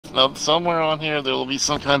Now, somewhere on here, there will be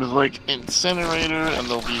some kind of, like, incinerator, and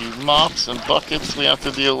there'll be mops and buckets we have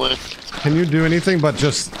to deal with. Can you do anything but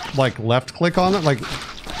just, like, left-click on it? Like,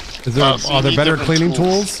 is there, so are there better cleaning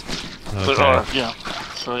tools? There are, yeah.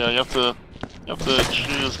 So, yeah, you have to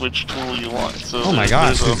choose which tool you want. So oh my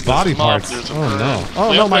gosh, these body parts. Oh no.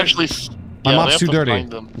 Oh no, my mop's too dirty.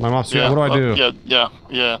 My mop's too dirty. What do I do?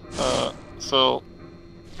 Yeah. So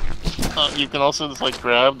you can also just like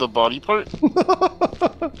grab the body part.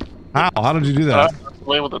 How? How did you do that?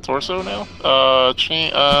 Play with the torso now.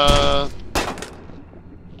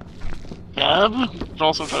 Tab. You can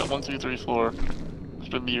also try 1, 2, 3, 4.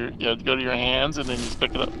 Should be your go to your hands and then you just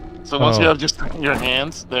pick it up. So once you have just your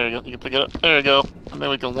hands, there you go. You can pick it up. There you go. And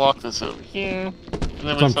then we can walk this over here. And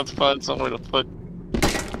then we just have to find somewhere to put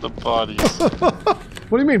the bodies.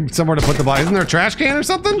 What do you mean somewhere to put the bodies? Isn't there a trash can or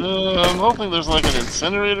something? I'm hoping there's like an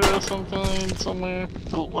incinerator or something somewhere.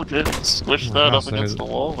 Oh, okay. Squish that up against the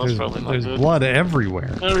wall. That's probably not good. There's blood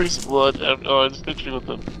everywhere. There's blood. Oh, I just hit you with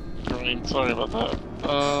the grain. Sorry about that.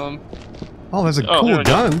 Oh, there's a cool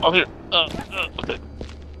gun. Oh, here. Okay.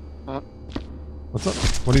 What's up?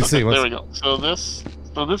 What do you see? There we go. So this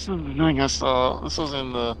is doing us. This was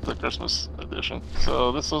in the Christmas edition.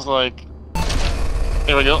 So this was like.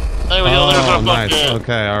 There we go. There we go. There's our bucket. Nice.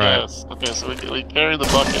 Okay. All right. Yes. Okay. So we carry the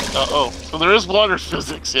bucket. So there is water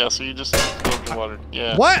physics. Yeah. So you just spilled your water.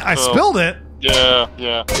 Yeah. What? I spilled it. Yeah.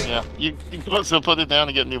 You can also put it down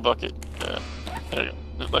and get a new bucket. Yeah. There you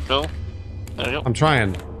go. Let go. There you go. I'm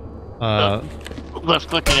trying. Left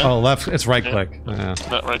click again. Oh, left. It's right click. Yeah.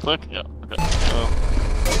 That right click? Yeah. Okay.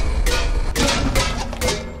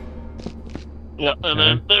 Yeah, and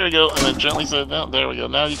then there you go, and then gently set it down. There we go.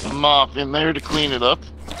 Now you can mop in there to clean it up.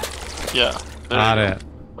 Yeah. Got it.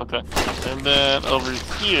 Okay. And then over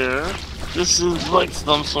here, this is like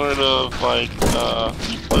some sort of like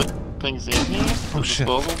you put things in here. Oh shit.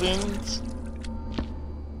 Disposal bins.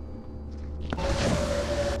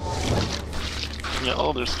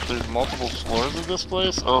 Yeah, there's multiple floors of this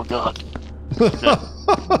place. Oh god. Okay.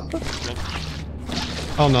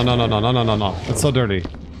 Oh no. It's so dirty.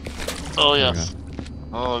 Oh yes.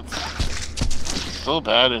 Oh, it's so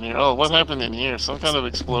bad in here. Oh, what happened in here? Some kind of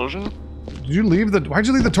explosion? Why'd you leave the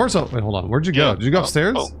torso? Wait, hold on. Where'd you go? Did you go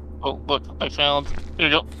upstairs? Oh, look, I found. Here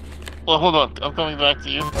you go. Well, hold on. I'm coming back to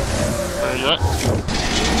you. Where are you at?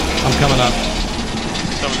 I'm coming up.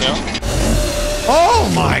 Coming down?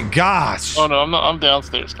 Oh my gosh! Oh no, I'm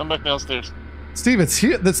downstairs. Come back downstairs. Steve, it's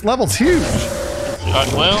here. This level's huge.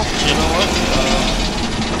 Well, you know what?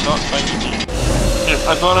 I'm not finding you. Here,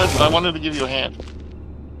 I wanted to give you a hand.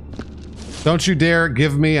 Don't you dare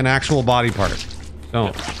give me an actual body part.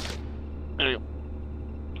 Don't. Yeah. There you go.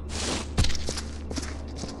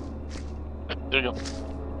 There you go.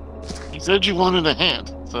 You said you wanted a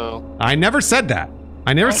hand, so. I never said that.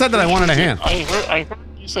 I never said that I wanted a hand. I heard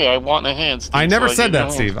you say I want a hand, Steve. I never said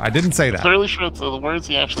that, Steve. I didn't say that. I'm fairly sure it's the words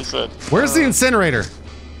he actually said. Where's the incinerator?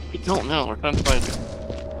 I don't know. We're trying to find it.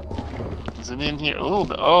 Is it in here? Oh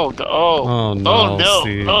no,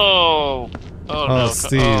 Steve. Oh no,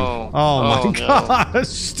 Steve. Oh my gosh,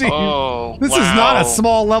 Steve. Oh, this is not a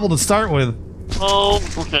small level to start with. Oh,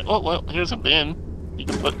 okay. Oh, well, here's a bin. You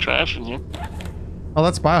can put trash in here. Oh,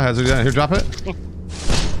 that's biohazard. Yeah, here, drop it.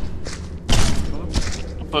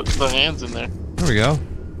 Put the hands in there. There we go.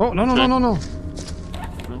 Oh, no.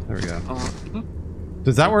 There we go.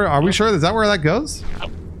 Is that where, are we sure? Is that where that goes?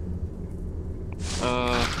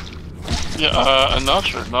 I'm not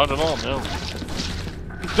sure. Not at all, no.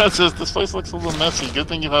 That says this place looks a little messy. Good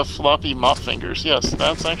thing you have floppy mop fingers. Yes,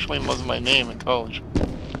 that's actually was my name in college.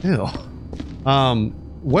 Ew.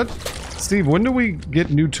 Steve, when do we get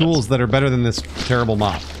new tools that are better than this terrible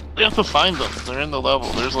mop? We have to find them. They're in the level.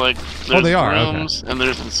 There's rooms and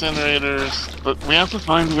there's incinerators, but we have to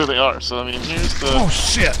find where they are. So I mean, here's the. Oh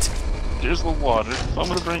shit! Here's the water. So I'm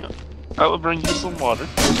gonna bring. I will bring you some water.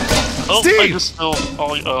 Oh, Steve! I just spilled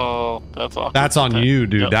all. Oh, that's awkward. That's on you,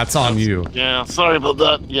 dude. Yep, that's on you. Yeah, sorry about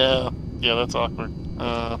that. Yeah, that's awkward.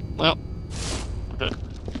 Well, okay.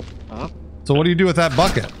 So what do you do with that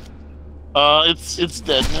bucket? It's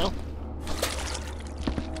dead now.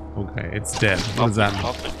 Okay, it's dead. What does that mean?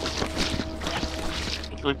 I'll take this.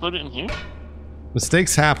 Can we put it in here?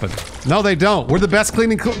 Mistakes happen. No, they don't. We're the best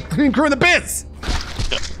cleaning crew in the biz.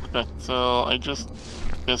 Yeah. Okay. So I just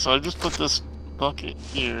put this bucket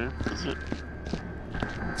here. Is it?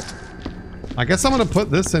 I guess I'm gonna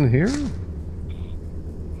put this in here.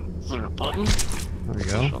 Is there a button? There we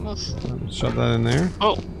go. Shove that in there.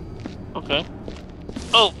 Oh. Okay.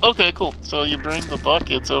 Oh, okay, cool. So you bring the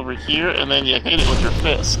buckets over here, and then you hit it with your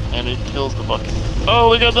fist, and it kills the bucket. Oh,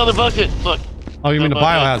 we got another bucket! Look. Oh, you mean a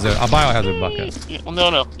biohazard? A biohazard bucket. Yeah, well,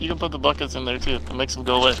 no. You can put the buckets in there too. It makes them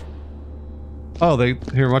go away. Oh,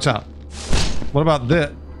 here, watch out. What about this?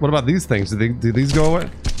 What about these things? Do these go away?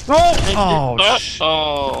 Oh,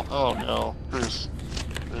 oh no, Bruce,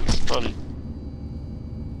 buddy.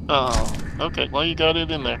 Oh, okay. Well, you got it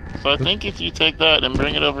in there. So I think if you take that and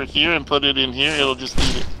bring it over here and put it in here, it'll just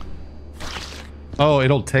eat it. Oh,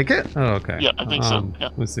 it'll take it? Oh, okay. Yeah, I think so. Yeah.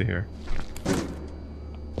 Let's see here.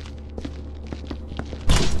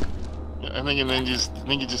 Yeah, I think, and then you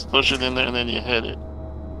just push it in there and then you hit it.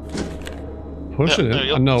 Push it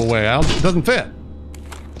in? No way. It doesn't fit.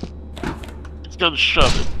 Just gotta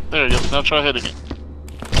shove it. There you go. Now try hitting it.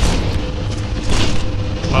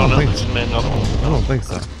 I don't think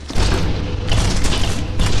so.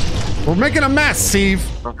 We're making a mess, Steve.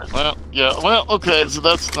 Okay. Well, yeah. Well, okay. So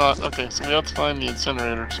that's not okay. So we have to find the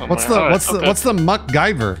incinerator somewhere. What's the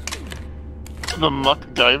MacGyver? The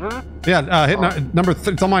MacGyver? Yeah. Hit number.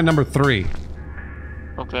 It's on my number 3.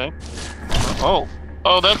 Okay. Oh,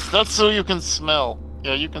 that's so you can smell.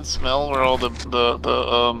 Yeah, you can smell where all the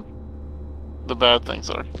bad things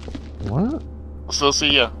are. What? So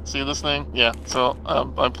see this thing? Yeah. So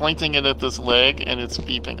I'm pointing it at this leg, and it's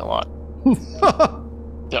beeping a lot.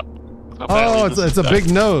 Yep. Oh, it's a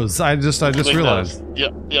big nose. I just realized.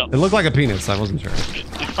 Yeah. It looked like a penis. I wasn't sure. It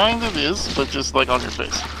kind of is, but just like on your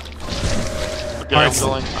face. Okay, all right,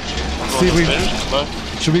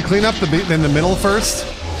 should we clean up in the middle first?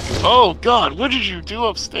 Oh God, what did you do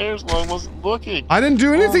upstairs while I wasn't looking? I didn't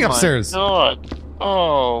do anything upstairs. God.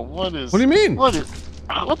 Oh, what do you mean? What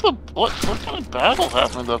kind of battle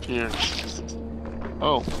happened up here? Jesus.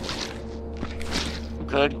 Oh.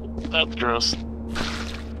 Okay, that's gross.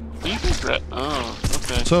 Oh,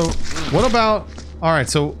 okay. So, what about? All right.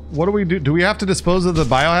 So, what do we do? Do we have to dispose of the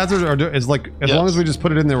biohazard, or as long as we just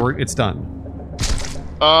put it in there, it's done?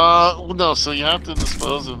 No. So you have to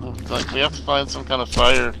dispose of them. Like we have to find some kind of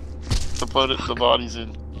fire to put the bodies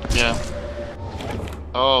in. Yeah.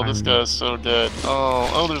 Oh, this guy's so dead.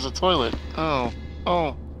 Oh, there's a toilet. Oh.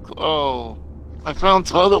 I found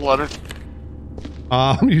toilet water.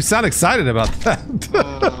 You sound excited about that.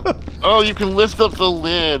 Oh, you can lift up the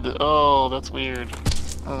lid. Oh, that's weird.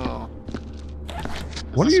 Oh.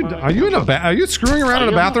 What are you? Are you in a Are you screwing around in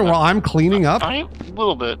a bathroom while I'm cleaning up? A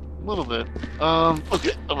little bit. Okay. I'm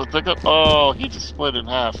gonna pick up. Oh, he just split in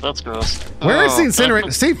half. That's gross. Where is the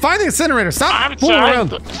incinerator? Steve, find the incinerator. Stop fooling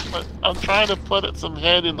around. I'm trying to put some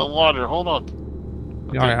head in the water. Hold on.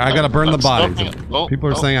 Okay, all right, I gotta burn the bodies. People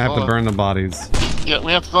are saying I have to burn the bodies. Yeah,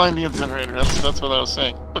 we have to find the incinerator. That's what I was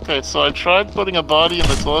saying. Okay, so I tried putting a body in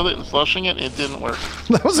the toilet and flushing it. It didn't work.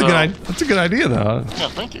 That was a good idea. That's a good idea, though. Yeah,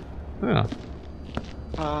 thank you. Yeah.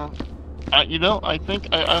 You know, I think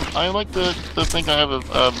I like to think I have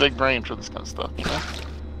a big brain for this kind of stuff. You know.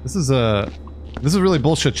 This is really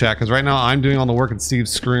bullshit, chat. Because right now I'm doing all the work and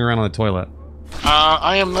Steve's screwing around on the toilet.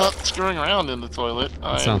 I am not screwing around in the toilet.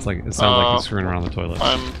 It sounds like he's screwing around the toilet.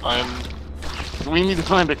 We need to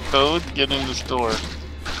find a code to get in this door.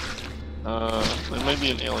 There may be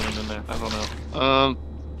an alien in there. I don't know.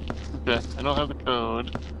 Okay, I don't have the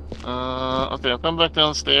code. Okay, I'll come back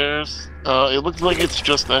downstairs. It looks like it's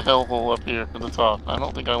just a hellhole up here at the top. I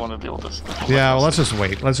don't think I want to deal with this. Yeah, well, let's just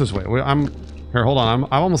wait. Here, hold on.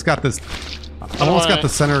 I've almost got this. I've almost got the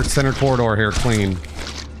center corridor here clean.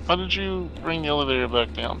 How did you bring the elevator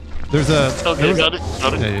back down? There's a. Okay, got it.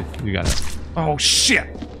 Yeah, you got it. Oh shit!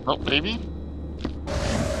 Oh, maybe.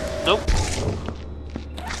 Nope.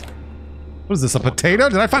 What is this? A potato?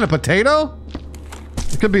 Did I find a potato?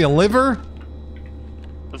 It could be a liver.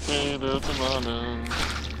 Potato, tomato.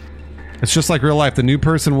 It's just like real life. The new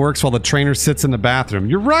person works while the trainer sits in the bathroom.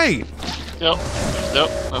 You're right. Yep. That's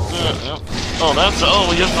it. Yep. Oh,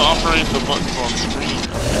 we have to operate the buttons on screen.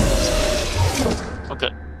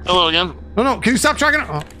 Okay. Hello again. No. Can you stop tracking?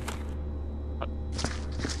 Oh.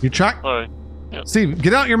 You track? Sorry. Yep. Steve,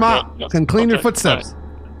 get out your mop and clean your footsteps. Right.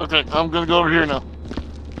 Okay, I'm gonna go over here now.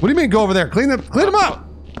 What do you mean go over there? Clean them up.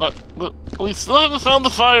 But we still haven't found the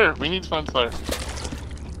fire. We need to find the fire.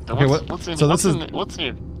 Okay, what's in? So what's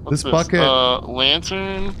here? This bucket.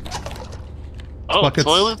 Lantern. Oh, buckets.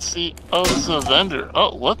 Toilet seat. Oh, this is a vendor.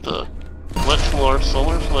 Oh, what the? Wet floor,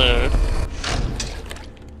 solar flare.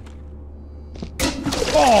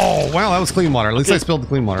 Oh, wow, that was clean water. At least I spilled the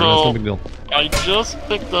clean water. That's no big deal. I just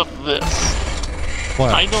picked up this.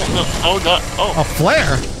 What? I don't know. Oh, God. Oh. A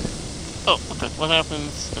flare? Oh, okay. What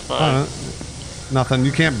happens if I... Nothing.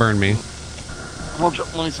 You can't burn me. Let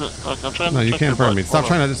me see. Okay, I'm trying to... No, you can't burn me. Stop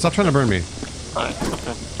trying to burn me. Alright,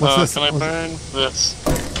 okay. What's this? Can I burn this?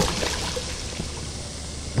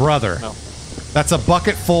 Brother. No. That's a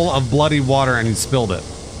bucket full of bloody water and you spilled it.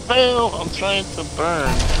 fail. I'm trying to burn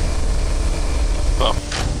stuff.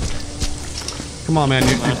 Come on, man.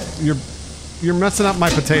 You're messing up my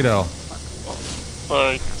potato.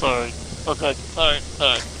 Sorry. Okay, alright.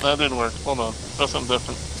 That didn't work. Hold on. That's something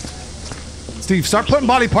different. Steve, start putting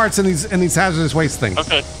body parts in these hazardous waste things.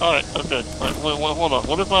 Okay, alright. Hold on.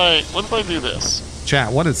 What if I do this?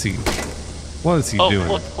 Chat, what is he doing?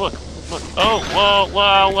 Look. Oh,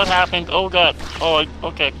 wow, what happened? Oh god.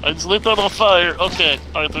 Okay. I just lit that on fire. Okay.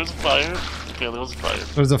 Alright, there's a fire. Okay, there was a fire.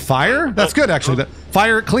 There's a fire? That's good, actually. The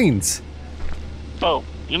fire cleans. Oh,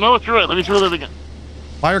 you know what? You're right. Let me try that again.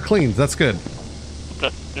 Fire cleans. That's good.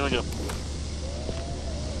 Okay, here we go.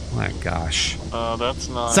 My gosh. That's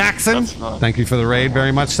not... Saxon? That's not... Thank you for the raid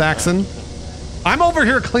very much, Saxon. I'm over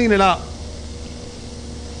here cleaning up.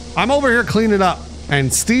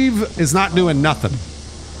 And Steve is not doing nothing.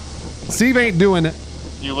 Steve ain't doing it.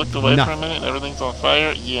 You looked away for a minute, everything's on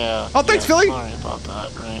fire? Yeah. Oh, thanks, Philly. Sorry about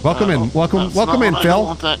that, right? Welcome in, Phil. I don't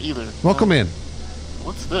want that either. Welcome in.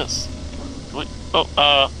 What's this? Wait, Bruce?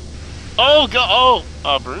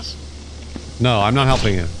 No, I'm not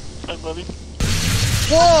helping you. Hi, buddy.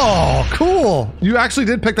 Whoa, cool. You actually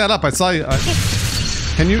did pick that up. I saw you.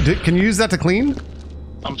 Can you use that to clean?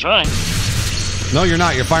 I'm trying. No, you're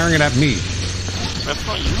not. You're firing it at me. That's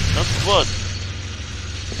not you. That's blood.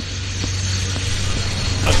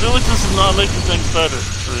 I feel like this is not making things better,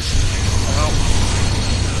 Bruce.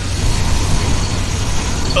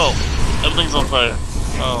 Oh, everything's on fire.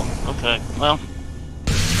 Oh, okay. Well.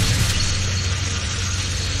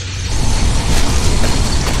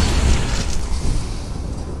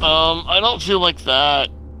 I don't feel like that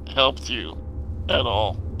helped you at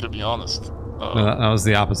all, to be honest. No, that was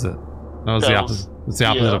the opposite. That was the opposite. It's the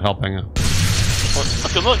opposite of helping you.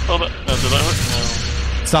 Okay, look, hold on. Did I hurt? No.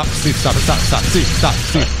 Stop, Steve, stop, Steve, stop.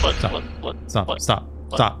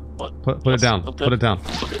 Put it down. Okay. Put it down.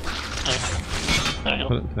 Okay. There you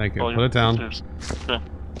go. Thank you. Put it down. Okay.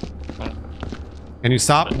 Can you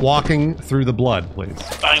stop walking through the blood, please?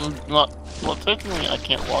 I'm not... Well, technically, I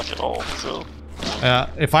can't walk at all, so...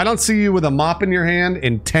 if I don't see you with a mop in your hand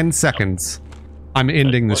in 10 seconds, I'm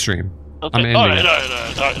ending the stream. Okay. I'm ending it. All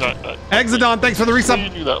right. Exodon, thanks for the resub. How do you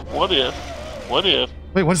do that? What if...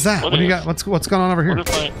 Wait, what's that? What do you got? What's going on over here?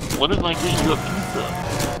 What if I gave you a pizza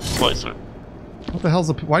slicer? What the hell's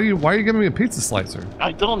a... Why are you giving me a pizza slicer?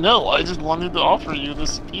 I don't know. I just wanted to offer you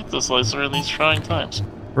this pizza slicer in these trying times.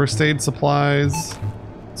 First aid supplies,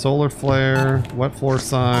 solar flare, wet floor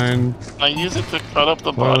sign. I use it to cut up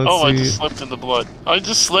the blood. Oh, I just slipped in the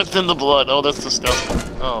blood. Oh, that's disgusting.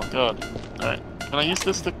 Oh, God. Alright. Can I use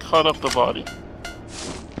this to cut up the body?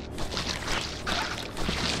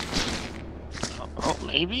 Oh,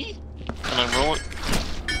 maybe? Can I roll it?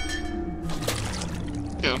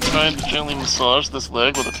 Okay, I'm trying to gently massage this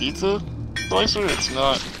leg with a pizza slicer. It's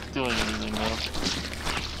not doing anything now.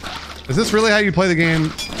 Is this really how you play the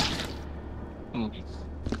game?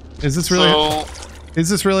 Is this really? Is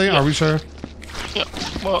this really? Yeah. Are we sure? Yeah.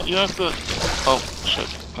 Well, you have to... Oh, shit.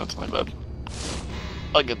 That's my bad.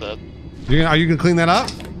 I'll get that. Are you gonna clean that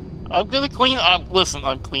up? I'm gonna clean... listen,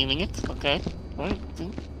 I'm cleaning it, okay? Alright.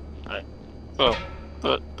 So,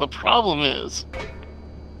 the problem is...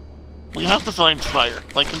 We have to find fire.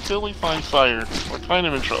 Like, until we find fire, we're kind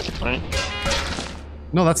of in trouble, right?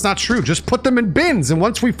 No, that's not true. Just put them in bins, and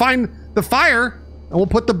once we find the fire, and we'll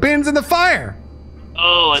put the bins in the fire.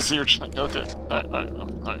 Oh, I see what you're saying. Okay. Alright.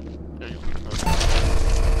 There you go.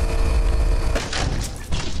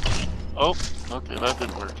 Oh, okay, that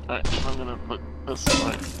didn't work. Alright, I'm gonna put this...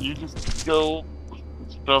 Alright, you just go...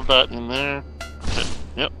 Shove that in there. Okay,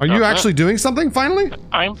 yep. Are you actually doing something, finally?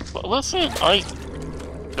 Listen,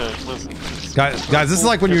 Okay, listen. Guys, this is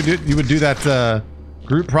like when you would do that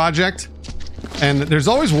group project, and there's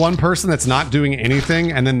always one person that's not doing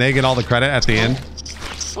anything, and then they get all the credit at the end.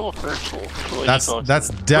 It's so hurtful. That's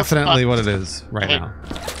definitely what it is right now.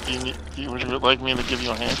 Would you like me to give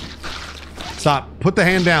you a hand? Stop. Put the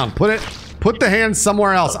hand down. Put the hand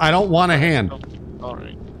somewhere else. I don't want a hand.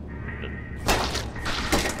 Alright.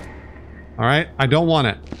 Alright? I don't want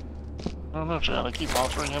it. I don't know, Chad. I keep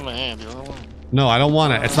offering him a hand. The other one. No, I don't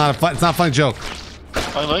want it. It's not a funny joke.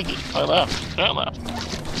 I like it. I laugh. Chat laugh.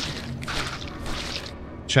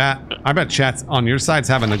 Chat. I bet chat's on your side's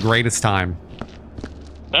having the greatest time.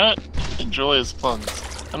 Chat enjoys puns.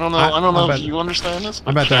 I don't know if you understand this.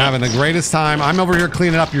 I bet they're having the greatest time. I'm over here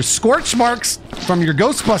cleaning up your scorch marks from your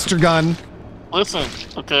Ghostbuster gun. Listen,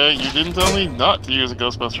 okay, you didn't tell me not to use a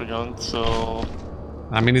Ghostbuster gun, so...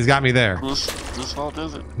 I mean, he's got me there. Whose fault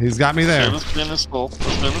is it? He's got me there. Okay, this bin is full.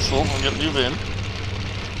 I'm getting a new bin.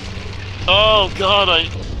 Oh, God,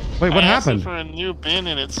 Wait, what happened? I asked for a new bin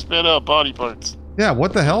and it spit out body parts. Yeah,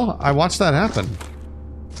 what the hell? I watched that happen.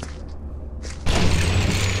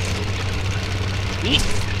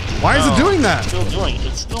 Why is it doing that? It's still doing it.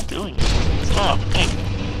 It's still doing it. Stop. Hey,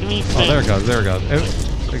 give me oh, there it goes. There it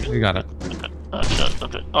goes. You got it. Okay.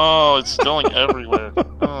 Okay. Oh, it's going everywhere.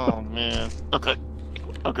 Oh, man. Okay.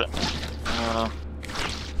 Okay.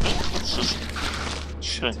 Let's just...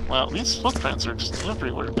 Okay. Wow, these footprints are just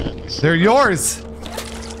everywhere, man. They're yours!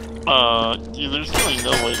 Dude, there's really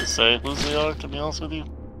no way to say whose they are, to be honest with you.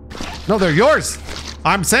 No, they're yours!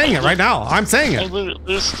 I'm saying it right now. I'm saying it.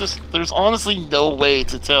 There's honestly no way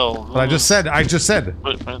to tell. But I just said.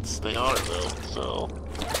 Footprints they are, though, so...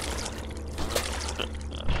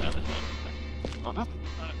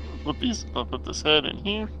 I'll put this head in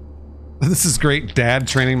here. This is great dad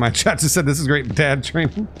training. My chat just said this is great dad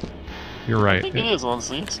training. You're right. I think it is,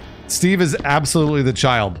 honestly. Steve is absolutely the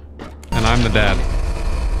child, and I'm the dad.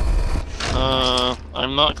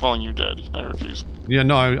 I'm not calling you daddy. I refuse. Yeah,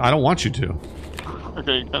 no, I don't want you to.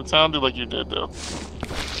 Okay, that sounded like you did, though.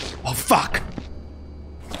 Oh, fuck!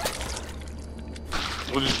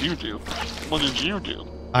 What did you do? What did you do?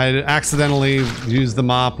 I accidentally used the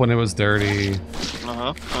mop when it was dirty.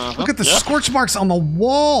 Look at the scorch marks on the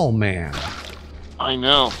wall, man. I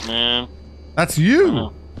know, man. That's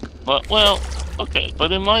you. But well, okay.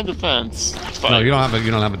 But in my defense, it's fine. No, you don't have it.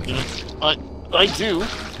 You don't have it. I do. No.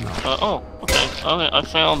 Oh, okay. Okay, I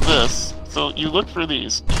found this. So you look for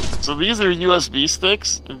these. So these are USB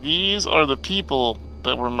sticks. These are the people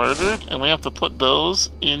that were murdered, and we have to put those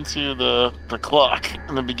into the clock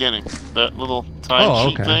in the beginning. That little time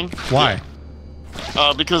sheet thing. Why?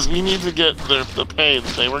 Yeah. Because we need to get the pay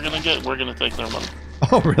that they were gonna get. We're gonna take their money.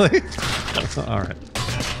 Oh, really? All right.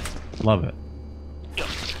 Love it. Yeah.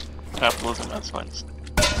 Capitalism, that's fine.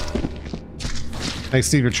 Hey,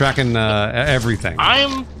 Steve, you're tracking everything.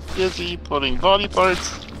 I'm busy putting body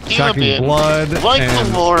parts in tracking a bin, blood like and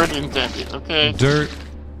the Lord intended. Okay. Dirt.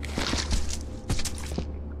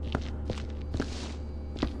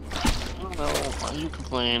 You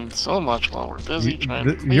complain so much while we're busy trying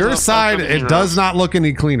to clean your up side, it does not look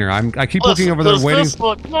any cleaner. I keep looking over there waiting. Does this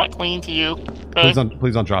look not clean to you? Okay.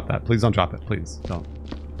 Please don't drop that. Please don't drop it. Please don't.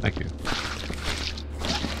 Thank you.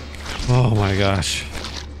 Oh my gosh.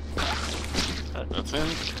 That's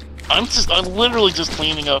it. I'm literally just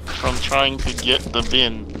cleaning up from trying to get the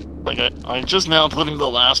bin. Like I'm just now putting the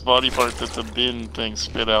last body part that the bin thing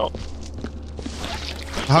spit out.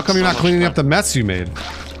 How come you're not cleaning up the mess you made?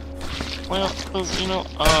 Well, because, you know,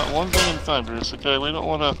 one thing at a time, Bruce, okay? We don't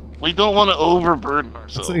want to overburden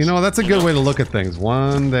ourselves. That's a good way to look at things.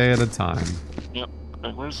 One day at a time. Yep.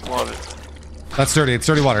 Okay, where's the water? That's dirty. It's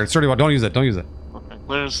dirty water. It's dirty water. Don't use it. Don't use it. Okay,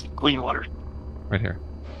 where's clean water? Right here.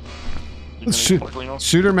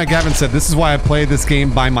 Shooter McGavin said, this is why I play this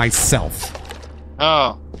game by myself.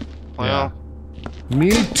 Oh. Well. Yeah.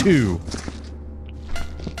 Me too.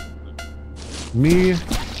 Me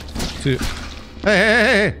too.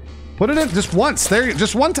 Hey. Put it in just once. There,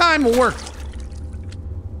 just one time will work.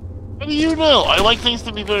 What do you know? I like things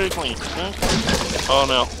to be very clean. Okay? Oh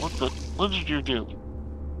no! What did you do?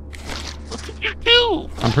 What did you do?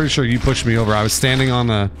 I'm pretty sure you pushed me over. I was standing on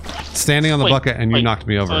the bucket and you knocked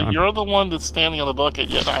me over. So you're the one that's standing on the bucket,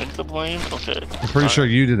 yet I'm to blame. Okay. I'm pretty sure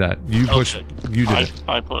you did that. You pushed. Okay. You did it.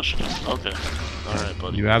 I pushed you. Okay. All right,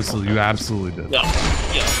 buddy. You absolutely did. Yeah.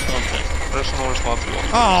 Yeah. Okay. Personal responsibility.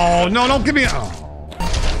 Oh no! Don't give me. Oh.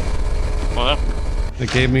 What? It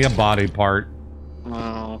gave me a body part.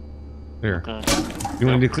 No. Here. Okay. You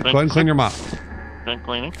want to go ahead and clean your mop. Been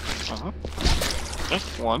cleaning.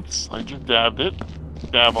 Just once. I just dabbed it.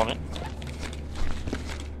 Dab on it.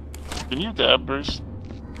 Can you dab, Bruce?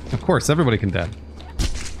 Of course, everybody can dab.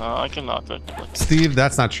 I cannot technically. Steve,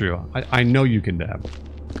 that's not true. I know you can dab.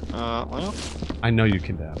 Well. I know you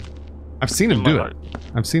can dab. I've seen him do it.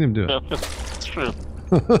 I've seen him do it. Yeah, it's true.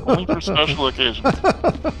 Only for special occasions.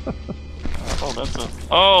 Oh, that's a...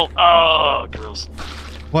 Oh, gross.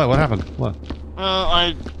 What happened? What?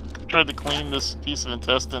 I tried to clean this piece of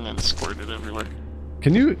intestine and squirted it everywhere.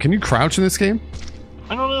 Can you crouch in this game?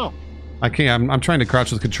 I don't know. I can't. I'm trying to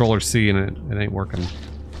crouch with controller C and it ain't working.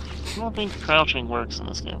 I don't think crouching works in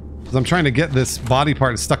this game. 'Cause I'm trying to get this body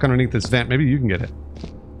part stuck underneath this vent. Maybe you can get it.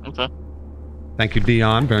 Okay. Thank you,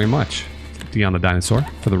 Dion, very much. Dion the dinosaur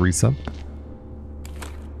for the resub.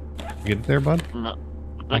 You get it there, bud? No.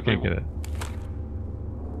 I can't get it.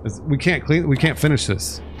 We can't clean. We can't finish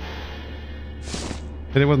this.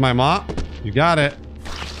 Hit it with my mop. You got it.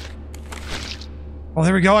 Oh,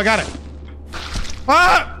 there we go. I got it.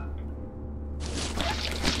 Ah!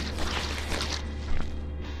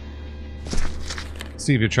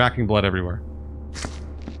 Steve, you're tracking blood everywhere.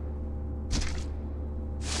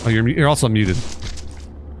 Oh, you're also muted.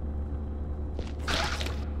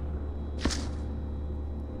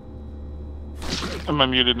 Am I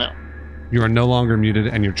muted now? You are no longer muted,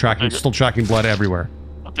 and you're tracking, Okay, still tracking blood everywhere.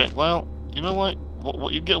 Okay, well, you know what?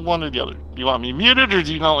 Well, you get one or the other. Do you want me muted, or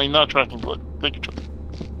do you want me not tracking blood? Take your choice.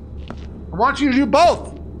 I want you to do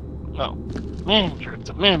both. No. Man, you're a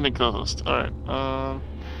demanding co-host. Alright,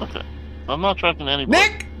 okay. I'm not tracking any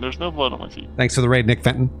blood. Nick! There's no blood on my feet. Thanks for the raid, Nick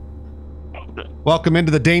Fenton. Okay. Welcome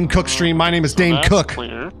into the Dane Cook stream. My name is So Dane that's Cook.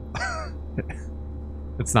 Clear.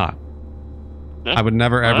 It's not. Okay. I would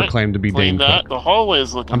never ever Alright, claim to be clean Dane that. Cook. The hallway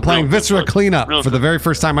is looking I'm playing real Viscera good. Cleanup Real for the good. very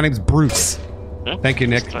first time. My name's Bruce. Okay. Thank you,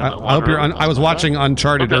 Nick. Let's turn I that hope you're. water I was over. watching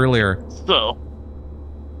Uncharted Okay. earlier. So,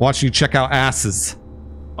 Watching you check out asses.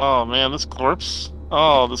 oh man, this corpse.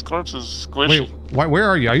 Oh, this corpse is squishy. Wait, where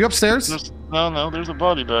are you? Are you upstairs? No, there's a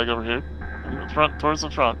body bag over here. In the front, towards the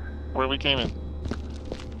front, where we came in.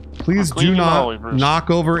 Please I'm do cleaning the not hallway, Bruce. knock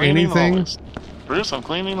over Cleaning the anything. hallways. Bruce, I'm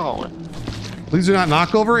cleaning the hallway. Please do not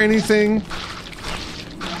knock over anything.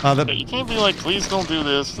 Okay, you can't be like, please don't do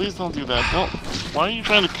this, please don't do that. Don't. Why are you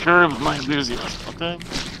trying to curb my enthusiasm? Okay.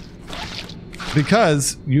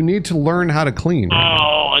 Because you need to learn how to clean.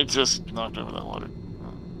 Oh, I just knocked over that water.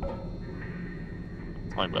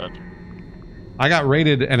 My bad. I got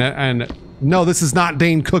raided and no, this is not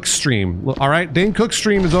Dane Cook's stream. All right, Dane Cook's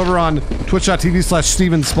stream is over on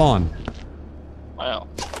twitch.tv/SteveInSpawn. Wow,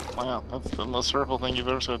 that's the most hurtful thing you've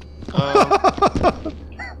ever said.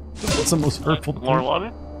 That's the most hurtful. More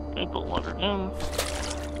water? Okay, put water in.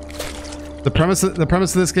 The premise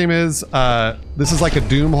of this game is this is like a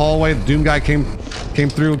Doom hallway. The Doom guy came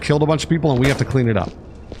through, killed a bunch of people, and we have to clean it up.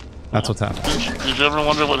 That's what's happening. Did you ever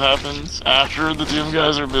wonder what happens after the Doom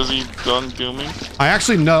guys are busy done dooming?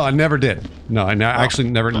 I never did. No, I actually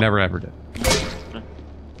never ever did.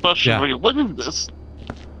 Question Yeah. for you, what is this?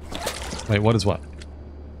 Wait, what is what?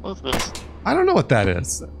 What's this? I don't know what that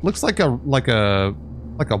is. It looks like a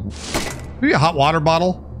maybe a hot water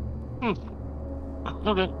bottle.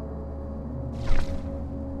 Okay.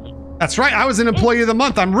 That's right. I was an employee of the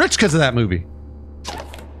month. I'm rich because of that movie.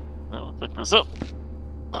 Now we'll pick this up.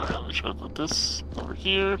 Alright, let me try to put this over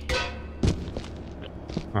here.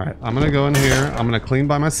 All right, I'm gonna go in here. I'm gonna clean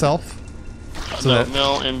by myself. So no,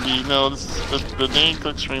 that, this is the Dane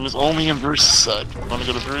Cook stream is only in Bruce's side. Want to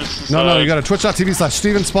go to Bruce's side? no, you go to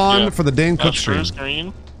twitch.tv/SteveInSpawn Yeah. for the Dane Cook That's stream. Bruce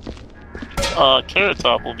Green. Carrot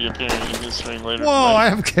Top will be appearing in his stream later. Whoa, tonight. I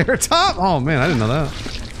have Carrot Top? Oh man, I didn't know that.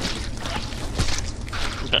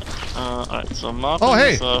 Okay. Alright, so mopping Oh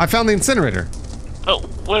hey, this up. I found the incinerator. Oh,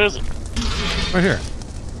 where is it? Right here.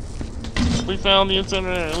 We found the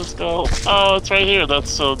incinerator. Let's go. Oh, it's right here. That's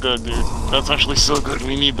so good, dude. That's actually so good.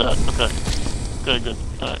 We need that. Okay. Okay, good.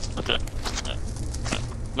 Alright, okay. Alright.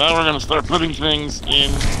 Now we're gonna start putting things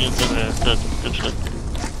in the incinerator. Good shit.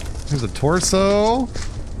 Here's a torso.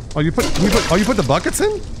 Oh, you put the buckets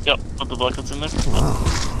in? Yep, put the buckets in there. Wow.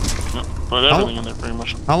 Yep, put everything in there pretty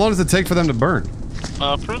much. How long does it take for them to burn?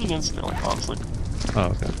 Pretty instantly, honestly.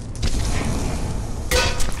 Oh, okay.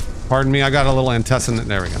 Pardon me, I got a little antecedent.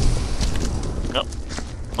 There we go. Yep.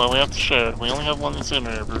 But we have to share. We only have one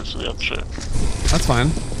incinerator, Bruce, so we have to share. That's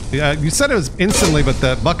fine. Yeah, you said it was instantly, but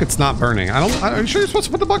the bucket's not burning. Are you sure you're supposed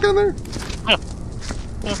to put the bucket in there? Yeah.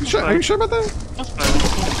 Yeah, Are you sure about that? That's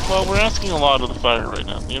fine. Well, we're asking a lot of the fire right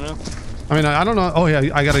now, you know? I mean, I don't know. Oh yeah,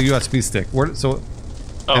 I got a USB stick. So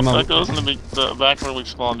Oh, Emma, that goes in the back where we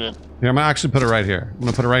spawned in. here, I'm gonna actually put it right here. I'm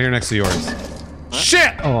gonna put it right here next to yours. Huh?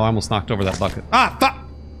 Shit! Oh, I almost knocked over that bucket. Ah, fuck!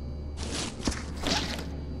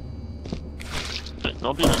 Okay,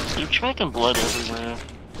 don't do that. You're tracking blood everywhere.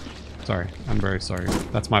 Sorry, I'm very sorry.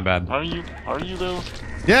 That's my bad. Are you though?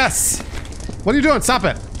 Yes! What are you doing? Stop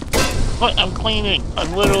it! What? I'm cleaning.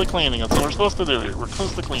 I'm literally cleaning. That's what we're supposed to do here. We're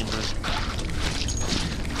supposed to clean this.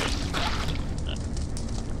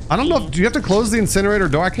 I don't know. Do you have to close the incinerator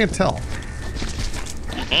door? I can't tell.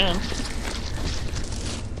 You can.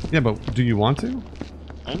 Yeah, but do you want to? Do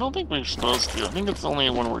I don't think we're supposed to. I think it's only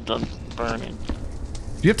when we're done burning.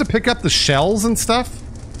 you have to pick up the shells and stuff?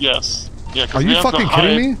 Yes. Yeah, 'cause Are we you have to fucking hide...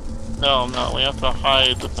 kidding me? No, we have to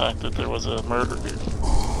hide the fact that there was a murder here.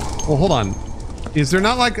 Well, hold on. Is there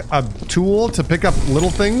not like a tool to pick up little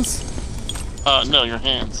things? No, your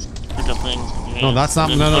hands. Pick up things with your hands. No, that's not.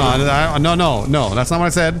 No, that's not what I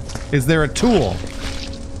said. Is there a tool?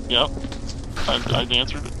 Yep. I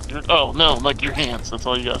answered it. Oh no, like your hands. That's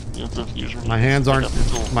all you got. You have to use your My hands to pick aren't. up your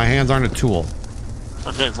tool. My hands aren't a tool.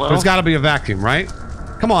 Okay, well. There's got to be a vacuum, right?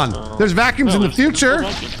 Come on. There's vacuums in the future.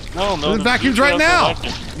 No, There's vacuums right now.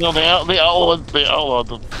 No, they outlawed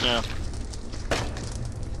them. Yeah. I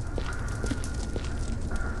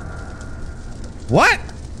What?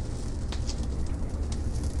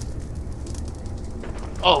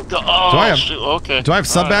 Oh, God. Oh, Do I have, shoot. Okay. do I have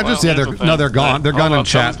sub badges? Yeah, they're gone. They're gone in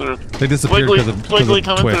chat. They disappeared because of Twitch.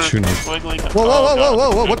 Who knows? Whoa,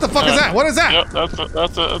 whoa! What the fuck is that? What is that? Yep, that's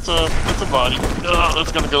a body. Oh,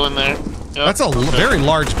 that's gonna go in there. Yep, that's a very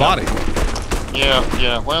large body.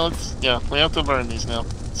 Yeah. Well, we have to burn these now.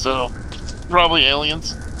 So, probably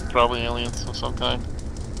aliens. Probably aliens of some kind.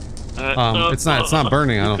 Right. It's not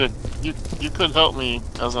burning. I don't. You could help me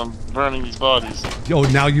as I'm burning these bodies. Oh,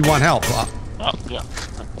 now you want help? Yeah.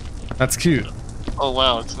 That's cute. Oh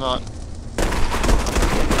wow, it's not.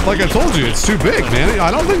 Like I told you, it's too big, man. I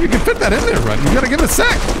don't think you can fit that in there, right? You gotta give it a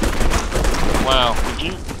sec. Wow, did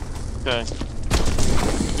you? Okay. I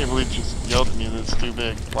can't believe you just yelled at me that it's too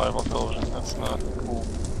big live on television. That's not cool.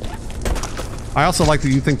 I also like that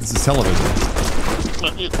you think this is television.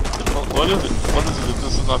 What is it? What is it if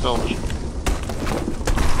this is not television?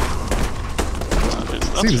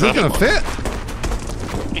 See, is it gonna fit?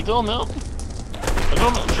 I don't know.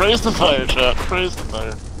 Praise the fire, chat. Praise the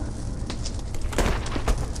fire.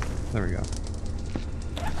 There we go.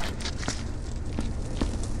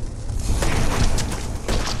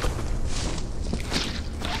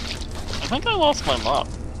 I think I lost my mop.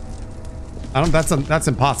 I don't. That's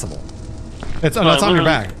impossible. It's on your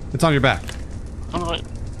back. It's on your back. How do I?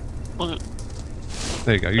 Look at.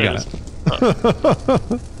 There you go. You got it.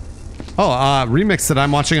 Oh, remix that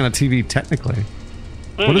I'm watching on a TV. Technically.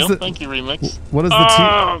 There you go. Thank you, remix. What is the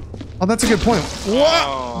TV? Oh, that's a good point.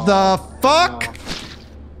 What the fuck?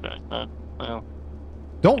 Okay, well.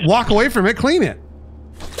 Don't walk away from it. Clean it.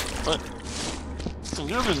 But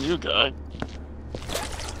you're the new guy.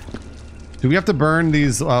 Do we have to burn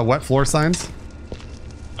these wet floor signs?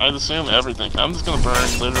 I'd assume everything. I'm just gonna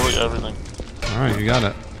burn literally everything. Alright, you got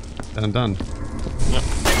it. And done. Yep.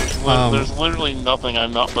 There's literally nothing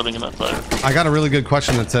I'm not putting in that fire. I got a really good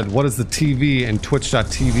question that said, what does the TV and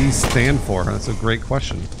Twitch.tv stand for? That's a great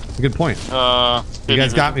question. A good point. You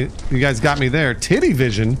guys got me there. Titty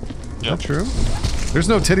vision? Is that true? There's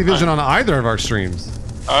no titty vision on either of our streams.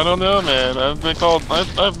 I don't know, man. I think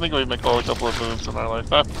we've been called a couple of moves in our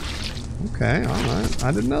life. Okay, alright.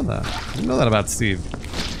 I didn't know that. I didn't know that about Steve.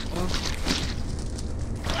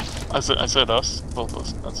 I said us. Both of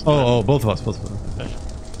us. That's both of us. Both of us. Okay.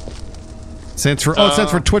 Stands for it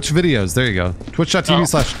stands for Twitch videos. There you go.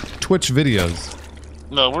 Twitch.tv/Twitch videos.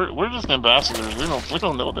 No, we're just ambassadors. We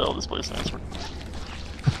don't know what the hell this place stands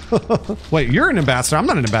for. Wait, you're an ambassador. I'm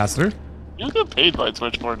not an ambassador. You get paid by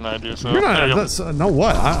Twitch more than I do. So you're not. No,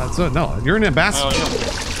 what? No, you're an ambassador.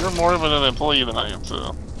 You're more of an employee than I am.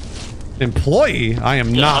 So. Employee? I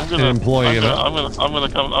am not an employee. I'm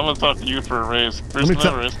gonna talk to you for a raise. Let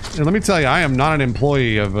me tell you, I am not an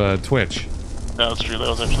employee of Twitch. Yeah, that's true. That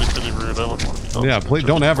was actually pretty rude. I wouldn't want to be. Yeah, please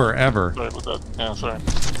don't ever. Sorry about that. Yeah, sorry.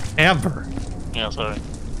 Ever. Yeah, sorry.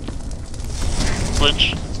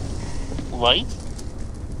 Twitch light?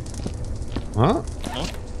 Huh? Huh?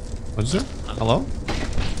 What's it? Hello?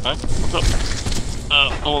 Hi. What's up?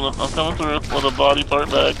 Hold on. I'm coming through with a body part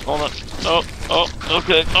bag. Hold on. Oh,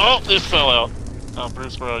 okay. Oh, it fell out. Oh,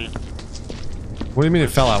 Bruce, where are you? What do you mean it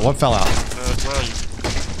fell out? What fell out? Where are you?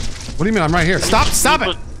 What do you mean? I'm right here. Stop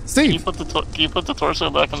it! Steve! Can you put the torso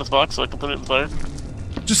back in this box so I can put it in the fire?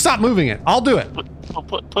 Just stop moving it. I'll do it. Put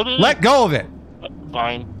it in. Let go of it.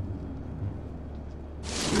 Fine.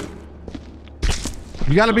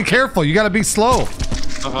 You gotta be careful. You gotta be slow.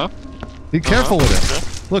 Uh-huh. Be careful with it. Okay.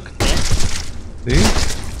 Look. Okay. See?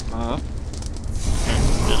 Uh-huh. Okay.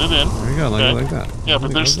 Get it in. There you go, like that. Yeah,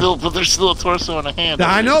 but there's still a torso and a hand.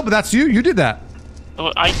 I know, but that's you. You did that.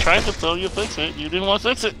 I tried to tell you to fix it. You didn't want to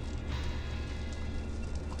fix it.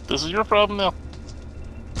 This is your problem now.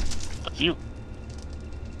 That's you.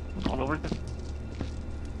 I'm going over here.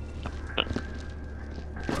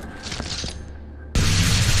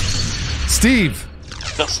 Steve!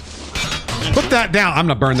 Yes. Put that down. I'm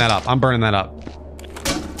gonna burn that up. I'm burning that up.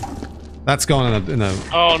 That's going in the...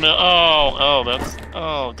 Oh no! Oh, that's...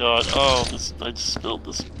 Oh god! Oh, I just spilled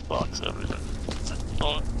this box everywhere.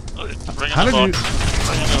 Oh, okay. Bring it in the box.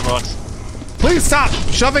 Bring it in the box. Please stop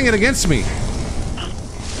shoving it against me.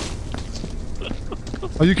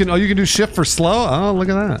 Oh, you can do shift for slow. Oh, look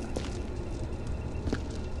at that.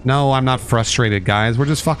 No, I'm not frustrated, guys. We're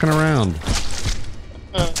just fucking around.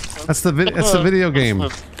 That's the video game.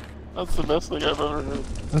 That's the best thing I've ever heard.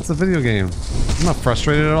 That's the video game. I'm not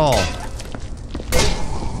frustrated at all.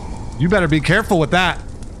 You better be careful with that.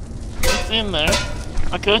 It's in there.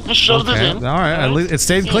 Okay, just shoved it in. All right, at least it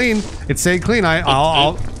stayed clean. It stayed clean.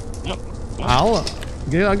 I'll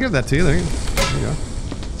give that to you. There you go.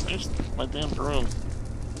 Where's my damn broom?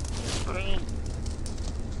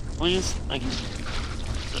 Please, thank you.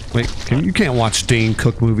 Wait, you can't watch Dane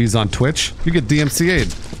cook movies on Twitch. You get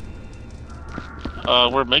DMCA'd.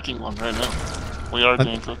 We're making one right now. We are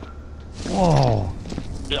Dane cook. Whoa.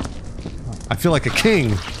 Yeah. I feel like a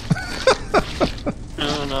king.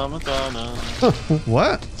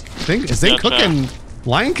 What? Is they cooking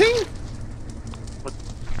Lion King?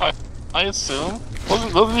 I assume.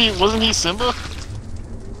 Wasn't he Simba?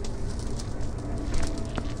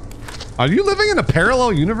 Are you living in a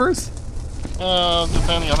parallel universe?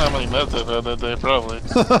 Depending on how many meds I've had that day, probably.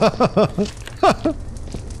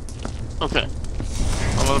 Okay.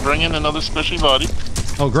 I'm gonna bring in another squishy body.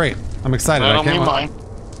 Oh, great. I'm excited. I don't mean mine.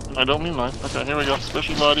 I don't mean mine. Okay, here we go.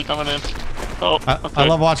 Squishy body coming in. Oh, okay. I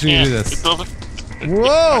love watching you do this. It doesn't.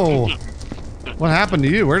 Whoa! What happened to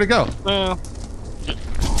you? Where'd it go? Well,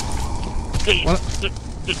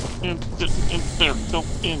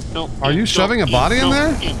 Are you shoving a body in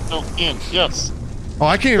there? Yes. Oh,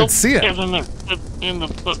 I can't even see it.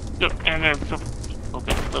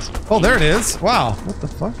 Okay, listen. Oh, there it is. Wow. What the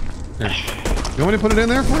fuck? Here. You want me to put it in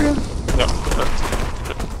there for you? Yeah.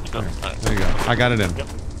 There you go. I got it in. Yep.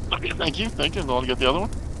 Okay, thank you. Thank you. Do you want to get the other one?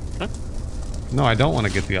 Okay. No, I don't want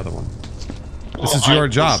to get the other one. This is your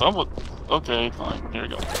job. Okay, fine. Here we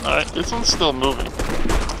go. Alright, this one's still moving.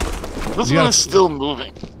 This one is still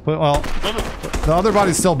moving. Well, the other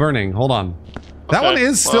body's still burning. Hold on. That one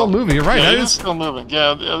is still moving. You're right. Yeah, it is still moving.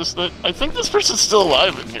 Yeah, I think this person's still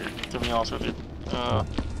alive in here, to be honest with you.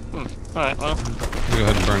 Alright, well. Go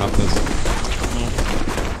ahead and burn up this.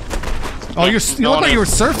 Oh, you look like you were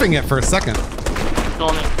surfing it for a second.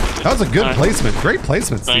 That was a good placement. Great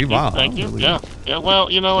placement, Steve. Wow. Thank you. Yeah. Yeah.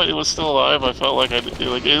 Well, you know what? It was still alive. I felt like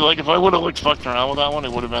like if I would have fucked around with that one,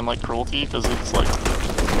 it would have been like cruelty because it's like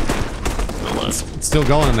still alive. It's still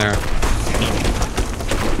going in there.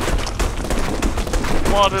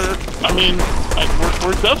 Water. I mean,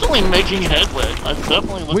 we're definitely making headway. I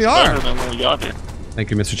definitely look better than when we got here.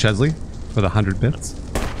 Thank you, Mr. Chesley, for the 100 bits.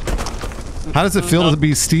 How does it feel to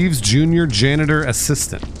be Steve's junior janitor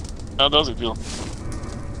assistant? How does it feel?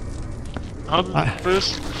 How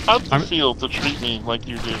does it feel to treat me like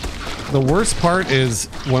you do? The worst part is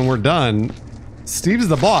when we're done, Steve's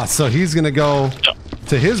the boss, so he's gonna go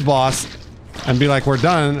to his boss and be like, we're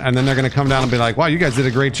done, and then they're gonna come down and be like, wow, you guys did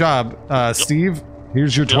a great job. Steve,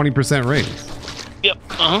 here's your 20% raise. Yep.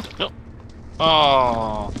 Yep.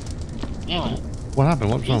 Oh. Yeah. What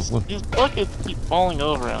happened? What's wrong? These buckets keep falling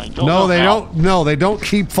over, and I don't know they how. No, they don't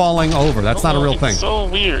keep falling over. That's not a real thing. It's so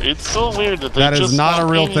weird. It's so weird that they just not a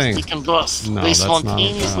real thing. Combust. No, they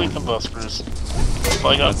spontaneously combust, Bruce.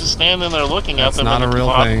 Like I'm just standing there looking at them, not and a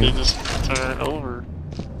real thing. They just turn over.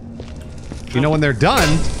 You know, when they're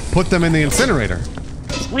done, put them in the incinerator.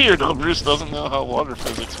 It's weird though. Bruce doesn't know how water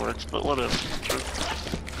physics works, but whatever. Sure.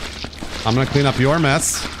 I'm gonna clean up your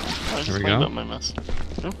mess. There we go. Up my mess.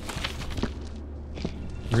 Okay.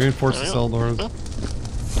 Reinforce the cell doors. Okay.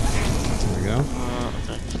 There we go.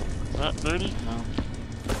 Okay. Is that dirty? No.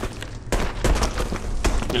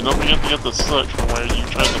 Okay, don't forget to get the soot from where you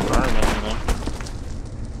tried to burn everything.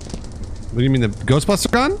 What do you mean, the Ghostbuster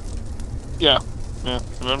gun? Yeah. Yeah.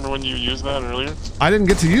 Remember when you used that earlier? I didn't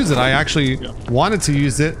get to use it. I actually wanted to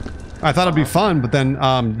use it. I thought it'd be fun, but then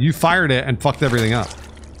you fired it and fucked everything up.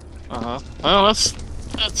 Well, that's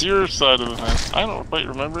your side of the fence. I don't quite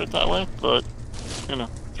remember it that way, but you know.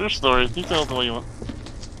 Your story. You tell it the way you want.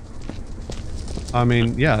 I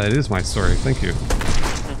mean, yeah, it is my story. Thank you.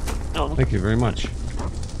 Thank you very much.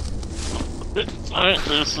 Alright,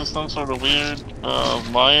 there's some sort of weird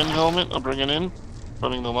lion helmet I'm bringing in.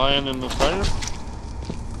 Putting the lion in the fire.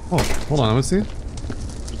 Oh, hold on, let me see.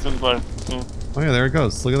 It's in the fire. Yeah. Oh yeah, there it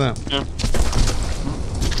goes. Look at that. Yeah.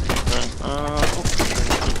 Okay,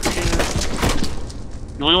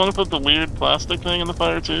 do we want to put the weird plastic thing in the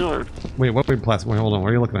fire too, or? Wait, what weird plastic? Wait, hold on. What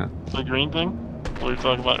are you looking at? The green thing? What we were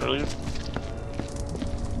talking about earlier?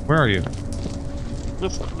 Where are you?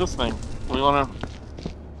 This thing. We want to...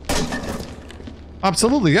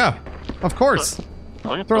 Absolutely, yeah. Of course.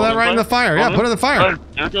 Okay, throw that right in the fire. Yeah, put it in the fire.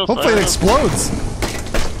 Here it goes. Hopefully it explodes.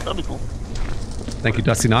 That'd be cool. Thank you,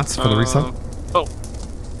 Dusty Knots, for the resub. Oh.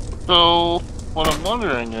 So, what I'm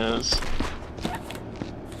wondering is...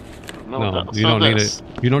 No, you don't need it.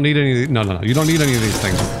 You don't need any. No. You don't need any of these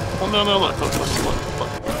things. Well, no. Look. So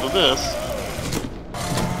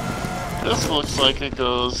this looks like it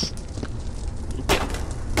goes.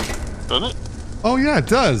 Doesn't it? Oh yeah, it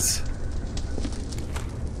does.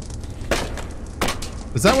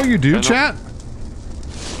 Is that what you do, chat?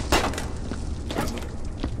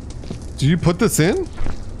 Do you put this in?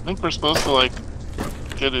 I think we're supposed to like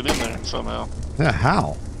get it in there somehow. Yeah,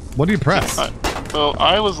 how? What do you press? So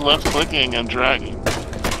I was left clicking and dragging.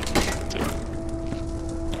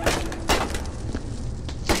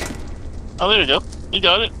 Oh, there you go. You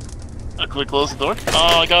got it. Quick close the door.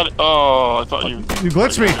 Oh, I got it. Oh, I thought you... You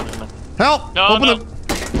glitched me. Help! No, Open no. it.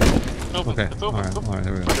 Open. Okay. It's open. All right,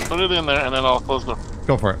 there we go. Okay, put it in there, and then I'll close the door.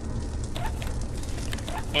 Go for it.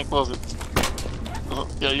 Can't close it.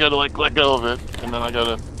 Yeah, you gotta, like, let go of it, and then I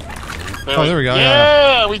gotta... There we go.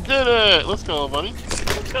 Yeah, we did it! Let's go, buddy.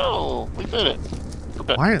 Let's go. We did it.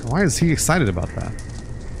 Okay. Why is he excited about that?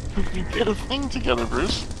 You did a thing together,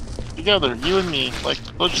 Bruce. Together, you and me, like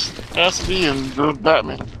Butch Cassidy and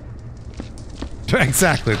Batman.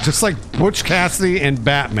 Exactly, just like Butch Cassidy and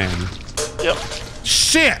Batman. Yep.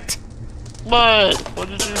 Shit! What? What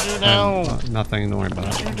did you do now? Nothing. Don't worry about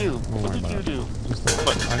it. What did you do? What did you do?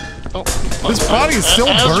 This body is still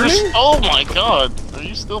burning? Oh my god! Are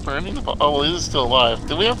you still burning? Oh, well, it is still alive.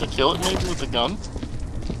 Do we have to kill it maybe with the gun?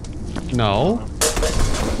 No.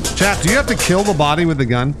 Chat, do you have to kill the body with the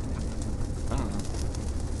gun? I don't know.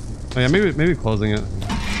 Oh yeah, maybe closing it.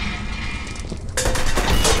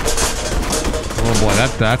 Oh boy,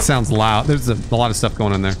 that sounds loud. There's a lot of stuff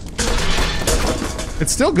going on there.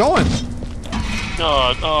 It's still going.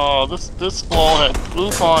 God, oh, this wall had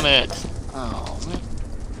poop on it. Oh man.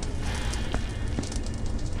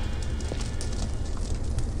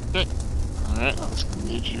 Okay. Alright, I was gonna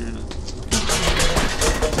need you.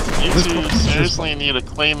 You two seriously need a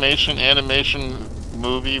claymation animation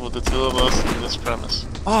movie with the two of us in this premise.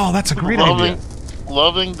 Oh, that's a great idea.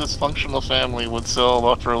 Loving dysfunctional family would sell a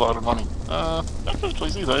lot for a lot of money. I can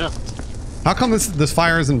actually see that, yeah. How come this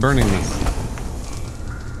fire isn't burning this?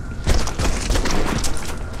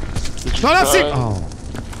 No, that's it! Oh.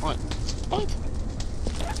 What? What?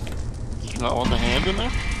 Did you not want the hand in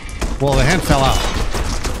there? Well, the hand fell out.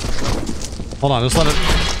 Hold on, just let it...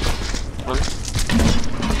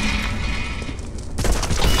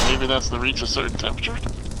 Maybe that's to reach a certain temperature?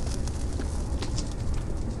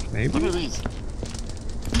 Maybe? What are these?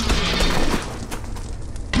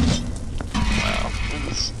 Wow.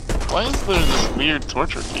 Why is there this weird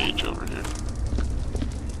torture cage over here?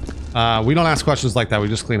 We don't ask questions like that, we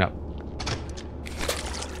just clean up.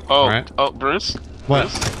 Oh, right. Oh, Bruce? What?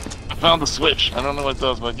 Bruce? I found the switch. I don't know what it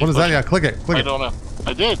does, but what is that? Yeah, click it. Click it. I don't know.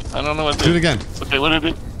 I did. I don't know what it did. Do it again. Okay, what did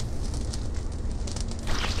it do?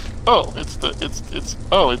 Oh,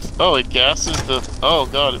 it gasses the... Oh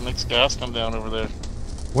god, it makes gas come down over there.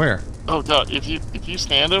 Where? Oh god, if you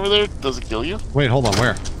stand over there, does it kill you? Wait, hold on,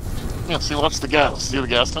 where? Yeah, see, watch the gas. See the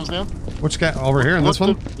gas comes down? Which gas? Over here in this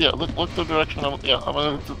one? Yeah, look the direction I'm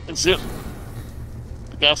gonna... See it?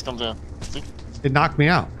 The gas comes down. See? It knocked me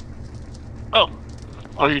out. Oh.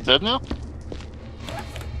 Are you dead now?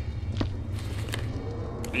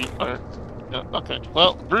 Yeah, okay.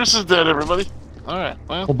 Well, Bruce is dead, everybody. Alright,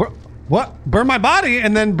 well... What? Burn my body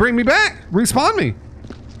and then bring me back. Respawn me.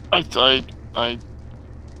 I can't.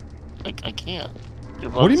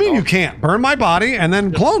 What do you mean you can't? Burn my body and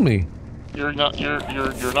then clone me. You're not here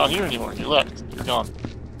anymore. You left. You're gone.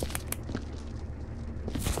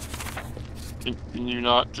 Can you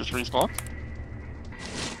not just respawn?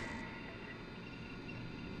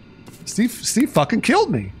 Steve fucking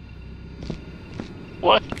killed me.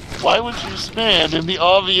 What? Why would you stand in the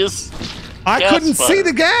obvious I couldn't see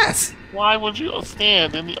the gas. Why would you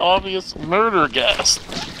stand in the obvious murder gas?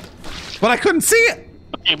 But I couldn't see it.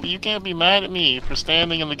 Okay, but you can't be mad at me for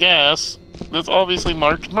standing in the gas that's obviously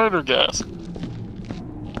marked murder gas.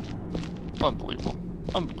 Unbelievable.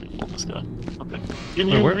 Unbelievable, this guy. Okay. Can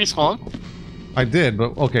you respawn? I did,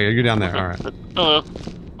 but okay, you're down there. Alright. Oh,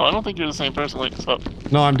 I don't think you're the same person. Wait, stop.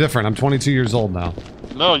 No, I'm different. I'm 22 years old now.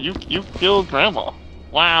 No, you killed Grandma.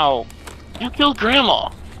 Wow. You killed Grandma.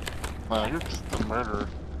 Wow, you're just a murderer.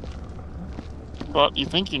 But you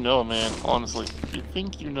think you know, man, honestly. You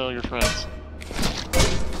think you know your friends.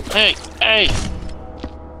 Hey!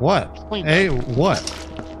 What? Hey, what?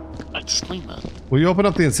 I just cleaned that. Will you open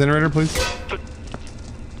up the incinerator, please?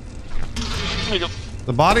 There you go.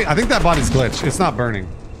 The body? I think that body's glitched. It's not burning.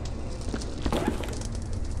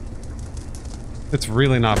 It's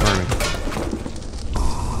really not burning.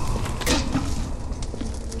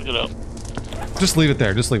 Pick it up. Just leave it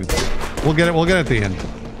there. Just leave it there. We'll get it at the end.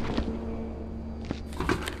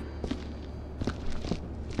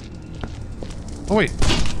 Oh wait.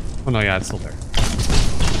 Oh no, yeah, it's still there.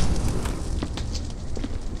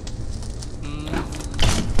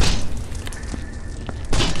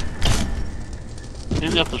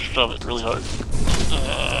 Maybe you have to shove it really hard.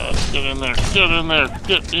 Get in there. Get in there.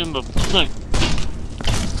 Get in the thing.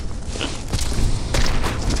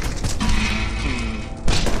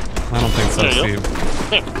 I don't think so, Steve.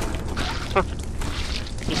 There. Perfect.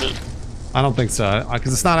 You did. I don't think so,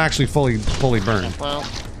 because it's not actually fully burned. Well,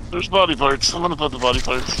 There's body parts. I'm gonna put the body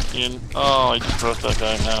parts in. Oh, I just broke that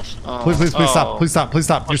guy in half. Oh, please stop. Please stop. Please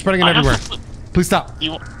stop. You're spreading it everywhere. Please stop.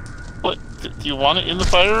 What? Do you want it in the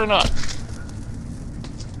fire or not?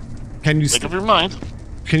 Can you make up your mind?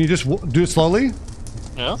 Can you just do it slowly?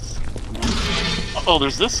 Yes. Oh,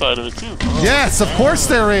 there's this side of it too. Oh. Yes, of course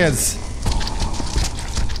there is.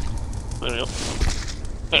 There you go.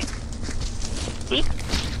 There. See?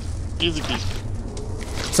 Easy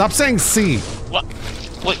peasy. Stop saying C. What?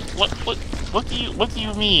 Wait, what do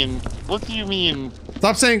you mean? What do you mean?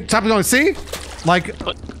 Stop going C? Like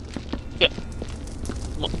what? Yeah.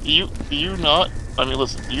 Well, do you not? I mean,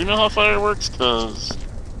 listen, do you know how fire works? Cause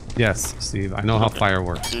yes, Steve, I know how fire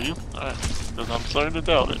works. Do you? Alright. Because I'm starting to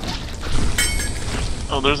doubt it.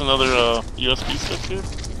 Oh, there's another USB stick here.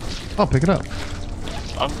 Oh, pick it up.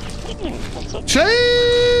 I'm thinking, what's up?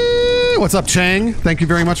 Chang! What's up, Chang? Thank you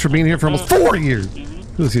very much for being here for almost 4 years.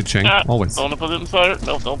 Good to see you, Chang. Always. Don't want to put it in fire?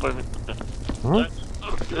 No, don't burn it. Huh?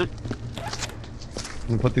 Okay. I'm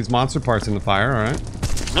gonna put these monster parts in the fire, alright?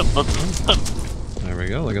 Yep, there we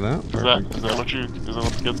go, look at that. Is that what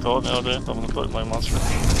the kids call it nowadays? I'm gonna put my monster.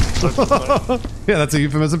 Yeah, that's a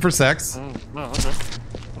euphemism for sex. No, okay.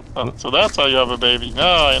 Oh, so that's how you have a baby. No,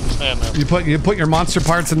 I understand now. You put your monster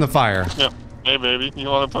parts in the fire. Yep. Hey, baby, you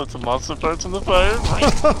want to put some monster parts in the fire?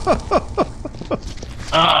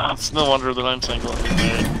 It's no wonder that I'm single and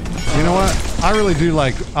married. You know what? I really do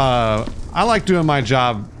like, I like doing my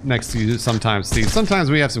job next to you sometimes, Steve.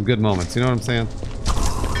 Sometimes we have some good moments, you know what I'm saying?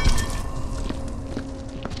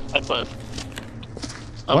 High five.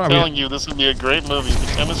 I'm telling you, this would be a great movie.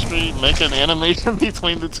 The chemistry, make an animation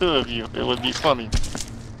between the two of you. It would be funny.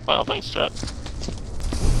 Wow, thanks, chat.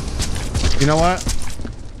 You know what?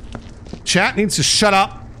 Chat needs to shut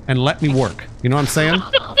up and let me work. You know what I'm saying?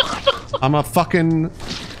 I'm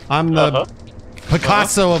the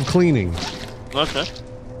Picasso of cleaning. Okay.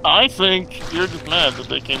 I think you're just mad that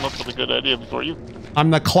they came up with a good idea before you. I'm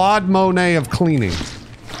the Claude Monet of cleaning.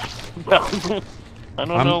 I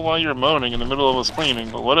don't know why you're moaning in the middle of us cleaning,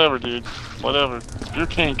 but whatever, dude. Whatever. You're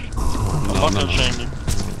kink. I'm not gonna shame you.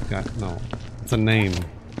 God, no. It's a name.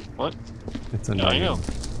 What? It's a name. I know.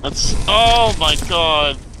 That's. Oh my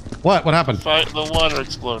god. What? What happened? The water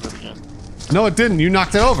exploded again. No, it didn't. You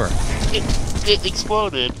knocked it over. It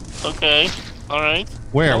exploded. Okay. Alright.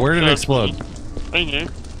 Where? Where did it explode? Right here.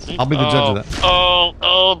 See? I'll be the judge of that.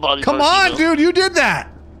 Oh, body. Come on, dude. You did that.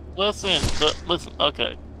 Listen. Listen.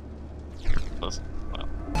 Okay. Listen.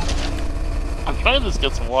 I'm trying to just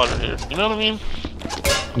get some water here. You know what I mean?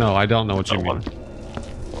 No, I don't know what you mean. Water.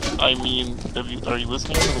 I mean, are you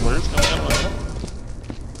listening to the words coming out of my mouth?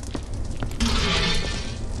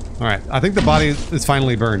 Alright, I think the body is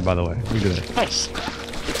finally burned, by the way. We did it. Nice.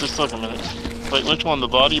 It just took a minute. Wait, which one? The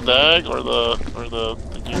body bag or the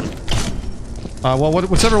unit? Well,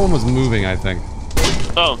 whichever one was moving, I think.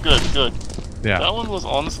 Oh, good. Yeah. That one was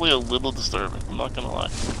honestly a little disturbing. I'm not gonna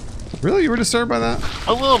lie. Really? You were disturbed by that?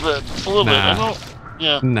 A little bit. I don't.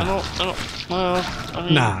 Yeah. Nah. I don't. Well, I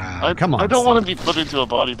mean. Nah. Come on. I don't want to be put into a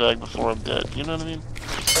body bag before I'm dead. You know what I mean?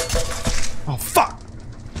 Oh fuck.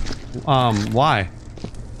 Why?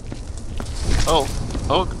 Oh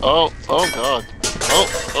god.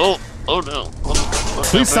 Oh no.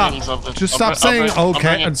 Please stop. Just stop saying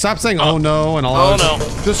okay and stop saying oh no and all that.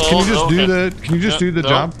 Can you just do the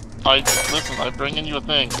job? Listen, I'm bringing you a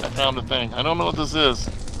thing. I found a thing. I don't know what this is.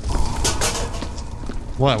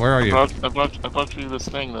 What? Where are you? I brought you this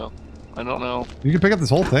thing though. I don't know. You can pick up this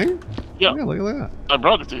whole thing? Yeah. Look at that. I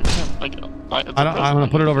brought it to you. I'm gonna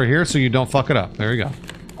put it over here so you don't fuck it up. There you go.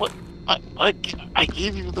 What? I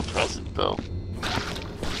gave you the present though.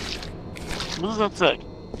 What does that say?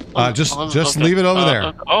 Just leave it over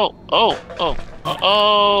there. Oh!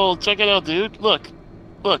 Check it out, dude. Look.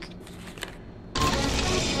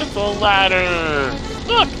 It's a ladder.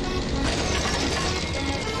 Look.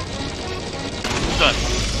 Done.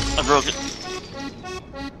 I broke it.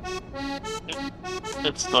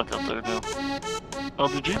 It's stuck up there now. Oh,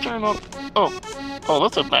 did you turn on? Oh,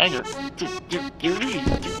 that's a banger.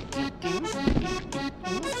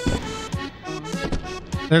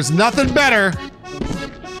 There's nothing better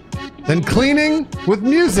than cleaning with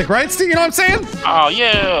music, right, Steve? You know what I'm saying? Oh,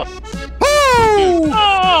 yeah. Woo!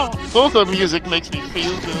 Oh, both the music makes me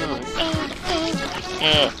feel good.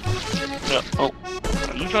 Yeah. Oh,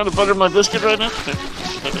 are you trying to butter my biscuit right now?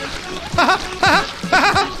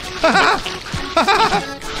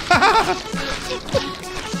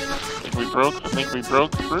 I think we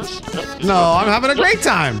broke Bruce. Yep, no, I'm having a great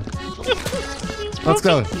time. Let's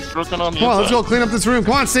go. Come on, let's go clean up this room.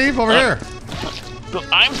 Come on, Steve, over here.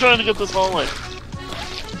 I'm trying to get this hallway.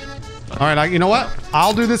 All right, you know what?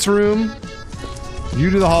 I'll do this room. You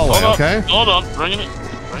do the hallway, okay? Hold on. Bringing it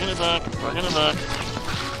back.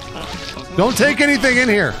 Don't take anything in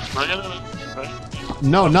here. Bringing it back.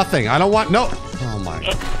 No, nothing. I don't want... No. Oh, my...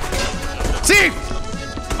 Steve!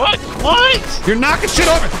 What? You're knocking shit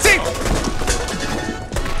over. Steve!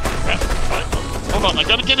 Hold on. I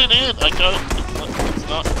gotta get it in. It's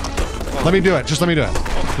not... Let me do it. Just let me do it.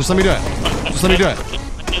 Just let me do it. Just let me do it.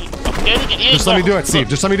 Just let me do it, Steve.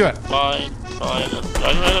 Just let me do it. Fine.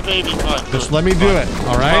 I had a baby. Fine. Just let me do it.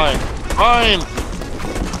 All right? Fine.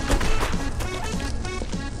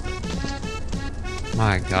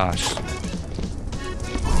 My gosh.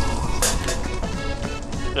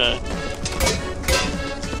 Okay.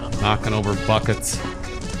 Knocking over buckets.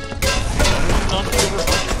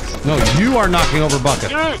 No, you are knocking over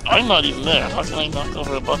buckets. I'm not even there. How can I knock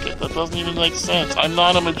over a bucket? That doesn't even make sense. I'm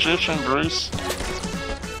not a magician, Bruce.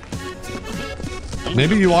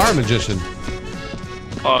 Maybe you are a magician.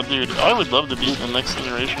 Oh, dude, I would love to be in the next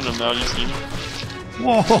iteration of Now You See Me.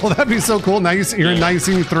 Whoa, that'd be so cool. Now you're in Now You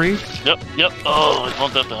See Me 3? Yep. Oh, I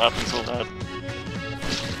want that to happen so bad.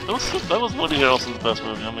 That was Woody Harrelson's best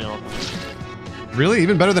movie. I'll be honest. Really?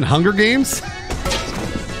 Even better than Hunger Games?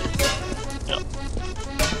 Yep.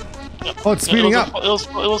 Oh, it's speeding up. It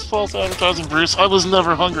was false advertising, Bruce. I was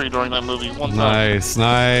never hungry during that movie. One time.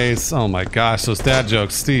 Nice. Oh my gosh, those dad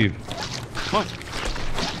jokes, Steve. What?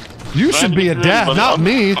 You should be a dad, not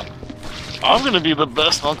me. I'm gonna be the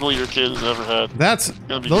best uncle your kid has ever had.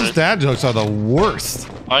 Those great. dad jokes are the worst.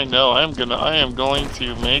 I know. I am going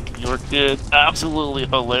to make your kid absolutely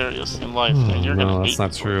hilarious in life, and you're gonna. No, that's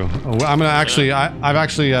not true. I'm gonna actually. I've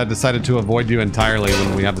actually decided to avoid you entirely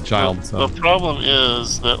when we have the child. So. The problem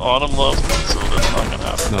is that Autumn loves me, so that's not gonna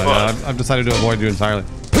happen. No, yeah, I've decided to avoid you entirely.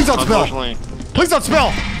 Please don't spill. Please don't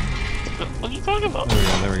spill. What are you talking about?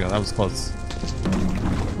 There we go. That was close.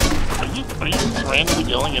 Are you randomly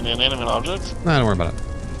yelling at inanimate objects? Nah, don't worry about it.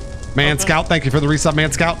 Man Scout, thank you for the resub,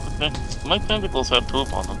 Man Scout. Okay. My tentacles have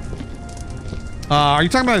poop on them. Are you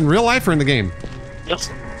talking about in real life or in the game? Yes.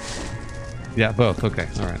 Yeah, both. Okay,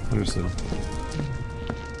 all right, understood.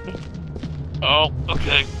 Oh,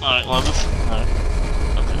 okay. All right, well, this. All right.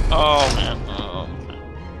 Okay. Oh man. Oh, okay.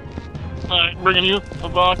 All right, bringing you a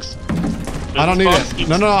box. I don't need it.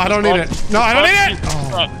 No, I don't need it. No, I don't need it.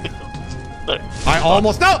 Oh. There. I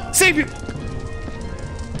almost. No, save you.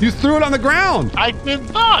 You threw it on the ground! I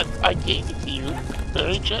did not! I gave it to you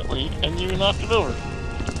very gently, and you knocked it over.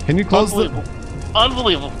 Can you close the...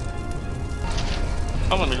 Unbelievable.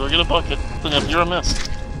 I'm gonna go get a bucket. You're a mess.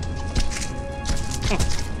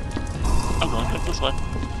 I'm going back this way.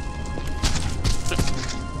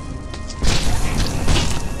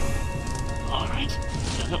 Alright.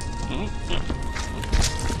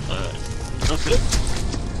 Alright. Okay.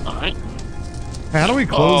 Alright. How do we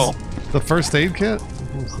close the first aid kit?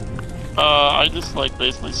 I just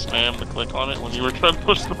basically spam the click on it when you were trying to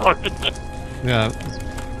push the button. Yeah,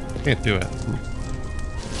 can't do it.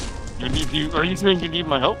 Are you saying you need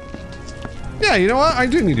my help? Yeah, you know what? I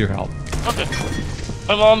do need your help. Okay.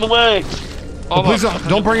 I'm on the way. Please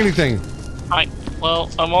don't bring anything.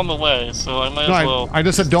 Well, I'm on the way, so I might as well. I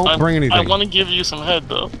just said don't bring anything. I want to give you some head,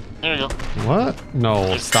 though. There you go. What?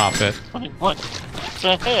 No, stop it. What?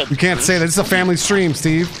 Head, you can't say that. It's a family stream,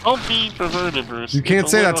 Steve. Don't be perverted, Bruce. You can't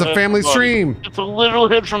say that's a family stream. It's a literal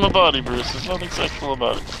head from a body, Bruce. There's nothing sexual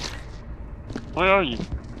about it. Where are you?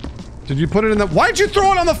 Did you put it in the... Why'd you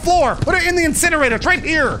throw it on the floor? Put it in the incinerator. It's right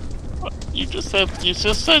here. You just said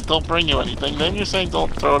don't bring you anything. Then you're saying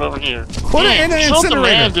don't throw it over here. Put it in the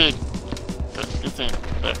incinerator. It's in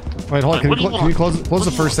there. Wait, hold on. Can you close the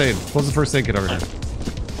first aid? Close the first aid kit over here.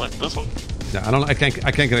 Like this one? Yeah, I can't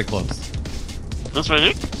get it closed. This right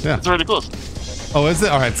here? Yeah. It's already closed. Oh, is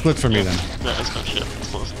it? All right, it's closed for me then. Yeah, it's no shit. It's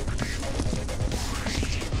closed.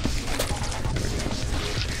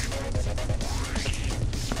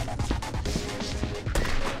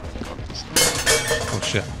 Oh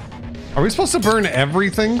shit. Are we supposed to burn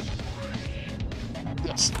everything?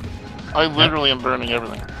 Yes. I literally am burning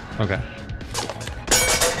everything. Okay.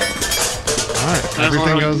 Alright, There's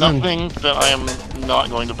everything goes nothing that I am not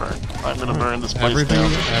going to burn. I'm going to burn this place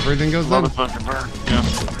down. Everything goes in. Motherfucking burn.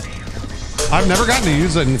 Yeah. I've never gotten to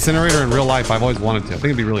use an incinerator in real life. I've always wanted to. I think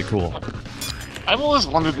it'd be really cool. I've always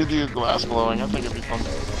wanted to do glass blowing. I think it'd be fun.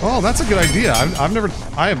 Oh, that's a good idea.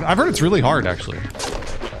 I've heard it's really hard actually.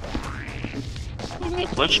 Isn't it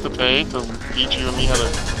Twitch to pay to teach you and me how to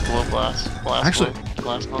blow glass? Actually,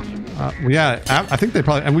 glass blow? yeah, I think they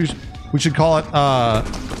probably, and we should call it.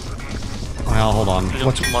 Well, hold on.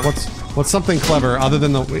 What's something clever other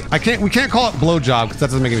than the? We can't call it blowjob because that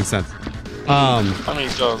doesn't make any sense. I mean,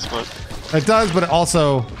 it does, but it does, but it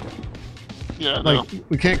also. Yeah. Like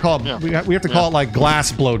we can't call it. Yeah. We have to call it like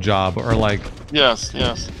glass blowjob or like. Yes.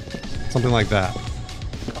 Something like that.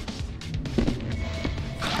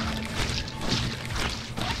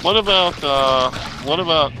 What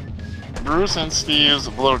about Bruce and Steve's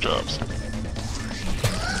blowjobs?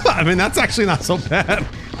 I mean, that's actually not so bad.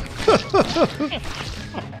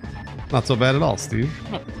 Not so bad at all, Steve.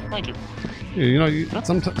 Thank you. You know,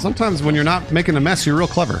 sometimes when you're not making a mess, you're real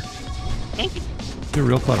clever. Thank you. You're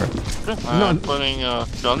real clever. Putting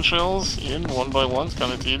gun shells in one by one is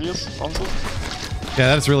kind of tedious, also. Yeah,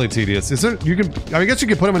 that's really tedious. Is there? I guess you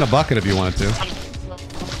could put them in a bucket if you wanted to.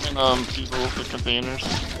 And the containers.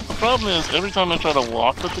 The problem is every time I try to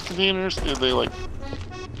walk with the containers, they like.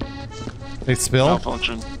 They spill?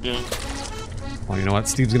 Malfunction. Yeah. Well, you know what?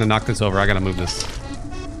 Steve's gonna knock this over. I gotta move this.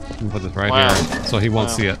 I'm gonna put this right here, so he won't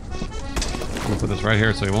see it. I'm gonna put this right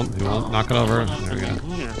here, so he won't knock it over. There we go.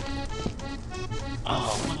 Here?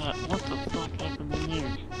 Oh, what the fuck happened in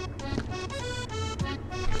here?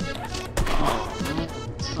 Oh, man,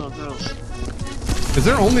 it's so gross. Is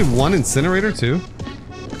there only one incinerator too?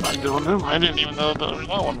 I don't know. I didn't even know that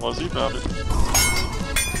one was. You found it.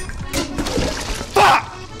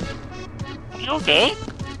 Are you okay?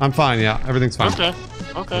 I'm fine, yeah. Everything's fine. Okay.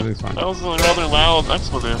 Everything's fine. That was a rather loud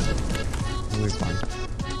expletive. Everything's fine.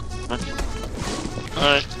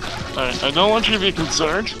 Alright. I don't want you to be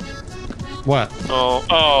concerned. What?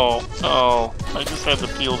 Oh. I just had to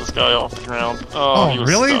peel this guy off the ground. Oh, he was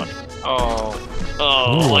really? stuck.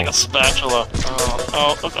 Oh, like a spatula.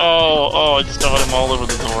 Oh, I just got him all over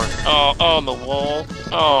the door. Oh, on the wall.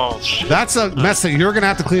 Oh, shit. That's a mess that you're gonna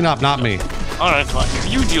have to clean up, not me. Alright, fine.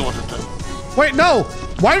 You deal with it then. Wait, no!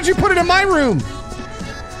 Why did you put it in my room?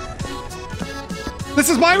 This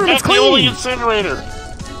is my room, it's clean! That's the only incinerator.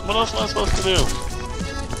 What else am I supposed to do?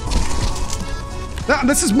 No,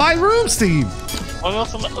 this is my room, Steve! What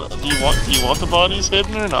else am I... Do you want the bodies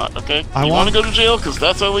hidden or not, okay? You want to go to jail? Because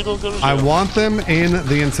that's how we go to jail. I want them in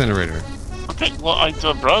the incinerator. Okay, well, I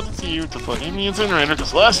brought it to you to put in the incinerator,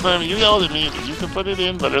 because last time you yelled at me that you can put it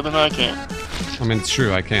in better than I can. I mean, it's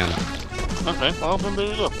true, I can. Okay, well, then there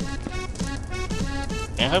you go.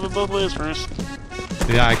 Can't have it both ways, Bruce.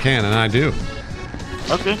 Yeah, I can, and I do.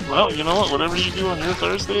 Okay, well, you know what? Whatever you do on your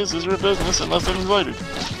Thursdays is your business, unless I'm invited.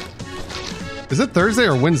 Is it Thursday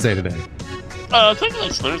or Wednesday today? Technically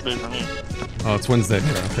it's Thursday for me. Oh, it's Wednesday.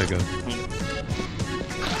 Okay, good.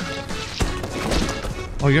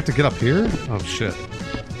 Oh, you have to get up here? Oh, shit.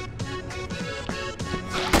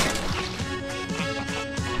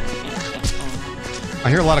 I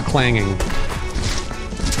hear a lot of clanging.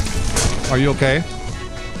 Are you okay?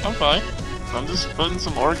 I'm fine. I'm just putting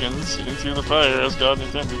some organs into the fire as God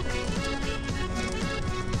intended.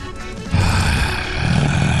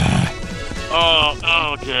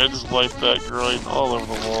 Oh, okay, I just wiped that groin all over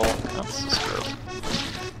the wall. That's just gross.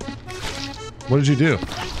 What did you do?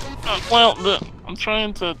 Well, I'm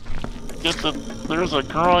trying to get there's a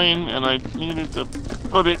groin, and I needed to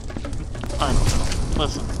put it... I don't know.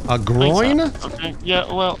 Listen. A groin? Okay,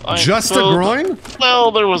 yeah, well... Just a groin?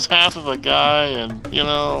 Well, there was half of a guy, and, you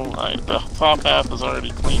know, the top half is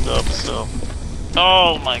already cleaned up, so...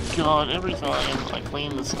 Oh my god, every time I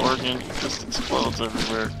clean this organ, it just explodes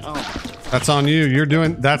everywhere. Oh. That's on you. You're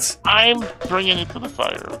doing... That's... I'm bringing it to the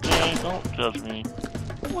fire, okay? Don't judge me.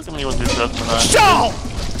 Don't look at me with your judgment eyes. Shut!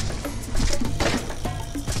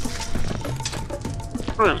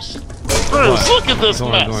 Bruce, look at this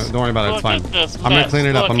mess. Don't worry about it. It's fine. I'm gonna clean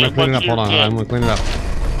it up. I'm gonna clean it up. Hold on. I'm gonna clean it up.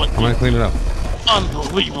 I'm gonna clean it up.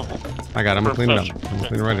 Unbelievable. I got it. I'm gonna clean it up. I'm gonna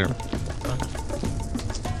clean it right here.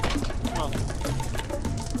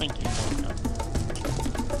 Thank you.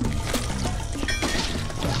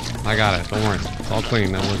 I got it. Don't worry. It's all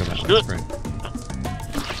clean. Now look at that. Good. That's great.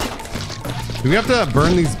 Do we have to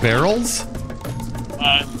burn these barrels?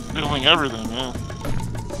 I'm doing everything, yeah.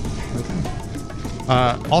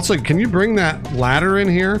 Also, can you bring that ladder in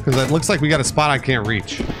here? Because it looks like we got a spot I can't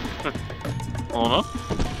reach. Sure. Hold on.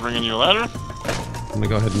 Bringing you a ladder. I'm gonna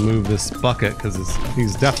go ahead and move this bucket because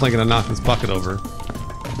he's definitely gonna knock this bucket over.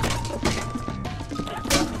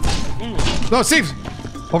 No, Steve!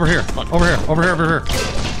 Over here. Over here. Over here. Over here.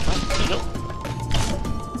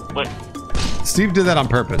 Wait. Steve did that on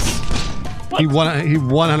purpose. What? He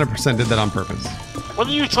 100% did that on purpose. What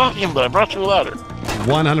are you talking about? I brought you a ladder.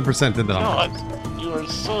 100% did that on purpose. You are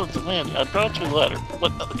so demanding. I brought you a ladder.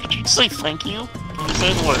 What? Could you say thank you? Can you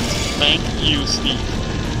say the words? Thank you, Steve.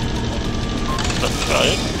 Let's try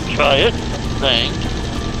it. Try it. Thank.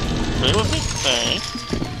 Say it with me. Thank.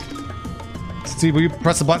 Steve, will you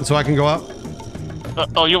press the button so I can go up?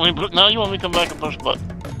 Oh, you want me? Now you want me to come back and push the button?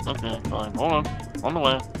 Okay, fine. Hold on. On the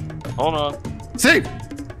way. Hold on. Steve!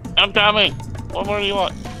 I'm coming. What more do you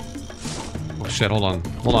want? Oh shit, hold on.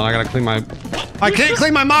 Hold on, I gotta clean my... I can't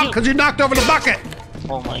clean my mop because you knocked over the bucket!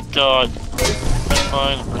 Oh my god.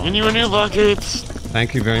 Fine, I'm bringing you a new bucket.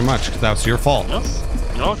 Thank you very much, because that was your fault. Yes,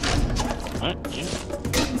 you're welcome. Alright, yeah.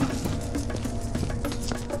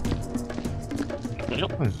 There you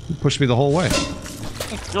go. You pushed me the whole way.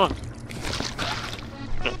 Go on.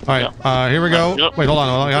 Alright, here we go. Yep. Wait, hold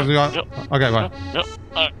on. You have to go. Yep. Okay, bye. Yep.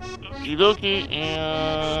 Alright. Okie dokie,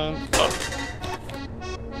 and up.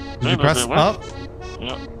 Did you press up?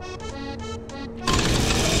 Yep.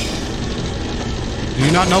 Do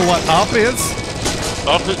you not know what up is?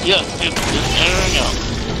 Up is, yeah, it's airing out.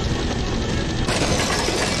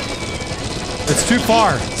 It's too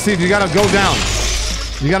far. Steve, you gotta go down.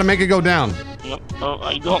 You gotta make it go down. Yep. Oh,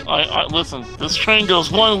 I listen, this train goes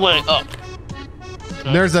one way up.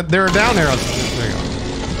 Okay. There are down arrows. There you go.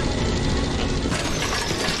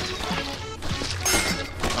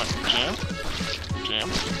 Jam.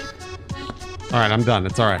 Alright, I'm done.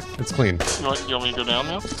 It's alright. It's clean. You want me to go down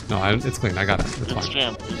now? No, it's clean. I got it. It's fine.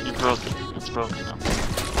 Jammed. You broke it. It's broken now.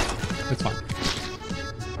 It's fine.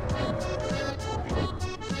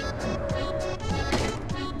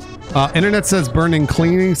 Internet says burning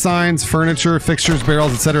cleaning signs, furniture, fixtures,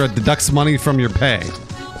 barrels, etc. deducts money from your pay.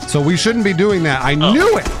 So we shouldn't be doing that. I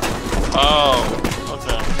knew it! Oh,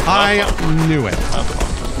 okay. I knew it.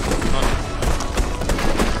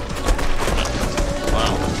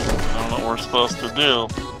 Well, I don't know what we're supposed to do.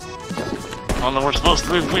 I don't know what we're supposed to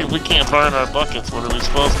do. We can't burn our buckets. What are we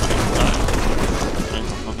supposed to do?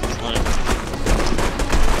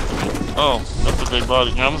 Oh, that's a big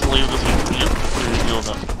body. Here, I'm just gonna leave this here for you. Here, deal with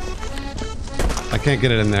that. I can't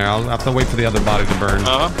get it in there. I'll have to wait for the other body to burn.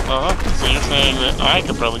 So you're saying that I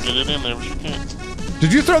could probably get it in there, but you can't.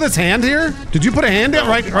 Did you throw this hand here? Did you put a hand in?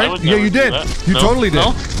 Right? Yeah, you did. You totally did.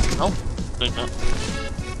 No. Take that.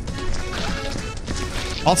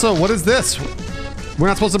 Also, what is this? We're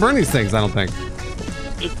not supposed to burn these things, I don't think.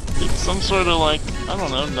 It's some sort of like, I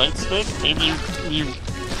don't know, nightstick? Maybe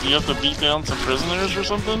you have to beat down some prisoners or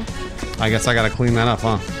something? I guess I gotta clean that up,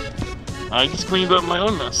 huh? I just cleaned up my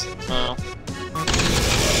own mess, so...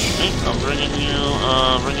 Okay, I'm bringing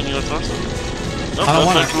you a torso. Nope, I don't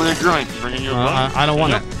want it. A groin. Bringing you a groin. I don't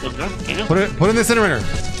want it. Put it in the incinerator.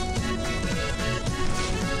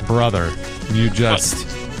 Brother, you just...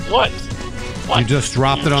 What? You just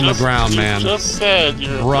dropped it on the ground, man. You just said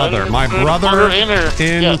you're brother. My brother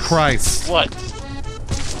in Christ. What?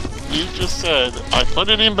 You just said, I put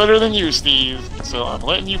it in better than you, Steve, so I'm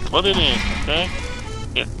letting you put it in, okay?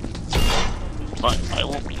 Here. Fine, I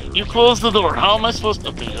won't. You close the door. How am I supposed to...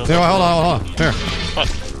 Okay, hold on. Here.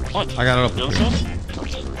 What? I got it open. Okay.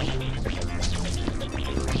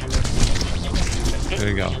 There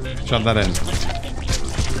you go. Shove that in.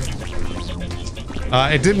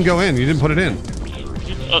 It didn't go in. You didn't put it in.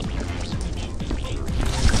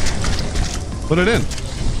 Put it in.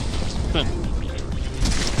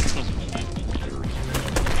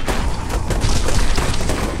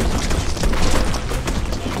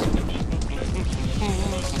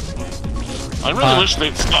 I really wish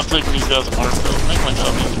they'd stop taking these guys apart, though. Make my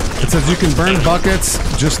job easier. It says you can burn buckets,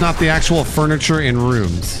 just not the actual furniture in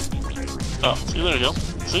rooms. Oh, see, there you go.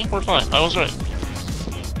 See, we're fine. I was right.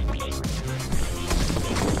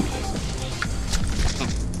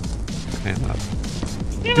 Man,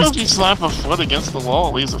 you know if you slap a foot against the wall,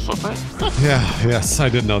 it leaves a footprint? Yes, I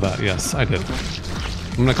did know that. Yes, I did.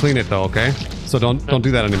 I'm gonna clean it though, okay? So don't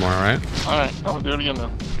do that anymore, alright? Alright, I'll do it again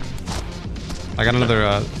now. I got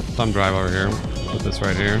another thumb drive over here. Put this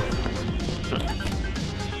right here. Okay.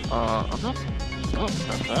 Okay. Oh,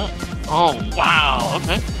 got that. Oh, wow,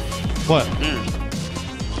 okay. What?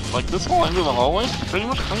 Dude. Like this whole end of the hallway? Pretty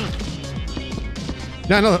much clean.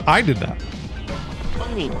 Yeah, no, I did that. What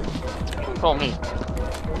do you mean? Don't call me.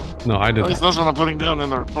 No, I did At least that. that's what I'm putting down in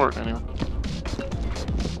the report, anyway.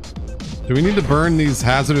 Do we need to burn these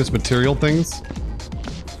hazardous material things?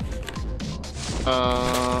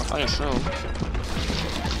 I assume.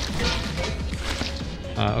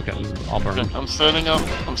 Okay, I'll burn them. I'm setting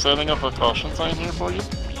up a caution sign here for you.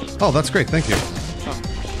 Oh, that's great, thank you.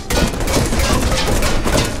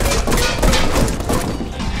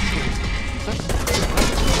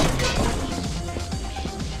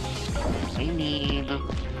 I need...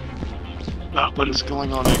 what is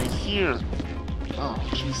going on in here? Oh,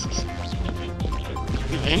 Jesus.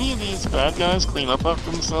 Did any of these bad guys clean up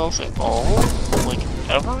after themselves at all? Like,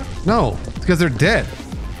 ever? No, it's because they're dead.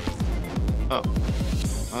 Oh.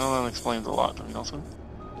 Well, that explains a lot, to be honest with you.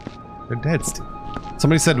 They're dead, Steve.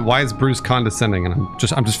 Somebody said, why is Bruce condescending? And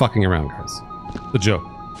I'm just fucking around, guys. The joke.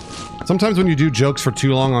 Sometimes when you do jokes for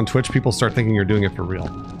too long on Twitch, people start thinking you're doing it for real.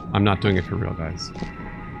 I'm not doing it for real, guys.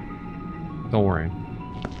 Don't worry.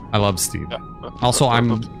 I love Steve. Yeah, also,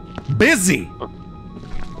 I'm busy.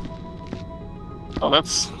 Oh,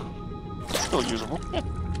 that's still usable.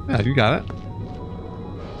 Yeah, you got it.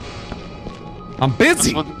 I'm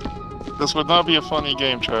busy. This would not be a funny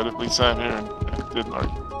game, Chad, if we sat here and didn't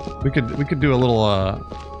argue. We could do a little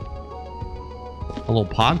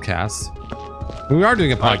podcast. We are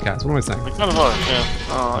doing a podcast. What am I saying? We kind of are, yeah.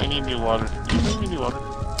 Oh, I need new water. You need new water.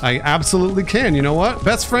 I absolutely can. You know what?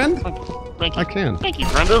 Best friend? Thank you. I can. Thank you,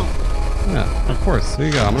 Brenda. Yeah, of course. Here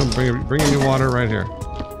you go. I'm going to bring you new water right here.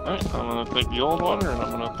 Alright, I'm going to take the old water and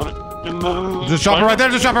I'm going to put it in the... Just drop it right there.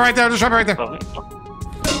 Just drop it right there. Just drop it right there.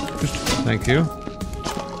 Thank you.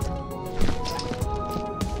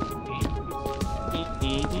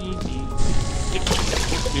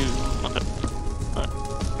 Okay.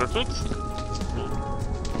 Perfect.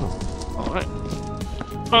 Alright.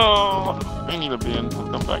 Oh, I need a bin. I'll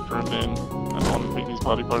come back for a bin. I don't want to make these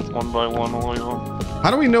body parts one by one oil.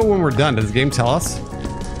 How do we know when we're done? Does the game tell us?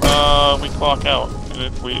 We clock out. And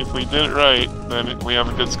if we did it right, then we have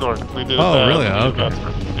a good score. If we did it bad, really? Okay.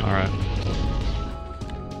 Yeah. Alright.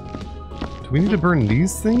 Do we need to burn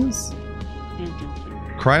these things?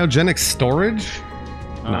 Cryogenic storage?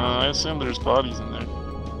 No. I assume there's bodies in there.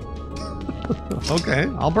 Okay,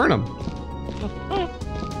 I'll burn them.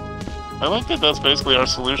 I like that that's basically our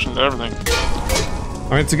solution to everything.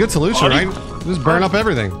 Alright, it's a good solution, right? Just burn up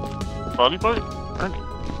everything. Body part? Burn it.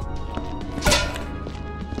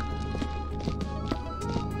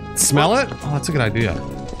 Smell it? Oh, that's a good idea. There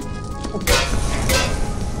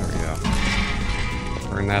we go.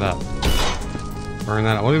 Burn that up. Burn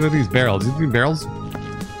that up. What are these barrels? These barrels?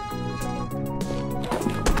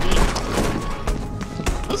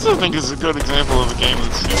 This, I think, is a good example of a game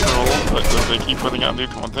that's super old, but that they keep putting out new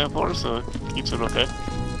content for, so it keeps it okay.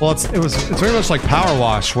 Well, it's very much like Power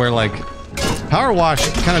Wash, where like Power Wash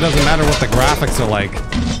kind of doesn't matter what the graphics are like.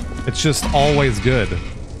 It's just always good. Yep.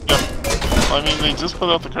 I mean, they just put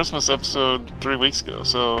out the Christmas episode 3 weeks ago,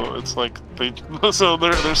 so it's like they're still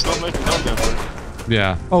making content for it.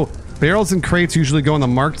 Yeah. Oh, barrels and crates usually go in the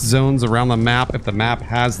marked zones around the map if the map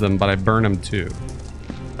has them, but I burn them too.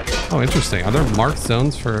 Oh, interesting. Are there marked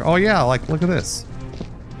zones for... Oh, yeah, like, look at this.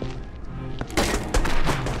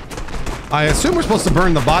 I assume we're supposed to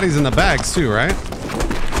burn the bodies in the bags too, right?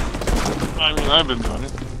 I mean, I've been doing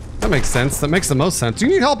it. That makes sense. That makes the most sense. Do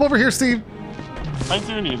you need help over here, Steve? I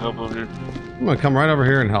do need help over here. I'm gonna come right over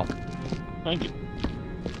here and help. Thank you.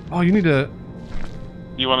 Oh, you need to...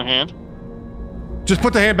 You want a hand? Just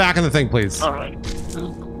put the hand back in the thing, please. Alright.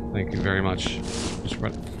 Thank you very much.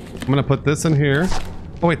 I'm gonna put this in here.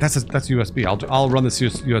 Oh wait, that's USB. I'll run this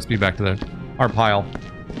USB back to our pile.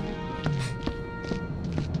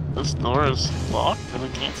 This door is locked and I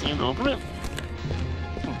can't seem to open it.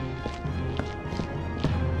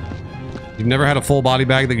 You've never had a full body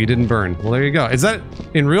bag that you didn't burn. Well, there you go. Is that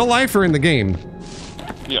in real life or in the game?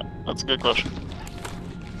 Yeah, that's a good question.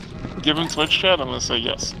 Given Twitch chat, I'm gonna say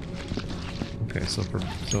yes. Okay, so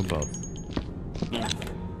both. Yeah.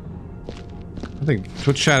 I think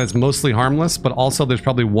Twitch chat is mostly harmless, but also there's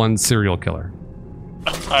probably one serial killer.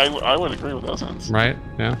 I would agree with that sense. Right?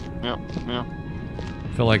 Yeah? Yeah, yeah.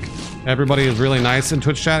 I feel like everybody is really nice in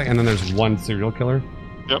Twitch chat, and then there's one serial killer.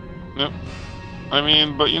 Yep, yep. I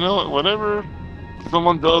mean, but you know what? Whatever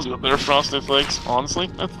someone does with their Frosted Flakes, honestly,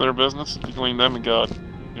 that's their business between them and God.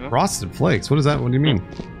 You know? Frosted Flakes? What is that? What do you mean?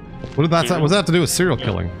 What did that have to do with serial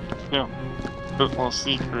killing? Yeah. Well,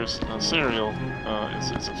 Seekers, cereal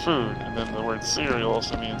is a food, and then the word cereal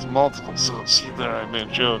also means multiple. So, see there, I made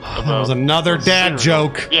a joke about... It was another dad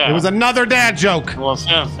joke. Yeah. It was another dad joke. Well,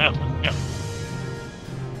 yeah.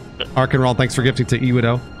 Arkenroll, thanks for gifting to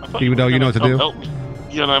Ewidow. Ewidow, you know what to do. Help me.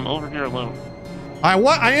 Yet I'm over here alone. I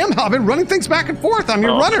am. I've been running things back and forth. I'm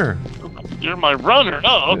your runner. You're my runner.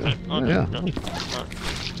 Oh, okay. Yeah.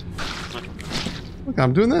 Look,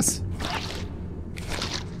 I'm doing this.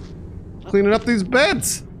 Cleaning up these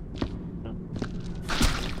beds.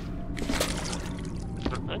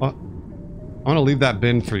 Well, I'm gonna leave that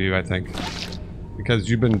bin for you, I think, because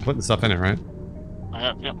you've been putting stuff in it, right? I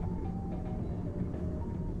have, yeah.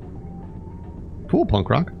 Cool, punk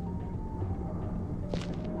rock.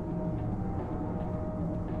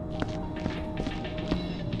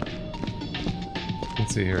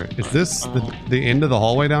 Let's see here. Is this the end of the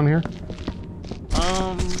hallway down here?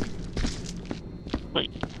 Wait.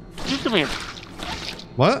 You come here.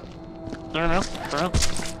 What? Turn around.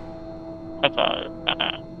 High five.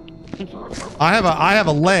 I have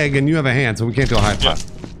a leg and you have a hand, so we can't do a high five.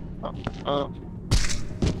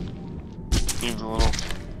 Seems a little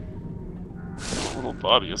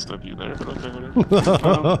bodiest of you there, but okay,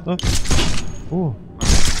 whatever. Ooh.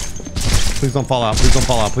 Please don't fall out. Please don't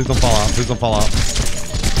fall out. Please don't fall out. Please don't fall out.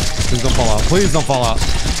 Please don't fall out. Please don't fall out.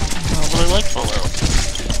 Oh, but I like Fallout.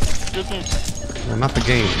 Good game. Well, not the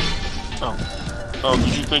game. Oh. Oh,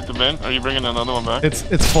 did you take the bin? Are you bringing another one back? It's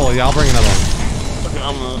full. Yeah, I'll bring another one. Okay,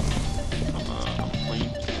 I'm gonna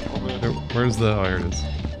leave. Where's the... Oh, here it is.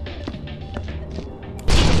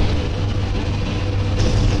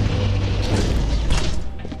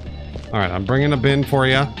 Alright, I'm bringing a bin for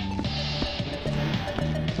you.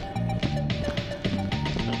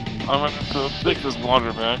 I'm gonna have to take this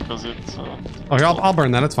water back because it's. Oh, here, I'll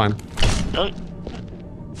burn that. It's fine. Okay.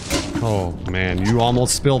 Oh man, you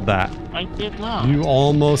almost spilled that. I did not. You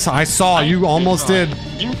almost. I saw. You almost did.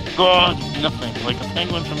 You saw nothing. Like a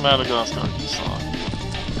penguin from Madagascar. You saw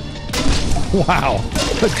it. Wow,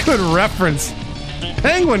 a good reference.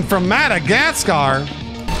 Penguin from Madagascar.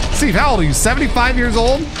 Steve, how old are you? 75 years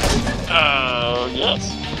old?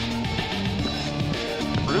 Yes.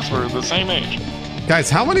 Bruce, we're the same age. Guys,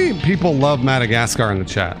 how many people love Madagascar in the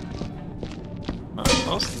chat?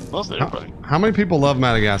 Most everybody. How many people love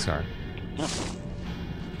Madagascar? Yeah.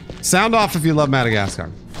 Sound off if you love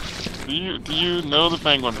Madagascar. Do you know the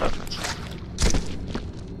penguin reference?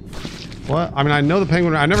 What? I mean, I know the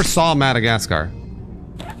penguin. I never saw Madagascar.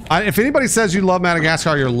 If anybody says you love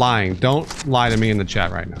Madagascar, you're lying. Don't lie to me in the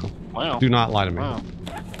chat right now. Wow. Do not lie to me. Wow.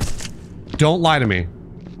 Don't lie to me.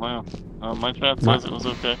 Wow. My chat says it was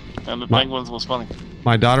okay, and the penguins was funny.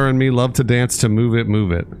 My daughter and me love to dance to Move It,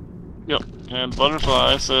 Move It. Yep. And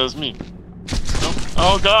Butterfly says me. Nope.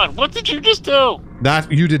 Oh God! What did you just do?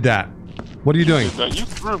 That you did that. What are you doing? You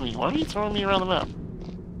threw me. Why are you throwing me around the map?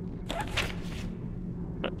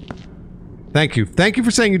 Thank you. Thank you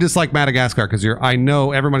for saying you dislike Madagascar, because I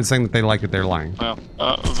know everybody's saying that they like it. They're lying. Well,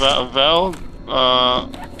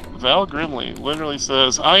 Val Grimley literally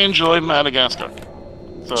says, "I enjoy Madagascar."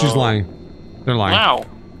 So, she's lying. They're lying. Wow.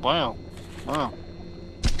 Wow. Wow.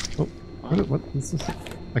 Oh, what is this?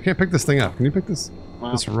 I can't pick this thing up. Can you pick this?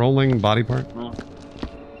 Wow. This rolling body part? Wow.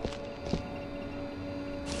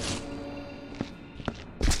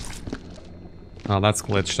 Oh, that's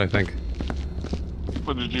glitched, I think.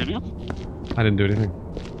 What did you do? I didn't do anything.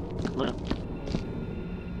 Okay.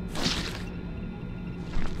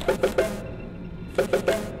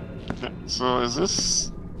 So is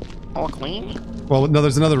this all clean? Well, no,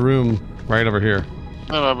 there's another room right over here.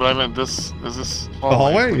 No, but I meant this. Is this hallway? The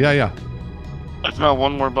hallway? Yeah, yeah. I found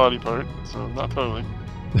one more body part, so not totally.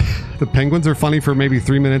 The penguins are funny for maybe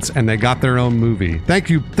 3 minutes, and they got their own movie. Thank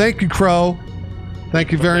you, Crow.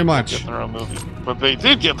 Thank you very much. Get their own movie. But they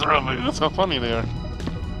did get their own movie. That's how funny they are.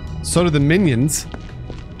 So did the Minions.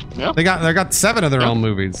 Yeah. They got 7 of their own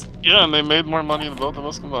movies. Yeah, and they made more money than both of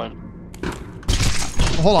us combined.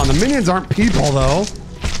 Hold on, the Minions aren't people, though.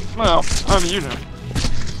 Well, how do you know?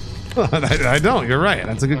 I don't. You're right.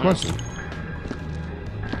 That's a good question.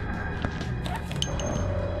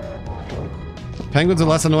 Penguins are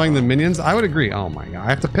less annoying than Minions? I would agree. Oh my god. I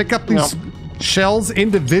have to pick up these shells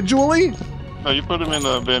individually? No, you put them in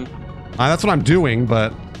the bin. That's what I'm doing,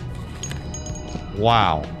 but...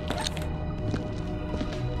 Wow.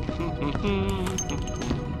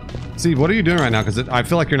 Steve, what are you doing right now? Because I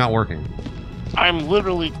feel like you're not working. I'm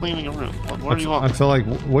literally cleaning a room. What do you want? I feel like...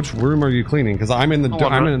 Which room are you cleaning? Because I'm in the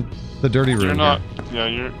dirty room. You're not... Yeah,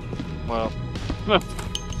 you're... Well...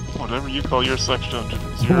 Whatever you call your section.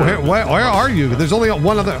 Where are you? There's only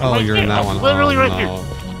one other... Oh, right you're in that one. Literally right here.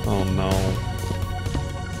 Oh, no.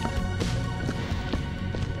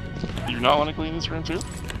 Do you not want to clean this room, too?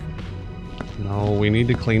 No, we need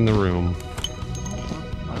to clean the room.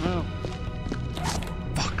 I know.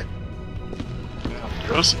 Fuck. Yeah,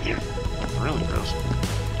 gross in here. Really gross.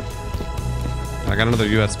 I got another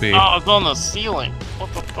USB. Oh, it's on the ceiling.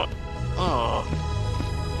 What the fuck? Oh.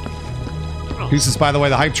 Pieces, by the way,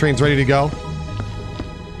 the hype train's ready to go.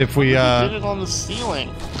 If we did it on the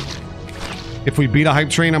ceiling. If we beat a hype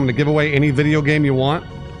train, I'm gonna give away any video game you want.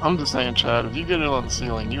 I'm just saying, Chad, if you get it on the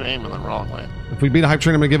ceiling, you aim it the wrong way. If we beat a hype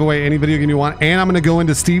train, I'm gonna give away any video game you want, and I'm gonna go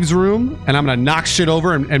into Steve's room and I'm gonna knock shit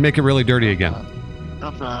over and make it really dirty again.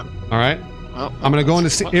 Not bad. All right. Well, I'm gonna go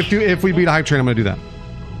into if we beat a hype train, I'm gonna do that.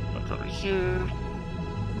 Look over here.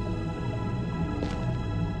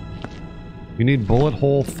 You need bullet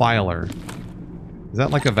hole filer. Is that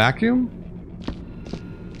like a vacuum?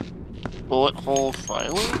 Bullet hole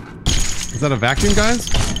filer? Is that a vacuum, guys?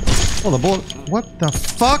 Oh, the bullet... What the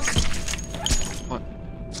fuck? What?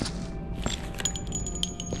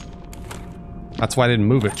 That's why I didn't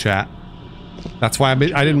move it, chat. That's why I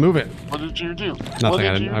didn't move it. What did you do?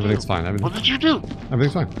 Nothing. Everything's fine. What did you do?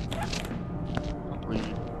 Everything's fine.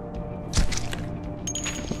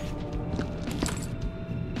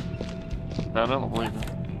 I don't believe it.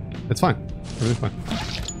 It's fine. Everything's fine.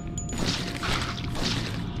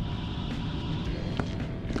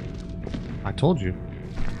 I told you.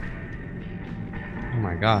 Oh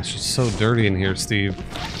my gosh, it's so dirty in here, Steve.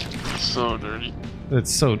 So dirty.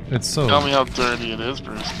 It's so. Tell me how dirty it is,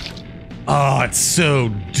 Bruce. Oh, it's so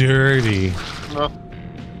dirty. No.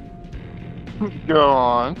 Go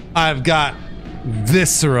on. I've got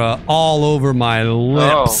viscera all over my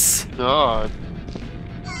lips. Oh, God.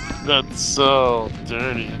 That's so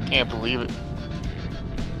dirty. I can't believe it.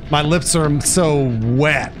 My lips are so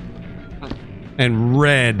wet and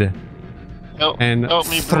red help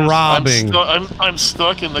me, throbbing. I'm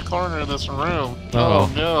stuck in the corner of this room. Uh-oh.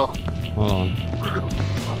 Oh, no. Hold on.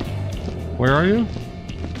 Where are you?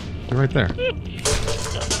 You're right there.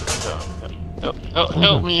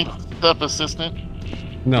 Help me, step assistant.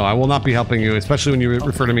 No, I will not be helping you, especially when you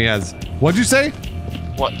refer to me as... What'd you say?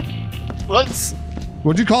 What? What?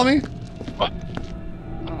 What'd you call me? What? I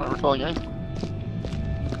don't remember calling you anything.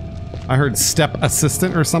 I heard step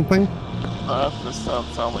assistant or something. This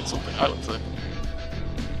sounds like something I would say.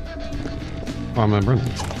 Oh, I'm remembering.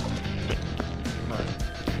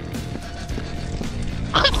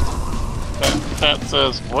 Pat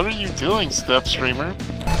says, "What are you doing, step streamer?"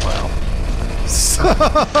 Wow.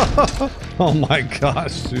 Oh my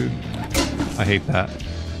gosh, dude. I hate that.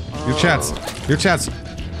 Your chat's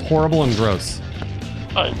horrible and gross.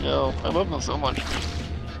 I know. I love them so much.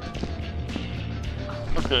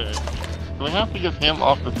 Okay. We have to get him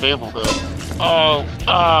off the table, though. Oh,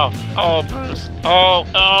 Bruce.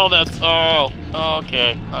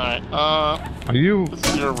 Okay. Alright, Are you this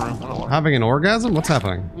is your room. having an orgasm? What's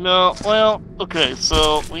happening? No, well, okay,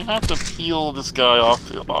 so we have to peel this guy off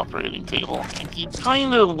the operating table, and he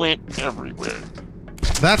kind of went everywhere.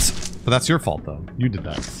 That's your fault, though. You did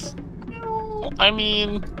that. I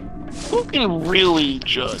mean, who can really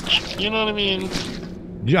judge? You know what I mean?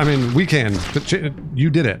 Yeah, I mean, we can, but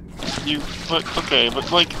you did it.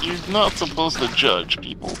 But like, you're not supposed to judge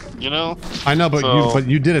people, you know? I know, but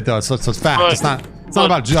you did it though, so it's fact. It's not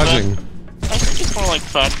about judging. I think it's more like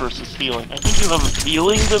fact versus feeling. I think you have a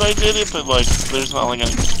feeling that I did it, but like, there's not like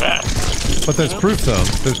any fact. But there's proof though.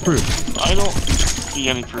 There's proof. I don't see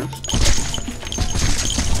any proof.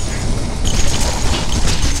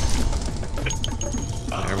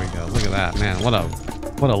 There we go. Look at that, man. What a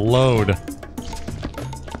load.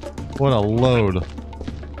 What a load.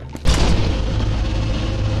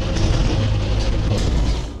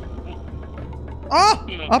 Oh!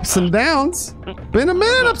 Ups and downs. Been a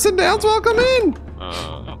minute, ups and downs. Welcome in.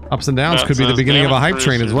 Ups and downs could be the beginning of a hype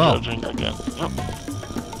train as well. Yep.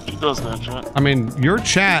 He does that, chat. I mean, your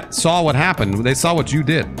chat saw what happened. They saw what you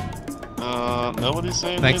did. Nobody's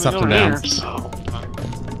saying thanks, ups and anything downs. over here,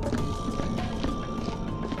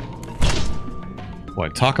 so. Boy,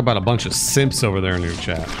 talk about a bunch of simps over there in your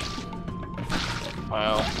chat.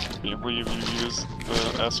 Wow. Can you believe you used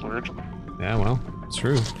the S word? Yeah, well, it's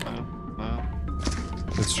true. Well.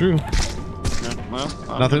 It's true. Yeah, well,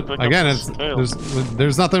 nothing. Again,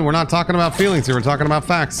 there's nothing. We're not talking about feelings here. We're talking about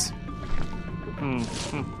facts.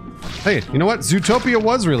 Hey, you know what? Zootopia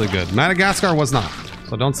was really good. Madagascar was not.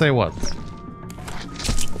 So don't say it was.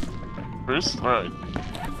 Bruce, all right.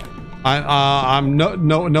 I'm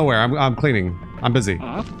nowhere. I'm cleaning. I'm busy.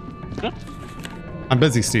 Okay. I'm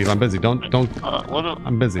busy, Steve. I'm busy. Don't.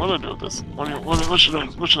 I'm busy. What do I do with this? What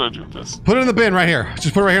should I do with this? Put it in the bin right here.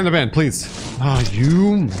 Just put it right here in the bin, please. Ah,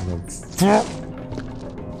 you motherfucker.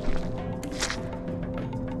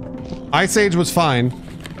 Ice Age was fine,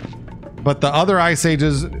 but the other Ice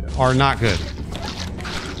Ages are not good.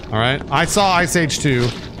 All right. I saw Ice Age 2,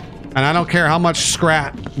 and I don't care how much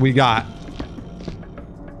scrat we got.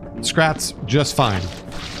 Scrat's just fine.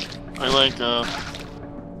 I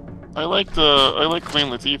like Queen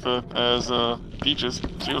Latifah as Peaches.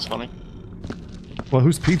 She was funny. Well,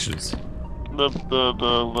 who's Peaches? The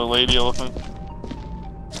lady elephant.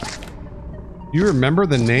 You remember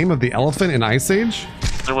the name of the elephant in Ice Age?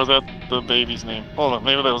 Or was that the baby's name? Hold on,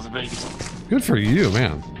 maybe that was the baby's name. Good for you,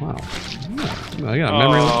 man. Wow. Yeah, you got a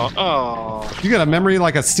memory. You got a memory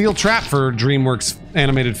like a steel trap for DreamWorks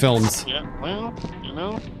animated films. Yeah, well, you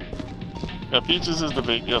know. Yeah, Peaches is the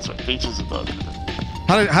baby. That's right. Peaches is the dog.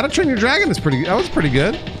 How to Train Your Dragon is pretty. That was pretty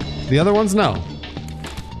good. The other ones, no.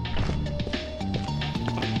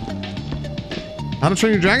 How to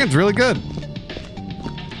Train Your Dragon's really good.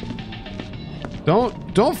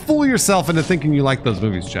 Don't fool yourself into thinking you like those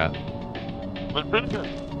movies, chat. They're pretty good.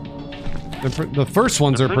 The first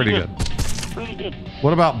ones are pretty good. Pretty good.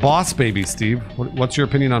 What about Boss Baby, Steve? What's your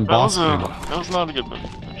opinion on Boss Baby? That was not a good movie,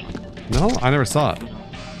 actually. No, I never saw it.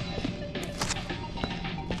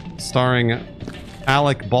 Starring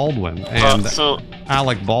Alec Baldwin and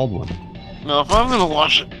Alec Baldwin. No, if I'm gonna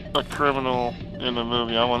watch a criminal in a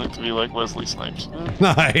movie, I want it to be like Wesley Snipes.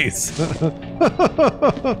 Nice.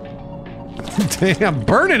 Damn,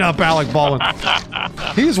 burning up Alec Baldwin.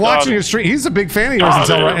 He's watching your stream. He's a big fan of yours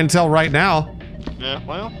until right now. Yeah,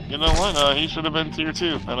 well, you know what? He should have been tier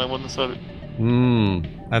 2, and I wouldn't have said it.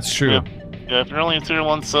 That's true. Yeah, if you're only a tier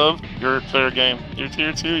 1 sub, you're fair game. You're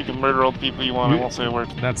tier 2, you can murder all the people you want. I won't say a word.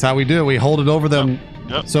 That's how we do it. We hold it over them.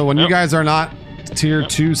 Yep. So when you guys are not tier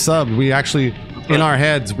 2 sub, we actually, in our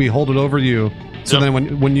heads, we hold it over you. So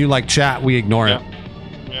then when you like chat, we ignore it.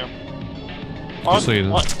 Yeah. Just so you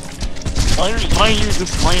know. Why are you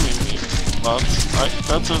disclaiming me, Bubs?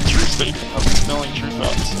 That's a true statement. I'm telling true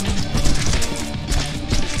facts.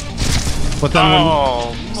 But then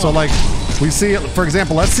so like we see, for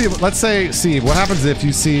example, let's say, Steve, what happens if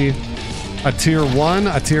you see a tier 1,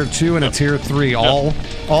 a tier 2, and a tier 3 all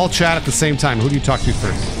chat at the same time? Who do you talk to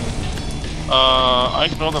first? I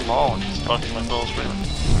ignore them all and just talk to my fellow streamer.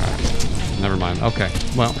 Alright. Never mind. Okay.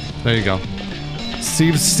 Well, there you go.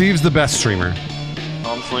 Steve's the best streamer.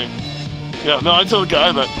 Honestly. Yeah, no, I tell the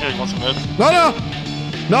guy that, here, he wants some head.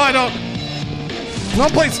 No, I don't. No,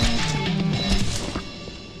 please.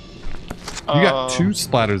 You got 2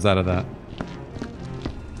 splatters out of that.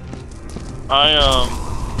 I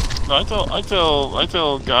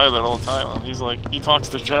tell Guy that all the time. He's like, he talks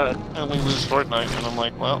to chat, and we lose Fortnite, and I'm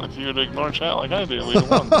like, well, if you would ignore chat like I do, we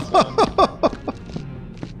won. So.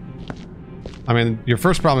 I mean, your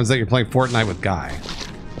first problem is that you're playing Fortnite with Guy.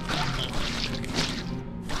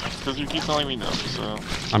 Because you keep telling me no, so...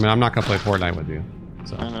 I mean, I'm not gonna play Fortnite with you.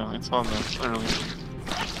 So. I know, it's fun though, early.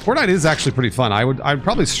 Fortnite is actually pretty fun. I'd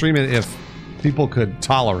probably stream it if people could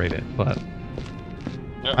tolerate it, but...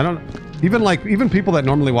 I don't... Even people that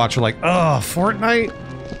normally watch are like, oh, Fortnite?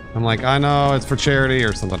 I'm like, I know, it's for charity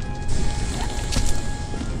or something.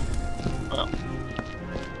 Well...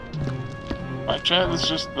 My chat is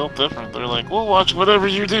just built different. They're like, we'll watch whatever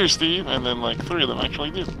you do, Steve, and then like 3 of them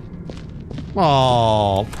actually do.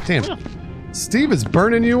 Oh, damn. Yeah. Steve is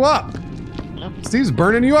burning you up. Yeah. Steve's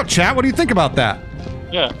burning you up, chat. What do you think about that?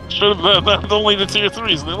 Yeah, should have that's only the tier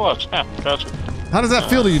 3s they watch. Yeah, gotcha. How does that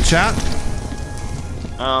feel to you, chat?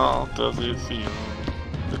 How does it feel?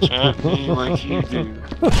 The chat me like you do.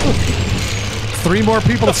 3 more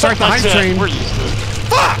people to start the hype train. We're used to it.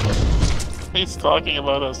 Fuck! He's talking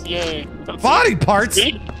about us. Yay. Body parts?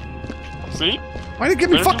 See? Why did you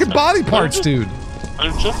give me fucking body parts, dude?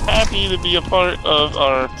 I'm just happy to be a part of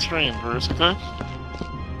our stream, Bruce, okay?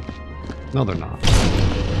 No, they're not.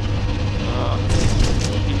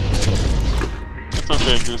 It's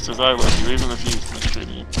okay, Goose, because I love you, even if he's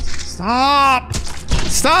mistreating you. Stop!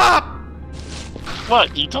 Stop!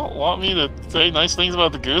 What? You don't want me to say nice things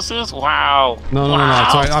about the gooses? Wow. No.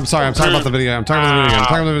 Sorry, I'm sorry. I'm talking about the video. I'm talking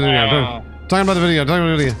about the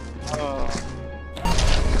video.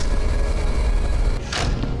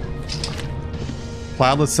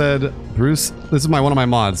 Cloudless said, Bruce, this is one of my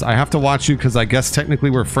mods. I have to watch you because I guess technically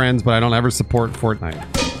we're friends, but I don't ever support Fortnite.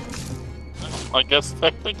 I guess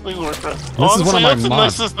technically we're friends. This is one of my mods. That's the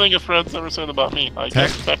nicest thing a friend's ever said about me. I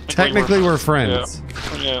guess technically we're friends.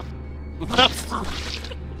 Yeah.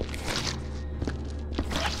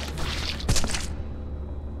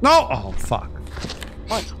 No! Oh, fuck.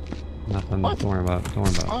 What? Nothing. What? Don't worry about it.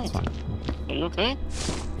 It's fine. Are you okay?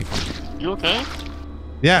 You okay?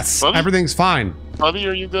 Yes, buddy? Everything's fine. Buddy,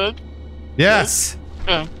 are you good? Yes.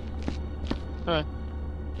 Good? Okay.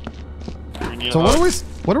 So what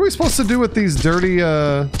are we supposed to do with these dirty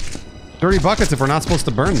buckets if we're not supposed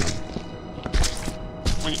to burn them?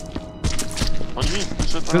 Wait. What do you mean? You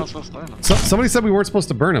said we're not supposed to burn them. Somebody said we weren't supposed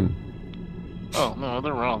to burn them. Oh, no,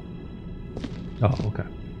 they're wrong. Oh, okay.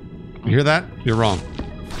 You hear that? You're wrong.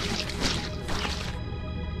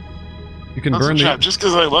 You can burn the... Just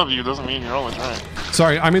because I love you doesn't mean you're always right.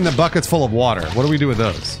 Sorry, I mean the bucket's full of water. What do we do with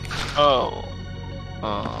those? Oh.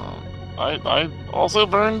 I also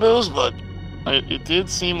burned those, but it did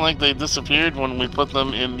seem like they disappeared when we put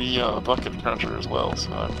them in the bucket cruncher as well,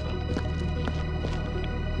 so...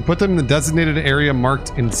 Put them in the designated area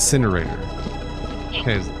marked incinerator.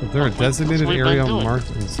 Okay, is there a designated area marked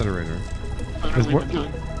incinerator?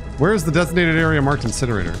 Where is the designated area marked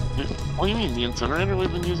incinerator? What do you mean, the incinerator?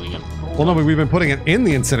 We've been using it. Well, no, but we've been putting it in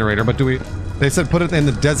the incinerator, but they said put it in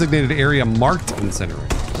the designated area marked incinerator.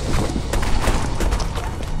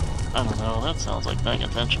 I don't know, that sounds like paying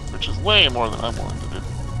attention, which is way more than I'm willing to do.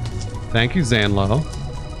 Thank you, Zanlo.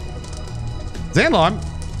 Zanlo,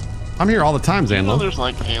 I'm here all the time, Zanlo. You know there's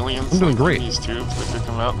like aliens I'm doing great. In these tubes that could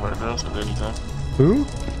come out and murder us at any time. Who?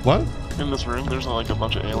 What? In this room, there's like a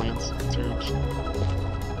bunch of aliens tubes.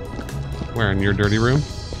 Where, in your dirty room?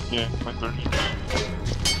 Yeah, my dirty.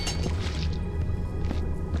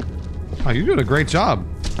 Oh, you're doing a great job.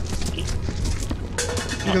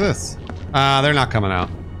 Look at this. They're not coming out.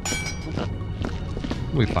 Okay.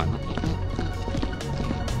 We'll be fine.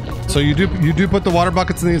 So you do put the water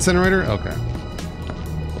buckets in the incinerator? Okay.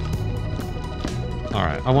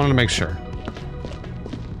 Alright, I wanted to make sure.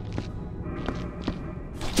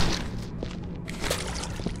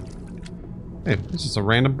 Hey, this is a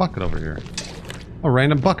random bucket over here. A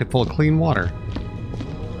random bucket full of clean water.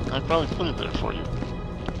 I probably put it there for you.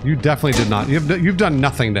 You definitely did not. You've done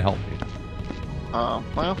nothing to help me.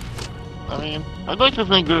 Well, I mean, I'd like to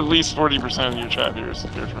think that at least 40% of your chat here is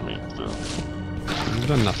here for me. So. You've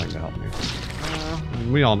done nothing to help me.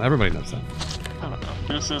 Everybody knows that. I don't know.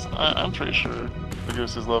 Gooses, I'm pretty sure the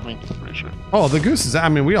gooses love me. Pretty sure. Oh, the gooses. I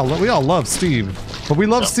mean, we all love Steve, but we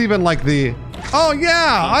love Steve in like the. Oh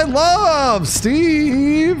yeah, I love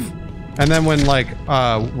Steve. And then when like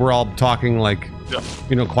we're all talking like,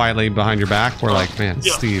 you know, quietly behind your back, we're like, man,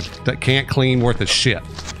 Steve that can't clean worth a shit.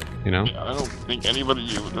 You know? Yeah, I don't think anybody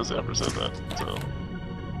has ever said that. So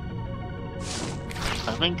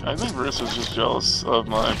I think Bruce is just jealous of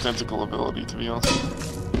my tentacle ability, to be honest.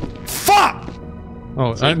 Fuck!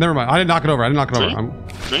 Oh, never mind. I didn't knock it over.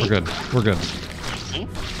 We're good. We're good. See?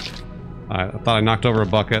 I thought I knocked over a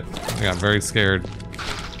bucket. I got very scared.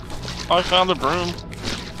 I found a broom.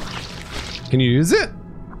 Can you use it?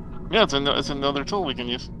 Yeah, it's another tool we can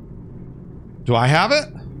use. Do I have it?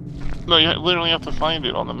 No, you literally have to find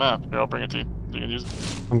it on the map. Here, I'll bring it to you. So you can use it.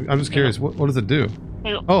 I'm just curious. What does it do?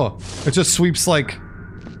 Oh, it just sweeps like...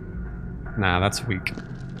 Nah, that's weak.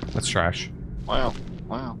 That's trash. Wow.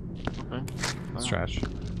 Okay. That's trash.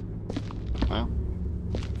 Wow.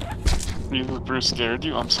 Bruce scared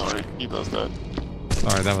you? I'm sorry. He does that.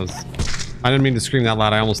 Sorry, that was... I didn't mean to scream that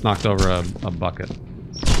loud. I almost knocked over a bucket.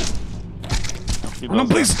 No,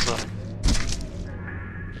 please!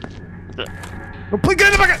 Okay. No, please get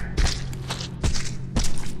in the bucket!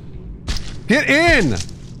 Get in!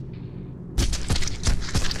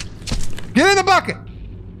 Get in the bucket!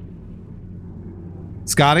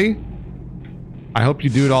 Scotty? I hope you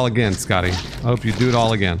do it all again, Scotty. I hope you do it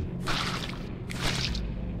all again.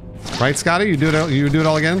 Right, Scotty? You do it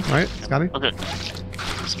all again, right, Scotty? Okay.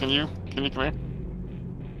 Can you come here?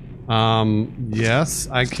 Yes,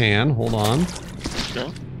 I can. Hold on.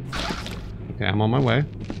 Okay. Okay, I'm on my way.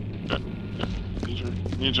 Okay.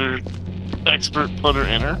 Need your expert putter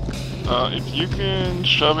inner. If you can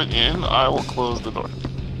shove it in, I will close the door.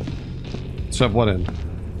 Shove what in?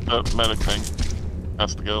 The medic thing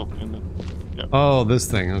has to go in the... Yeah. Oh, this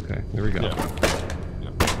thing. Okay, there we go. Yeah.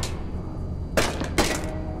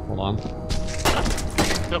 Hold on.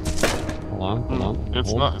 Yep. Hold on.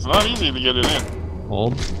 It's not easy to get it in.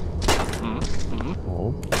 Hold.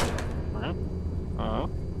 Hold. Okay.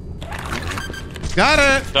 Got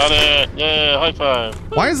it! Got it! Yeah, high five.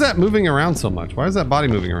 Why is that moving around so much? Why is that body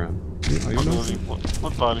moving around? Are you noticing?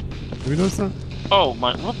 What body? Have you noticed that? Oh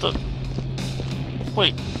my! What the?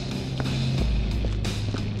 Wait.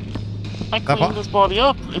 I cleaned this body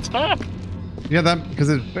up. It's back. Yeah, that because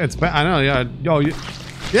it's back. I know. Yeah. Oh,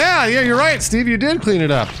 yeah. You're right, Steve. You did clean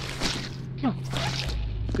it up.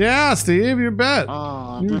 Yeah, Steve. You bet.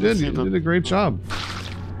 You did. You did a great job.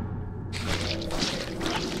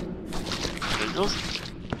 There it goes.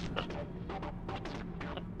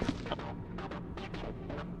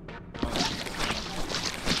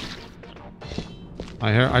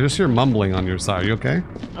 I just hear mumbling on your side. Are you okay?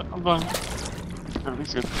 I'm fine.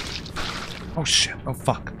 Everything's good. Oh shit. Oh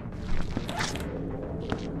fuck.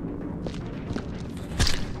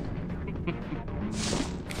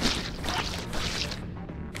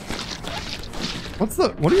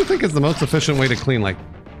 What do you think is the most efficient way to clean? Like,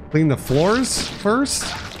 clean the floors first?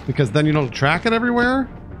 Because then you don't track it everywhere?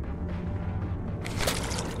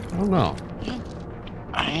 I don't know.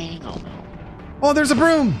 I don't know. Oh, there's a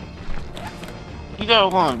broom! You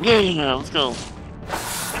got one. Yeah, let's go.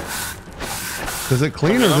 Does it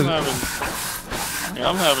clean or is it...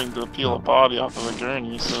 I'm having to peel a body off of a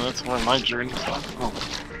gurney, so that's where my journey's on. Oh.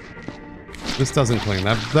 This doesn't clean.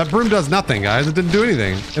 That broom does nothing, guys. It didn't do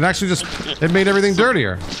anything. It actually just... It made everything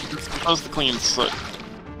dirtier. It's supposed to clean soot.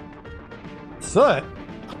 Soot?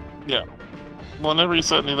 Yeah. Whenever you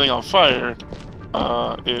set anything on fire,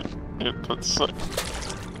 it puts soot.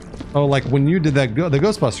 Oh, like when you did that the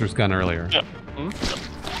Ghostbusters gun earlier. Yeah. Yeah.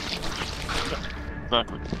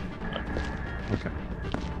 Exactly. Okay.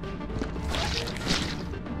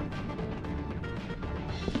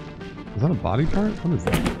 Is that a body part? What is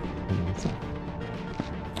that? Oh, no, what's that?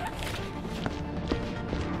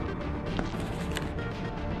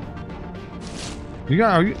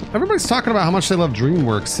 Everybody's talking about how much they love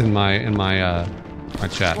DreamWorks in my my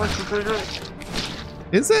chat.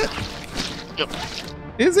 Is it? Yep.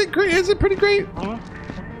 Is it great? Is it pretty great?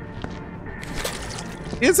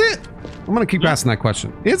 Is it? I'm gonna keep asking that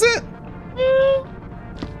question. Is it?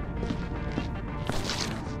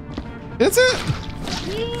 Is it?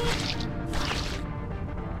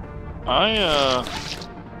 I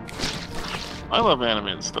love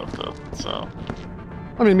animated stuff though, so.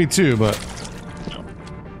 I mean, me too, but.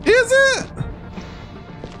 Is it?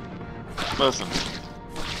 Listen,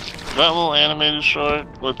 that little animated short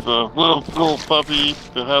with the little puppy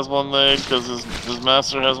that has one leg because his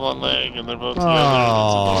master has one leg and they're both together.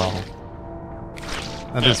 Oh,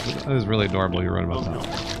 that is really adorable. You're right about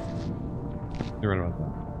that. You're right about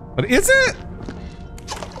that. But is it?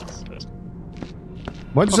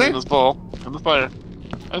 What'd you say? This ball in the fire.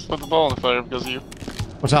 I just put the ball in the fire because of you.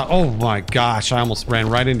 Watch out! Oh my gosh! I almost ran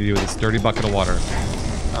right into you with this dirty bucket of water.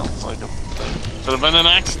 Sounds like it could have been an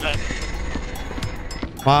accident.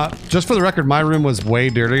 Just for the record, my room was way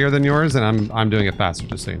dirtier than yours, and I'm doing it faster,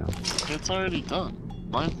 just so you know. It's already done.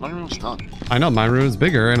 My room's done. I know, my room is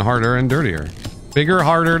bigger and harder and dirtier. Bigger,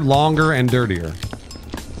 harder, longer, and dirtier.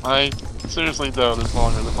 I seriously doubt it's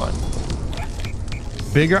longer than mine.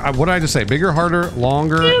 Bigger, what did I just say? Bigger, harder,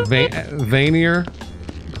 longer, veinier?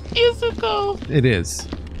 Is it though? It is.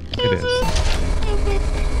 It is.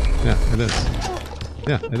 Yeah, it is.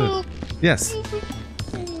 Yeah, it is. Yes.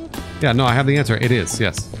 Yeah, no, I have the answer. It is,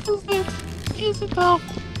 yes. Is it though?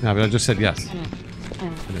 No, but I just said yes.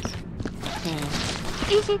 It is.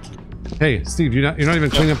 Is it? Hey, Steve, you're not even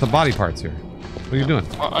cleaning up the body parts here. What are you doing?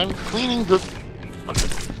 Well, I'm cleaning the...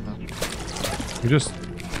 You just...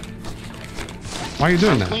 Why are you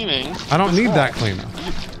doing that? Cleaning. I don't need that cleanup.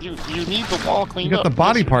 You need the wall cleaned up. You got the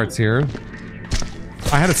body parts here.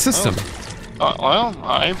 I had a system. Well,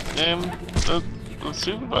 I am the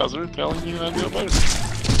supervisor telling you how to do it better.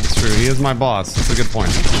 It's true. He is my boss. That's a good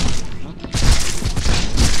point.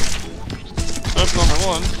 Step number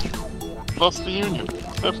 1, bust the union.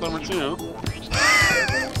 Step number 2.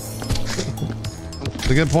 It's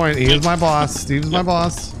a good point. He is my boss. Steve's my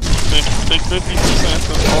boss. Take 50%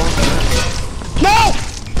 of all of the... No!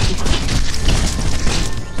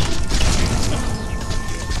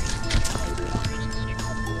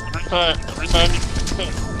 Every time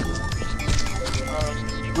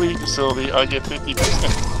you leave facility, I get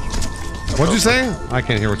 50%. What'd you say? I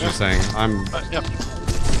can't hear what you're saying.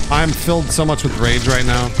 I'm filled so much with rage right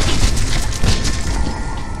now.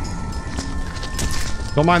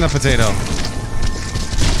 Don't mind the potato.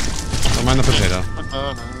 Don't mind the potato.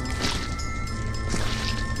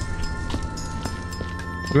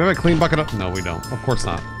 Do we have a clean bucket of... No, we don't. Of course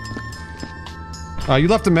not. You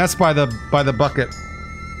left a mess by the bucket,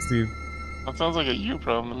 Steve. That sounds like a you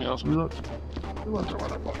problem to me.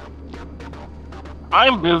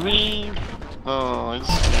 I'm busy. Oh, I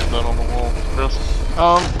just smeared that on the wall. Gross.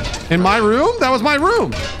 In my room? That was my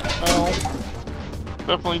room.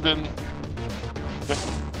 Definitely didn't.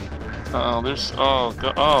 There's... Oh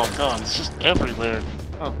god, it's just everywhere.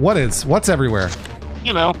 Oh. What's everywhere?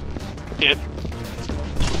 You know, it.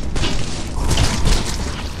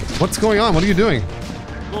 What's going on? What are you doing?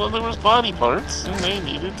 Well, there was body parts, and they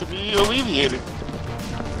needed to be alleviated.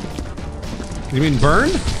 You mean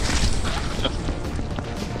burned?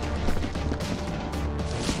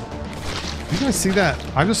 You guys see that?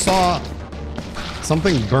 I just saw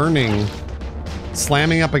something burning,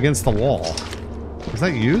 slamming up against the wall. Is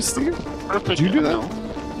that you, Steve? Perfect. Did you do that? No.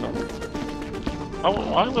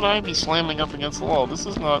 Why would I be slamming up against the wall? This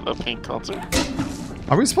is not a Pink concert.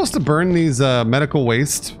 Are we supposed to burn these medical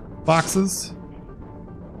waste boxes?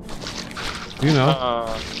 You know.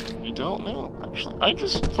 You don't know, actually. I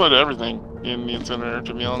just put everything in the incinerator,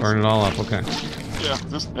 to be honest. Burn it all up, okay. Yeah,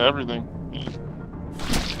 just everything.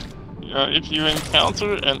 If you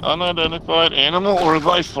encounter an unidentified animal or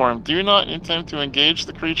life form, do not attempt to engage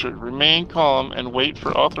the creature. Remain calm and wait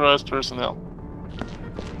for authorized personnel.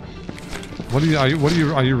 What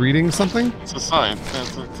are you reading something? It's a sign.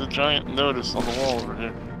 It's a giant notice on the wall over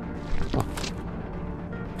here. Huh.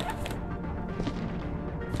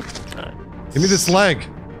 Okay. Give me this leg.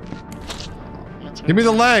 Give me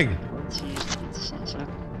the leg. Let's see.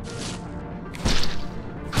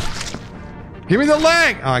 Give me the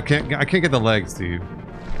leg. Oh, I can't get the leg, Steve.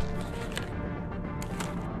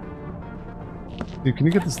 Dude, can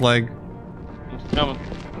you get this leg? It's coming.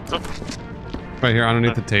 It's up. Right here,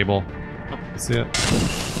 underneath the table. See it?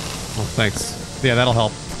 Oh, thanks. Yeah, that'll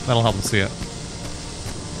help. That'll help to see it.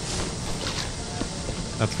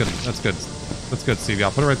 That's good. That's good. That's good, Steve.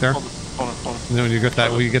 I'll put it right there. Hold it. And then when you get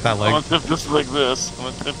that, you get that leg. I'm gonna tip this like this. I'm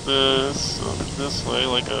gonna tip this way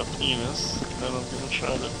like a penis. And then I'm gonna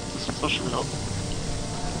try to just push it out.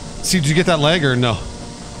 See, did you get that leg or no?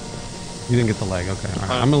 You didn't get the leg. Okay, all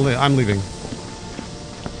right. I'm leaving.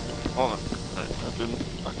 Hold on. Alright, that didn't.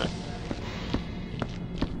 Okay.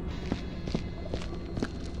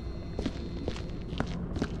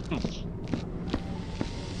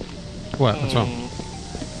 What? What's wrong?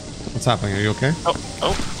 What's happening? Are you okay?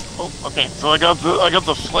 Oh, okay. So I got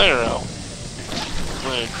the flare out.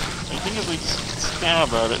 Like, I think if we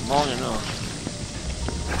stab at it long enough.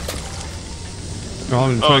 Oh,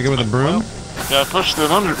 I'm trying to get with a broom? Well, yeah, I pushed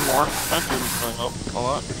it under more. That didn't really help a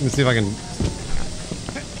lot. Let me see if I can...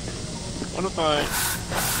 What if I...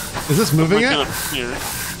 Is this moving it? it? Here.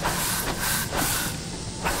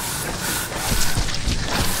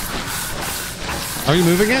 Are you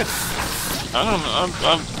moving it? I don't know.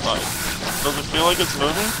 I'm like... Does it feel like it's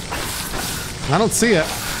moving? I don't see it. I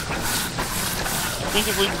think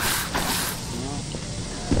if we...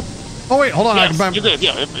 Oh wait, hold on. Yes, I can... you did,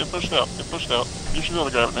 yeah. It pushed out. It pushed out. You should be able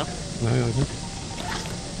to grab it now. Yeah! There we go.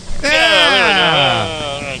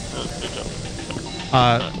 Alright, good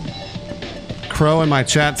job. Crow in my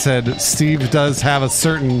chat said Steve does have a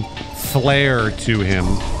certain flair to him.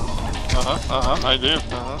 I do.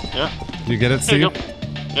 Yeah. You get it, Steve?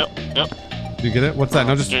 Yep. Do you get it? What's that?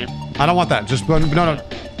 No, just... I don't want that. Just go... No.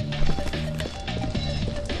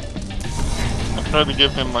 I tried to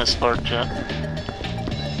give him my spark, chat.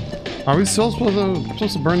 Are we still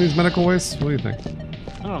supposed to burn these medical wastes? What do you think?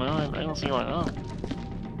 I don't know. I don't see why not.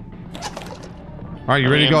 Alright, you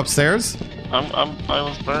ready to go upstairs? I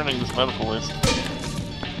was burning this medical waste.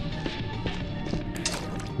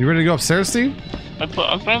 You ready to go upstairs, Steve? I'm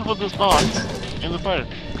trying to put this box in the fire.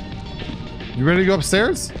 You ready to go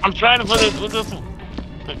upstairs? I'm trying to put it with this.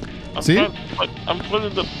 See? I'm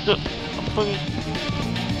putting the.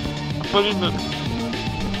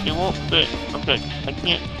 It won't fit. Okay, I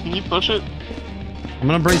can't. Can you push it? I'm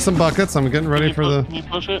gonna bring some buckets. I'm getting ready for the. Can you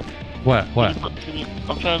push it? What?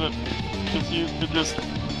 I'm trying to. If you could just.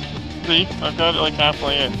 See, I've got it like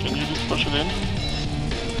halfway in. Can you just push it in?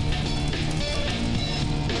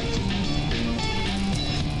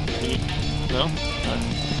 Can you, no? Right.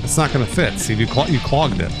 It's not gonna fit. See, you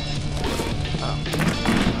clogged it. Oh.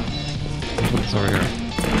 Put this over here.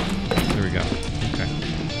 There we go. Okay.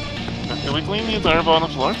 Can we clean the entire bottom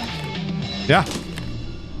floor? Yeah.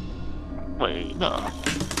 Wait, no.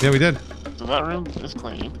 Yeah, we did. So that room is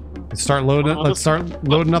clean. Let's start loading. Let's start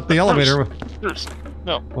loading up the elevator. First.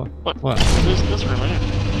 No. What? This room right here.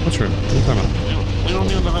 Which room? What are you talking about? We don't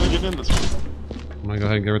even know how to get in this room. I'm gonna go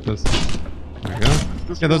ahead and get rid of this. There we go.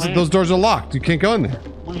 Yeah, those doors are locked. You can't go in there.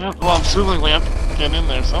 Well, I'm assuming we have to get in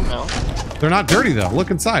there somehow. They're not dirty though. Look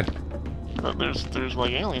inside. But there's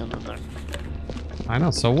like aliens in there. I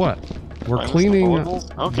know. So what? We're cleaning.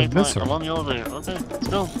 Okay, fine. I'm on the elevator. Okay, let's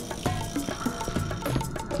go.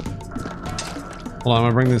 Hold on, I'm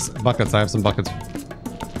gonna bring these buckets. I have some buckets.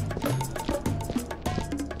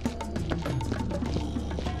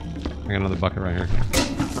 I got another bucket right here.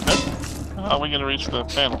 Okay. How are we gonna reach the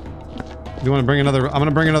panel? You want to bring another? I'm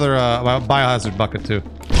gonna bring another biohazard bucket too.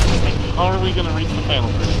 How are we gonna reach the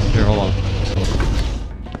panel? Here, hold on.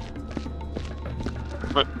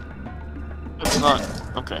 But it's not.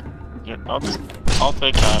 Okay. Here, I'll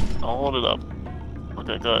take that. I'll hold it up.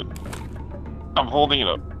 Okay, good. I'm holding it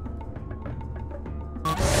up.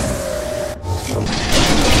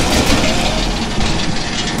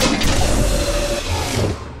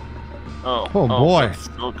 Oh boy. That's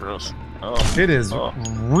so gross. Oh. It is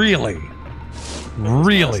really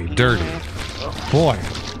dirty. Oh. Boy.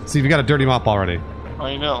 See, you got a dirty mop already.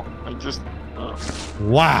 I know. I just...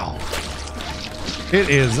 Wow. It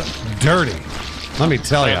is dirty. Let me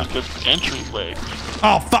tell you. Good entryway.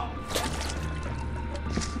 Oh, fuck.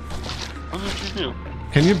 What did you do?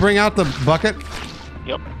 Can you bring out the bucket?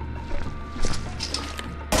 Yep.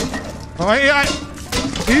 Oh, yeah.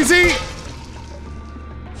 Easy.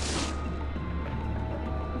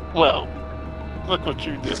 Well, look what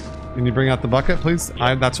you did. Can you bring out the bucket, please?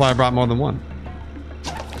 Yep. That's why I brought more than one.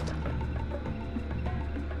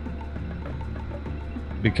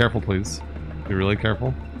 Be careful, please. Be really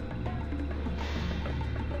careful.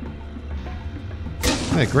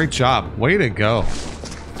 Hey, great job. Way to go.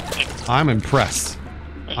 I'm impressed.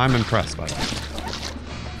 I'm impressed by that.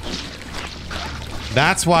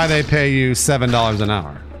 That's why they pay you $7 an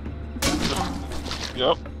hour.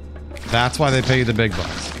 Yep. That's why they pay you the big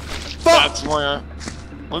bucks. That's why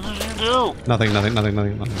What did you do? Nothing. I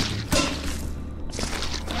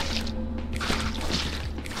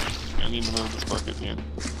need to move this bucket in.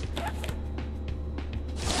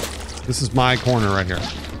 This is my corner right here. Okay,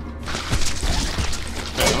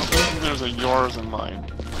 I don't think there's a yours and mine.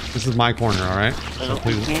 This is my corner, alright? I don't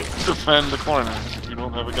think you can't defend the corner if you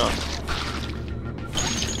don't have a gun.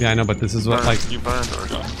 Yeah, I know, but this is what, like... You burned our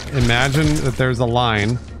gun. Imagine that there's a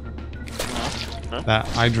line that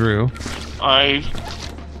I drew. I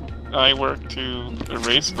work to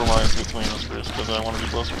erase the lines between us first, because I want to be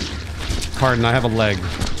closer. Pardon, I have a leg.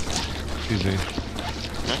 Excuse me.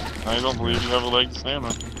 Okay, I don't believe you have a leg to stand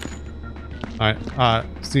on. Alright,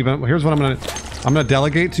 Steven, here's what I'm gonna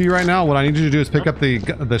delegate to you right now. What I need you to do is pick up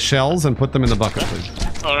the shells and put them in the bucket, please.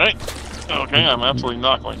 Alright. Okay, I'm absolutely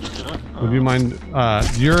not going to do that. Would you mind,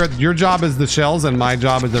 your job is the shells and my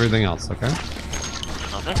job is everything else, okay?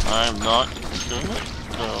 Okay, I'm not doing it,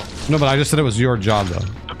 so... No, but I just said it was your job, though.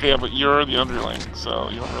 Okay, yeah, but you're the underling, so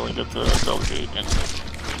you don't really get to delegate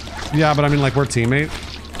anything. Yeah, but I mean, like, we're teammates.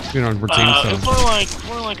 You know, we're teams, so... It's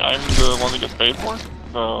more like I'm the one that gets paid for,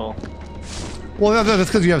 so... Well, that's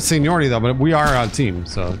because you have seniority, though, but we are a team,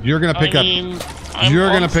 so you're gonna pick up... You're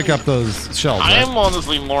gonna pick up those shells, right? I am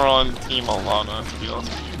honestly more on Team Alana, to be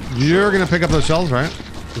honest with you. You're gonna pick up those shells, right?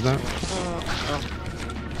 Is that...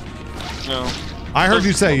 No. I heard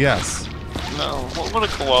you say yes. No. What a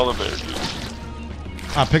koala bear do?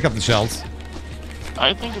 Pick up the shells.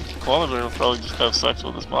 I think a koala bear would probably just have sex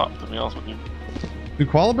with his mom, to be honest with you. Do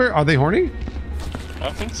koala bear... Are they horny?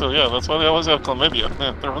 I think so, yeah. That's why they always have chlamydia.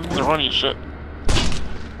 Yeah, they're horny as shit.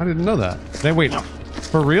 I didn't know that. Wait,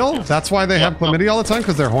 for real? Yeah. That's why they have chlamydia all the time?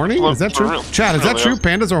 Because they're horny? Is that true? Real. Chad, is that true?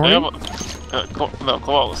 Pandas are horny? No,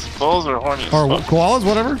 koalas. Koalas are horny as fuck. Koalas,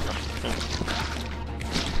 whatever? Yeah.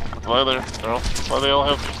 That's why they all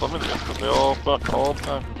have chlamydia. Because they all fuck all the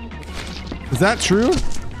time. Is that true?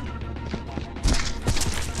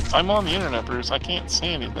 I'm on the internet, Bruce. I can't say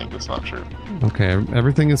anything that's not true. Okay,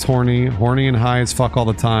 everything is horny. Horny and high as fuck all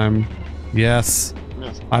the time. Yes.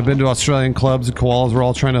 I've been to Australian clubs. The koalas were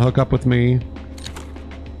all trying to hook up with me.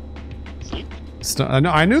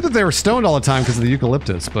 I knew that they were stoned all the time because of the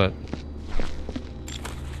eucalyptus, but...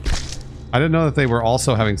 I didn't know that they were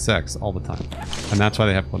also having sex all the time. And that's why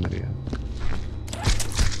they have chlamydia.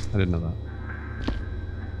 I didn't know that.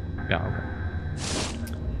 Yeah, okay.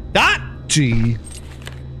 Dachi!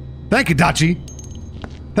 Thank you, Dachi!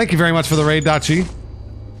 Thank you very much for the raid, Dachi.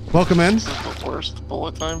 Welcome in. This is the worst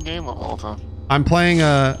bullet time game of all time. I'm playing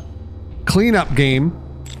a cleanup game.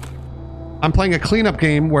 I'm playing a cleanup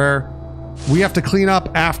game where we have to clean up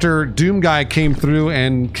after Doom Guy came through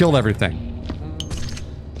and killed everything.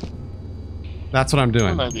 That's what I'm doing. I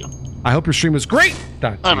have an idea. I hope your stream was great,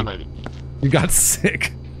 Dachi. I have an idea. You got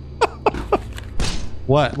sick.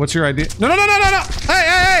 What? What's your idea? No, no, no, no, no, no! Hey,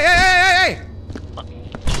 hey, hey, hey, hey, hey!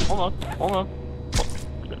 Hold on.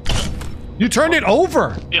 You turned it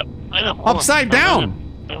over! Yep, I know. Upside down!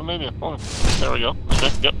 I have an idea. Hold on. There we go. Okay,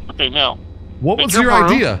 yep. Okay, now. What was your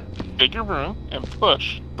idea? Take your broom and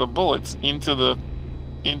push the bullets into the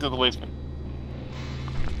waste bin.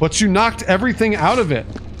 But you knocked everything out of it.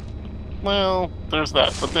 Well, there's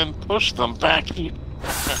that. But then push them back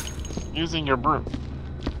using your broom.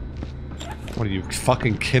 What, are you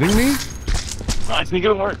fucking kidding me? I think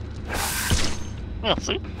it'll work. Yeah,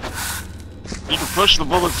 see? You can push the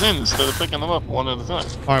bullets in instead of picking them up one at a time.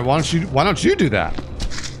 Alright, why don't you do that?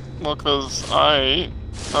 Well, because I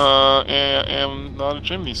am not a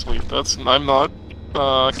chimney sweep. I'm not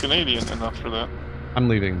Canadian enough for that. I'm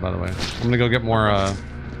leaving, by the way. I'm gonna go get more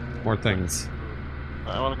things.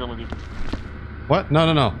 I want to go with you. What? No,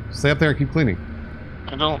 no, no. Stay up there and keep cleaning.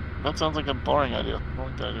 I don't. That sounds like a boring idea. I don't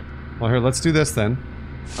like that idea. Well, here, let's do this then.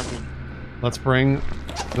 Okay. Let's bring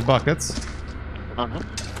the buckets. Okay.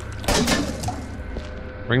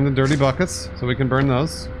 Bring the dirty buckets so we can burn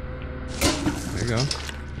those. There you go.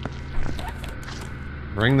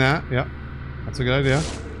 Bring that. Yep. That's a good idea.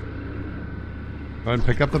 Go ahead and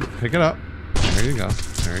pick it up. There you go.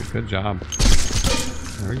 Alright, good job.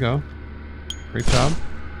 There we go. Great job.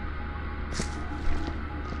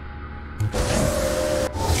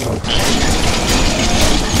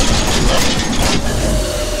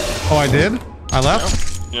 Oh, I did? I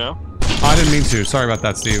left? Yeah. Oh, I didn't mean to. Sorry about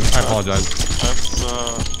that, Steve. I apologize. That's,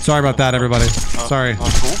 Sorry about that, everybody. Sorry. Cool.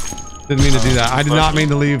 Didn't mean to do that. I did not mean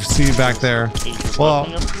to leave Steve back there. Well,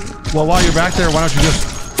 while you're back there, why don't you just...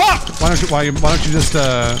 Fuck! Why don't you just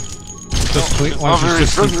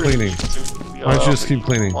keep cleaning? Why don't you just keep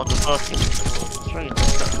cleaning? On the fucking stream.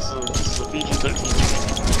 This is a PG-13.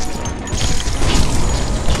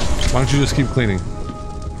 Why don't you just keep cleaning?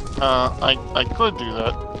 I could do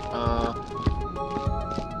that.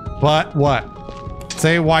 But what?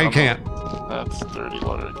 Say why you can't. That's dirty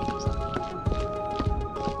water.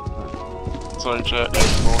 Sorry, chat.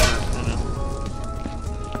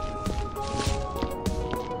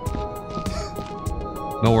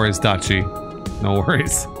 No worries, Dachi. No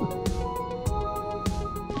worries.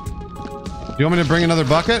 Do you want me to bring another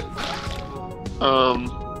bucket?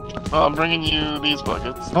 I'm bringing you these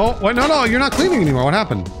buckets. Oh, wait, no, you're not cleaning anymore. What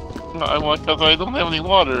happened? No, because I don't have any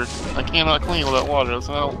water. I cannot clean without water. That's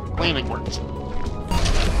how cleaning works.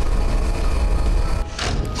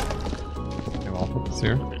 Okay, well, I'll put this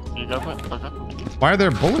here. Okay, you got that? Okay. Why are there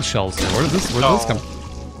bullet shells here? Where did this come?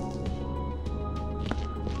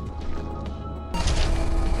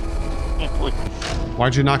 Can't believe.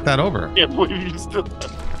 Why'd you knock that over? Can't believe you just did that.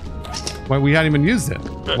 Why we hadn't even used it?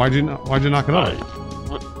 Why'd you knock it over?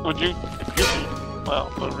 Would you? Wow,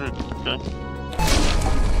 so rude. Okay.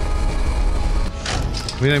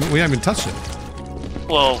 We haven't even touched it.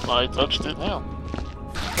 Well, I touched it now.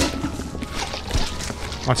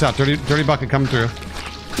 Watch out, dirty bucket coming through.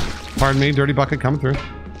 Pardon me, dirty bucket coming through.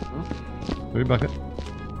 Dirty bucket.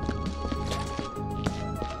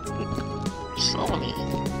 So many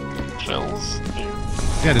shells here.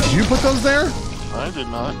 Yeah, did you put those there? I did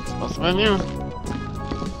not. Must have been you.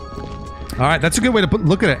 All right, that's a good way to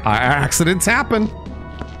look at it. Accidents happen.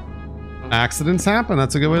 Accidents happen.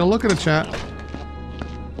 That's a good way to look at it, chat.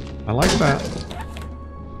 I like that.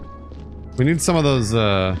 We need some of those,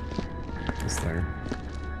 what's there?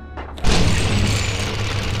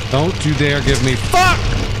 Don't you dare give me fuck!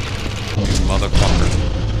 You motherfucker.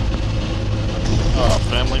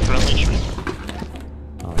 Family friendly street.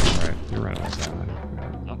 Oh, you're right. You're right about that.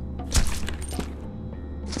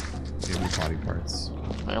 Give me body parts.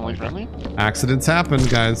 Family friendly? Accidents happen,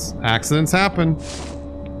 guys. Accidents happen.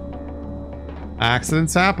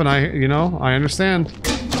 Accidents happen. I understand.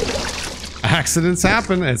 Accidents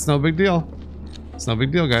happen. It's no big deal. It's no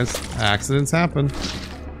big deal, guys. Accidents happen.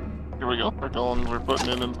 Here we go. We're putting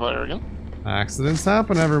it in the fire again. Accidents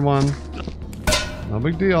happen, everyone. No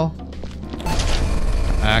big deal.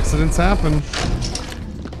 Accidents happen.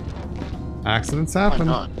 Accidents happen. Oh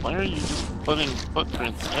my god, why are you just putting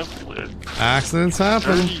footprints everywhere? Accidents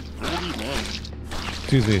happen. Dirty man.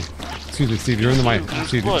 Excuse me, Steve, you're in the way.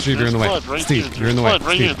 Steve, you're in the way. Steve, you're in the way.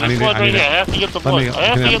 Steve, I need I have to get the blood. I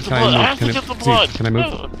have to get the blood. I have to get the blood. Can I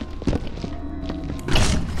move?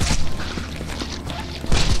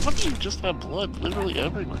 What do you just have blood literally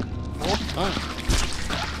everywhere? All the time.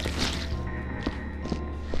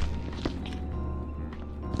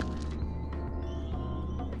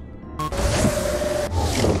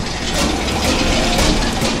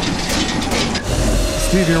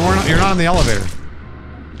 Steve, you're not in the elevator.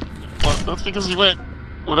 Well, that's because you went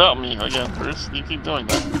without me again, Bruce. You keep doing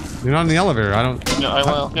that. You're not in the elevator. I don't.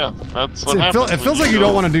 Yeah, yeah. That's what happens. It feels like you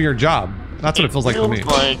don't want to do your job. That's what it feels like to me.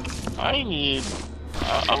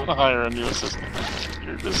 I'm gonna hire a new assistant.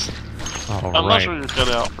 You're just. I'm not sure you're cut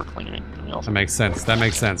out for cleaning. That makes sense. That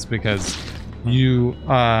makes sense because you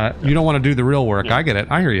don't want to do the real work. Yeah. I get it.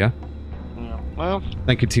 I hear you. Yeah. Well.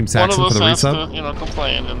 Thank you, Team Saxon, for the resub. To,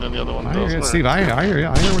 complain, and then the other one does. Steve, I hear you.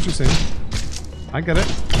 I hear what you're saying. I get it.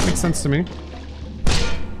 Makes sense to me.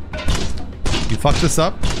 You fucked this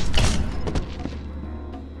up.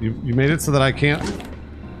 You made it so that I can't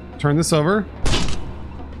turn this over.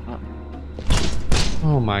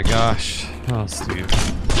 Oh my gosh. Oh, Steve.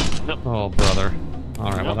 Yep. Oh, brother.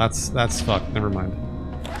 All right. Well, that's fucked. Never mind.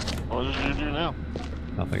 What did you do now?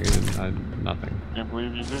 Nothing. Nothing. Can't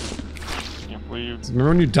believe you did. Can't believe. Remember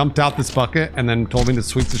when you dumped out this bucket and then told me to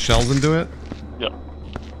sweep the shells into it? Yep.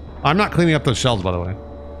 I'm not cleaning up those shells, by the way.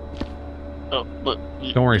 Oh, but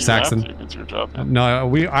don't worry, Saxon. It's your job now. No,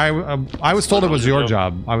 I was told it was your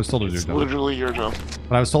job. I was told it was your job. Literally your job.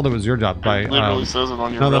 But I was told it was your job by. It literally says it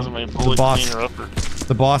on your resume.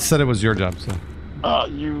 The boss said it was your job. So.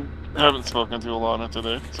 You haven't spoken to Alana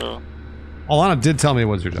today, so. Alana did tell me it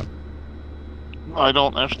was your job. I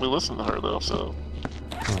don't actually listen to her though, so.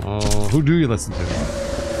 Oh, who do you listen to?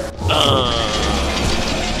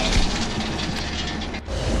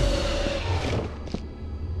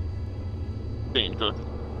 Dane Cook.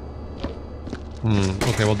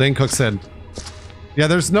 Okay, well, Dane Cook said, "Yeah,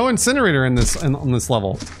 there's no incinerator in this on this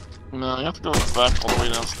level." No, you have to go back all the way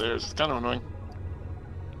downstairs. It's kind of annoying.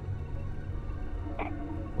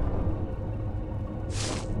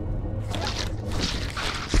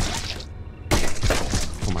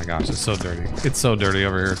 Oh my gosh, it's so dirty. It's so dirty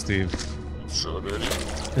over here, Steve. It's so dirty.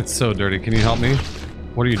 It's so dirty. Can you help me?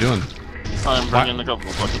 What are you doing? I'm bringing a couple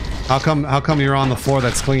of buckets. How come you're on the floor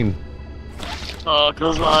that's clean?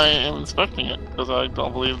 Because I am inspecting it. Because I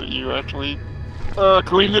don't believe that you actually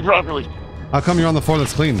cleaned it properly. How come you're on the floor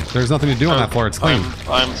that's clean? There's nothing to do on that floor. It's clean.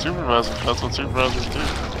 I'm supervisor. That's what supervisors do.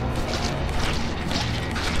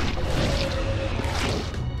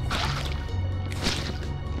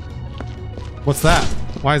 What's that?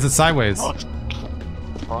 Why is it sideways?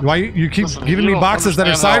 Why you keep giving me boxes that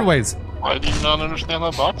are sideways? Why do you not understand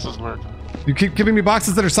how boxes work? You keep giving me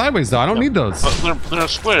boxes that are sideways, though. I don't need those. But they're a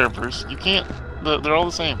square, Bruce. You can't. They're all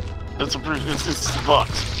the same. It's a box.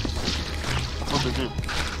 That's what they do.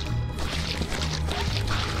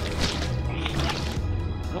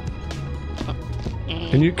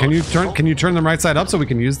 Can you turn them right side up so we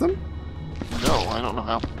can use them? No, I don't know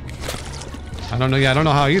how. I don't know. Yeah, I don't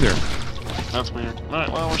know how either. That's weird. All right,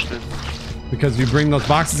 well, we're screwed. Because you bring those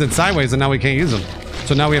boxes in sideways and now we can't use them.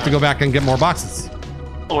 So now we have to go back and get more boxes.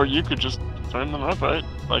 Or you could just turn them upright,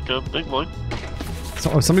 like a big boy.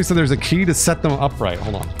 So somebody said there's a key to set them upright.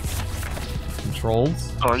 Hold on.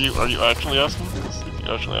 Controls. Are you actually asking this? If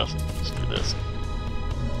you actually ask, just do this.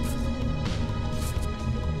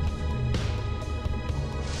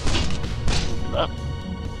 That.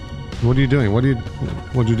 What are you doing? What'd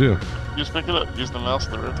you do? Just pick it up. Use the mouse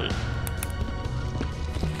to rotate.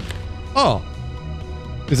 Oh.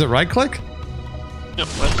 Is it right click? Yep,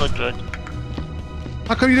 right click drag.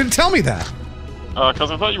 How come you didn't tell me that?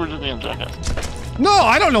 Because I thought you were just being a jackass. No,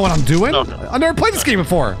 I don't know what I'm doing. Okay. I've never played this game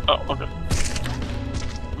before. Oh, okay.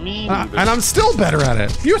 Me neither. And I'm still better at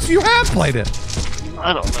it. You have played it.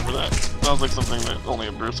 I don't remember that. Sounds like something that only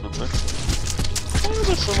a Bruce would say. Why are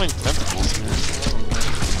there so many tentacles here?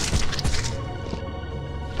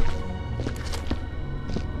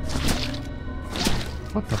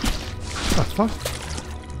 What the fuck?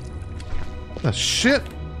 The shit?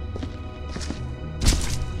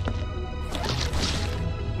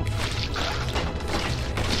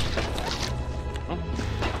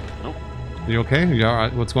 Nope. You okay? You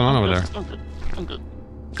alright? What's going on over there? I'm good.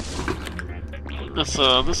 This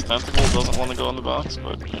tentacle doesn't want to go in the box,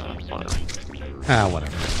 but yeah, whatever. Ah,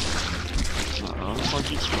 whatever. I don't know, this one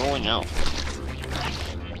keeps rolling out.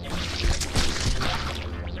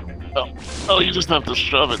 Oh, you just have to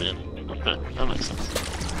shove it in. Okay, that makes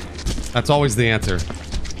sense. That's always the answer.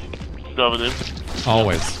 Shove it in.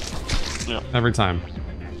 Always. Yeah. Every time.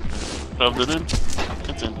 Shoved it in.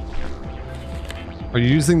 It's in. Are you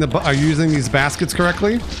using these baskets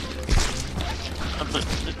correctly?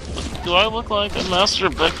 Do I look like a master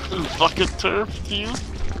bucket turf to you?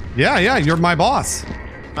 Yeah, you're my boss.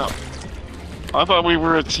 No. I thought we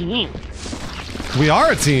were a team. We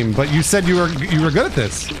are a team, but you said you were good at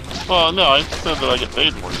this. Well, no, I said that I get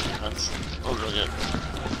paid more. That's really it.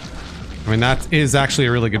 I mean, that is actually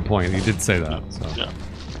a really good point. You did say that. So. Yeah.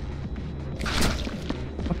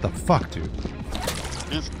 What the fuck, dude?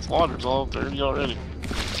 This water's all dirty already.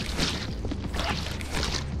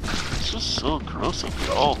 It's just so gross up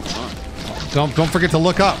here all the time. Don't forget to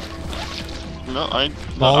look up. No,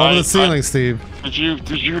 all over the ceiling, Steve. Did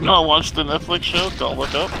you not watch the Netflix show? Don't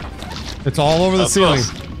Look Up. It's all over the ceiling.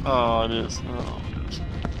 Oh, it is. Oh.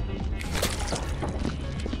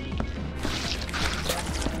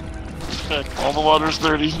 Okay, all the water's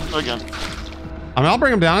dirty again. I mean, I'll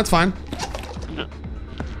bring them down. It's fine. Okay.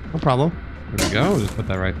 No problem. There we go. We'll just put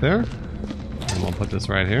that right there. And we'll put this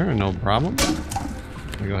right here, and no problem.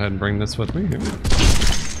 I'll go ahead and bring this with me here.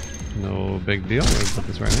 No big deal. We'll put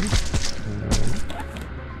this right here.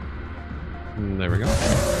 And there we go.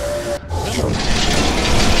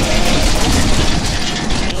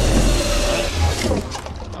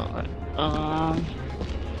 Alright.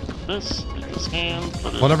 This hand.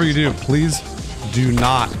 Whatever you do, please do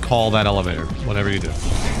not call that elevator. Whatever you do.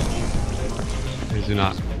 Please do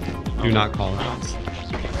not. Do not call it.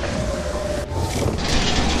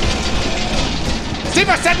 Steve,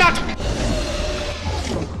 I said not!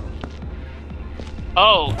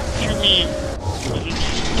 Oh, you mean...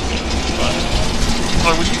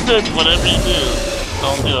 Or when you said whatever you do,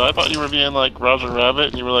 don't do it. I thought you were being like Roger Rabbit,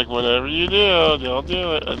 and you were like, whatever you do, don't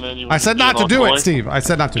do it. And then you were I said not to do it, Steve. I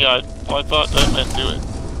said not to. Yeah, I thought that meant do it.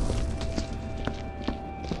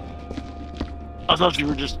 I thought you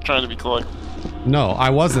were just trying to be coy. No, I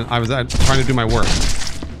wasn't. I was trying to do my work.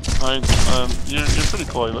 You're pretty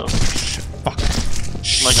coy though. Shit, fuck.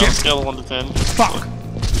 Like Shit. on a scale of 1 to 10. Fuck.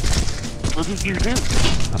 What did you do?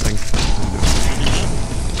 Nothing.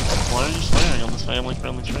 Why are you swearing on this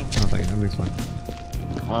family-friendly stream? Nothing. Everything's fine.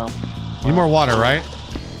 Wow. Need more water, right?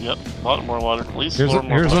 Yep. A lot more water. At least Here's more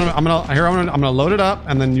what I'm gonna load it up,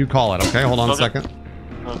 and then you call it. Okay. Hold on a second.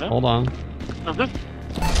 Okay. Hold on. Okay.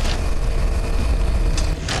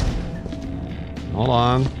 Hold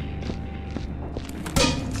on.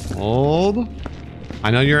 Hold.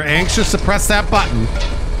 I know you're anxious to press that button.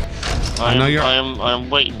 I am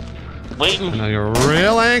waiting. Waiting. I know you're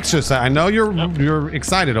real anxious. I know you're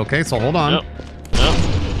excited. Okay, so hold on. Yep.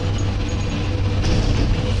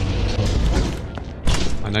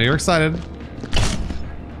 I know you're excited.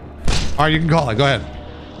 All right, you can call it. Go ahead.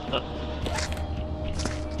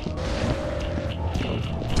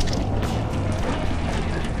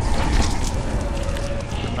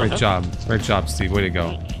 Great job. Great job, Steve. Way to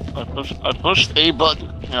go. I pushed a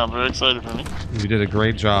button. Yeah, I'm very excited for me. You did a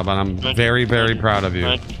great job, and I'm very proud of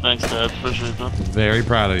you. Thanks, Dad. Appreciate that. Very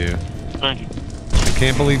proud of you. Thank you. I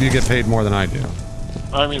can't believe you get paid more than I do.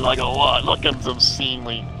 I mean, like a lot. Like,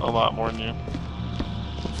 obscenely a lot more than you.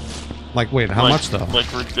 Like, wait, how much though?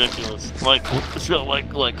 Like ridiculous. Like, it's got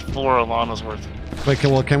like 4 Alana's worth. Wait,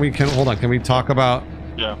 well, hold on? Can we talk about?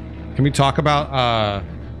 Yeah. Can we talk about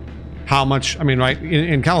how much? I mean, right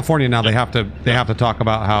in California now they have to talk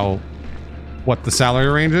about what the salary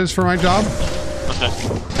range is for my job. Okay.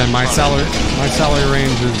 And my salary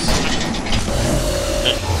range is.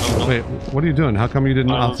 Hey, wait, what are you doing? How come you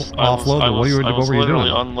didn't offload it? What were you doing? I was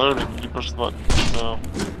literally unloading. You pushed the button. So,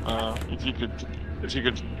 if you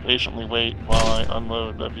could patiently wait while I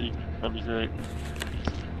unload, that'd be great.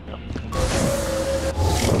 Yeah.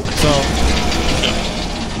 So,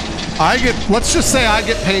 let's just say I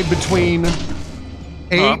get paid between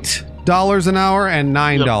 $8 an hour and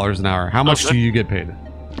 $9 an hour. How much do you get paid?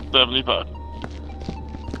 75.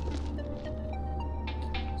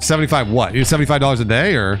 75 what? You $75 a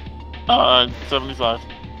day or? 75.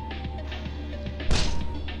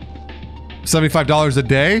 $75 a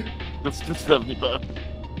day? It's 75.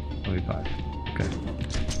 75. Okay.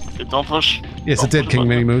 Don't push. Yes, it did, King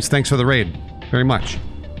Mini Moose. Thanks for the raid. Very much.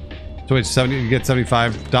 So wait, you get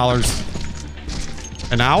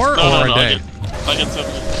 $75 an hour or a day? I get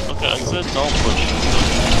 70. Okay, I said don't push.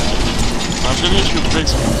 I'm gonna hit you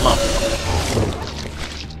face with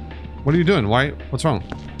What are you doing? What's wrong?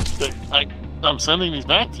 I'm sending these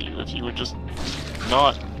back to you if you would just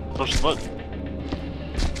not push the button.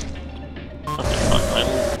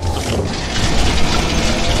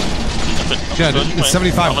 Yeah, it's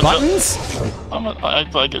 75 buttons?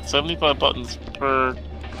 I get 75 buttons per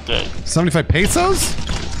day. 75 pesos?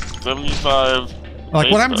 75.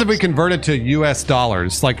 Like, what happens if we convert it to US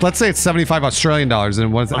dollars? Like, let's say it's 75 Australian dollars,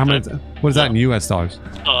 and what is that in US dollars?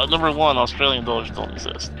 Number one, Australian dollars don't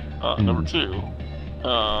exist. Number two,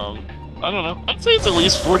 I don't know. I'd say it's at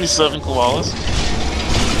least 47 koalas.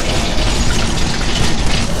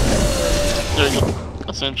 There you go.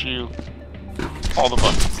 I sent you all the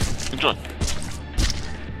buckets. Enjoy.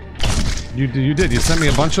 You did. You sent me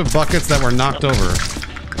a bunch of buckets that were knocked over.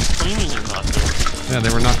 What do you mean they're knocked over? Yeah,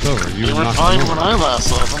 they were knocked over. They were fine when I last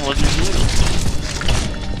saw them. What did you do?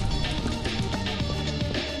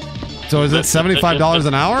 So is it $75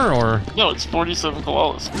 an hour, or? No, it's 47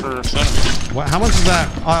 koalas per centimeter. How much is that?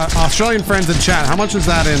 Australian friends in chat, how much is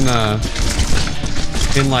that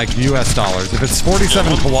in like US dollars? If it's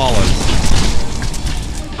 47 koalas.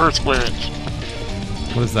 Per square inch.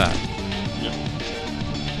 What is that? Yeah.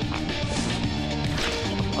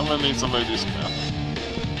 I'm gonna need somebody to do some math.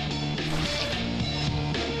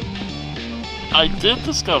 I did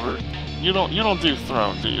discover you don't do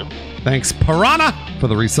throne, do you? Thanks, Piranha, for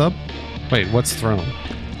the resub. Wait, what's throne?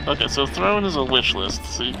 Okay, so throne is a wish list,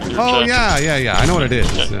 so you can do. Oh yeah. I know what it is.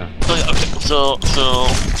 Okay. Yeah. So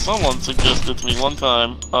someone suggested to me one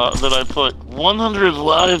time that I put 100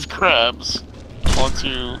 live crabs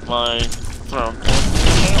onto my throne.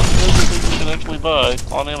 You can actually buy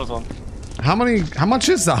on Amazon. How much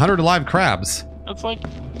is 100 live crabs? That's like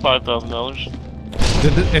 $5,000.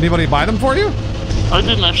 Did anybody buy them for you? I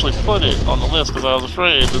didn't actually put it on the list because I was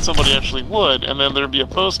afraid that somebody actually would, and then there'd be a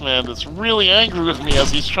postman that's really angry with me as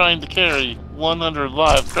he's trying to carry 100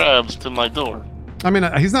 live crabs to my door. I mean,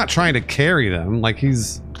 he's not trying to carry them. Like,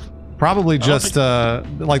 he's probably just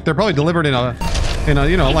like they're probably delivered in a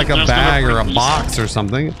like a bag or a box or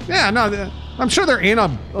something. Yeah, no, I'm sure they're in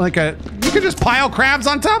you could just pile crabs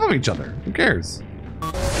on top of each other. Who cares?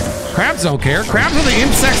 Crabs don't care. Crabs are the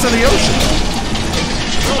insects of the ocean.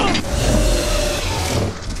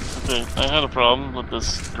 Okay, I had a problem with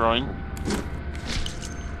this drawing.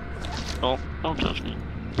 Don't judge me.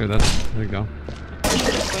 Here, there you go.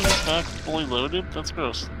 Pack fully loaded? That's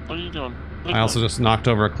gross. What are you doing? I also just knocked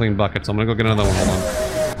over a clean bucket, so I'm gonna go get another one. Hold on.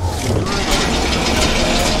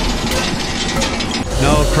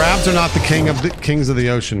 No, crabs are not the kings of the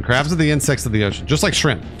ocean. Crabs are the insects of the ocean, just like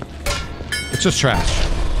shrimp. It's just trash.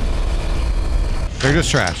 They're just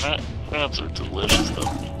trash. Crabs are delicious, though.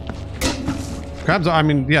 Crabs, I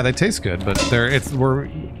mean, yeah, they taste good, but it's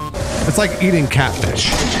like eating catfish.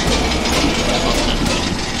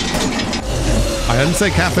 I didn't say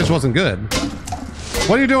catfish wasn't good.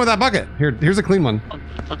 What are you doing with that bucket? Here's a clean one.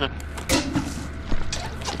 Okay.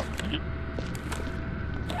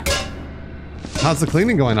 How's the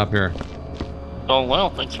cleaning going up here? Oh well,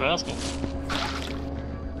 thanks for asking.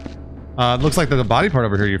 It looks like there's a body part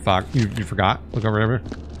over here you forgot. Look over here.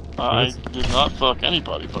 I did not fuck any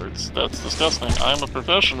body parts. That's disgusting. I'm a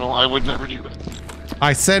professional. I would never do that.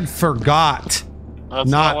 I said forgot. That's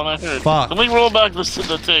not what I heard. Fuck. Can we roll back the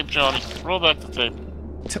tape, Johnny? Roll back the tape.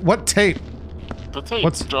 What tape? The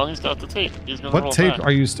tape. Johnny's got the tape. He's gonna roll What tape back.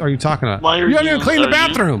 are you talking about? Why are you haven't even cleaned the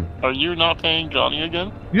bathroom. Are you not paying Johnny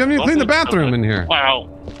again? You haven't even cleaned the bathroom in here. Wow.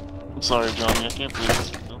 I'm sorry, Johnny. I can't believe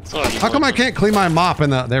this. I'm sorry. How come I can't clean my mop in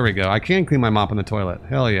the... There we go. I can clean my mop in the toilet.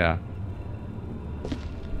 Hell yeah.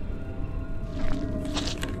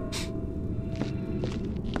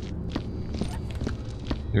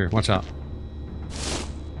 Here, watch out.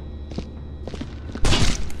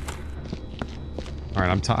 All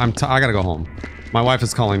right, I gotta go home. My wife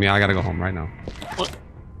is calling me. I gotta go home right now. What?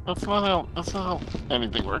 That's not how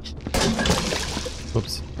anything works.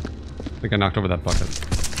 Oops. I think I knocked over that bucket.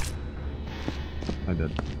 I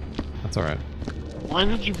did. That's all right. Why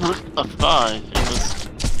did you put a thigh in this?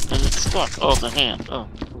 And it's stuck. Oh, it's a hand. Oh,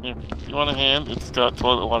 here. You want a hand? It's got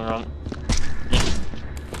toilet water on it. Here.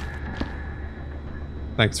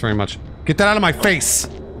 Thanks very much. Get that out of my face!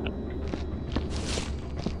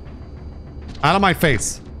 Out of my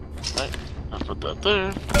face. Right. I'll put that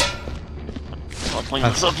there. I'll clean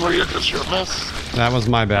this up for you because you're a mess. That was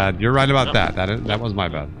my bad. You're right about that. That was my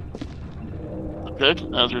bad. Okay,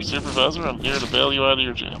 as your supervisor, I'm here to bail you out of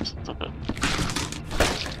your jams. It's okay.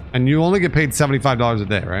 And you only get paid $75 a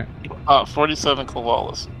day, right? 47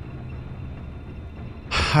 koalas.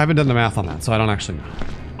 I haven't done the math on that, so I don't actually know.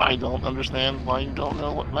 I don't understand why you don't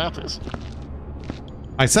know what math is.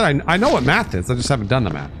 I said I know what math is, I just haven't done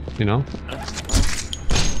the math, you know?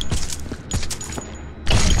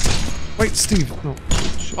 Wait, Steve, no.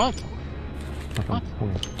 Shit. What? What?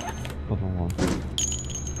 Hold on.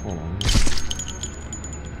 Hold on.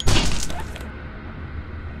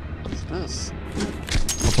 What's this?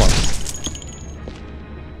 What's what?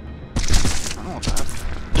 I don't want that.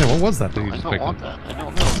 Yeah, what was that you just picked up? I don't want that. I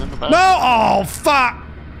don't know. It's in the back. No! Oh, fuck!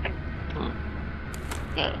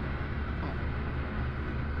 Yeah.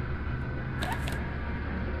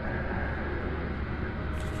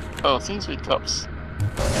 Oh, it seems to be cups.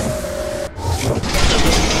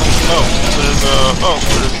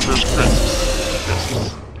 There's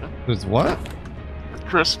crisps. There's what?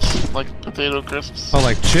 Crisps, like potato crisps. Oh,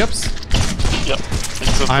 like chips? Yep.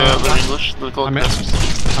 Except they're English. They're called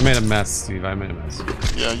crisps. I made a mess, Steve. I made a mess.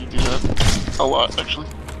 Yeah, you do that a lot, actually.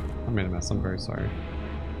 I made a mess. I'm very sorry.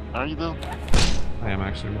 Are you though? I am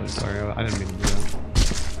actually really sorry. I didn't mean to do that.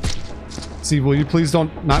 Steve, will you please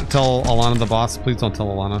not tell Alana the boss? Please don't tell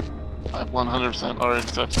Alana. I'm 100% already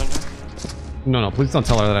texting her. No, please don't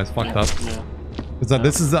tell her that I fucked up. Yeah. Is that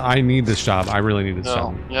this is I need this job. I really need this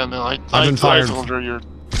job. Yeah, no, I've been fired. I told her you're.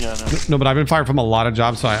 Yeah, no. No, but I've been fired from a lot of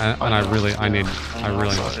jobs, so I really need. Sorry.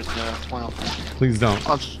 Yeah, well. Please don't.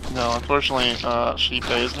 No, unfortunately, she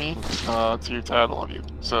pays me to tattle on you.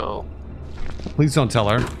 So. Please don't tell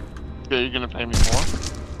her. Yeah, you're gonna pay me more.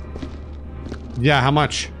 Yeah, how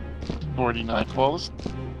much? 49 koalas.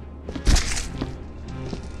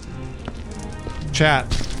 Chat.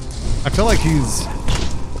 I feel like he's...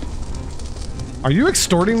 Are you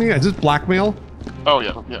extorting me? Is this blackmail? Oh,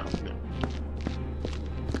 yeah.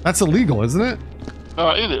 That's illegal, isn't it?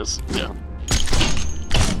 It is, yeah.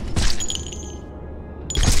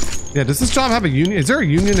 Yeah, does this job have a union? Is there a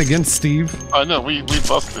union against Steve? No, we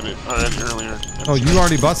busted it already earlier. Oh, you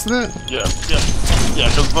already busted it? Yeah,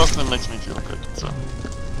 because busting makes me feel good, so.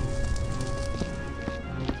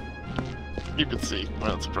 You can see where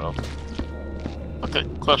that's a problem. Okay,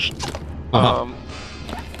 question.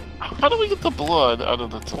 How do we get the blood out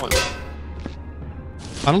of the toilet?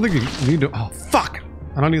 I don't think you need to. Oh fuck!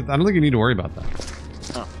 I don't think you need to worry about that.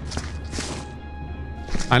 Oh.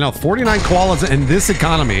 I know 49 koalas in this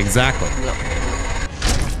economy exactly. Yep.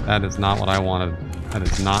 That is not what I wanted. That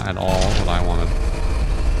is not at all what I wanted.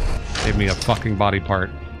 Give me a fucking body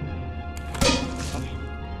part.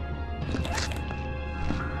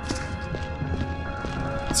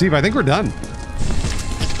 Steve, I think we're done.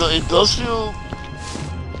 It does feel...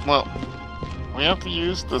 Well, we have to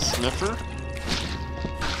use the sniffer.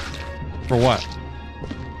 For what?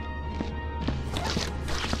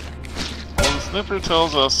 Well, the sniffer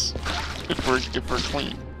tells us if we're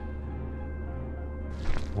clean.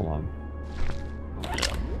 Hold on.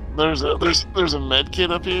 Yeah. There's a med kit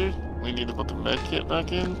up here. We need to put the med kit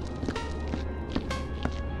back in.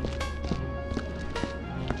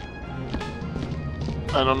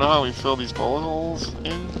 I don't know how we fill these bullet holes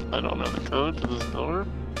in. I don't know the code to this door.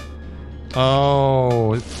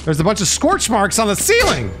 Oh, there's a bunch of scorch marks on the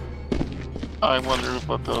ceiling. I wonder who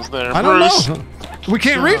put those there. I don't know. We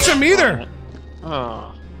can't reach them either.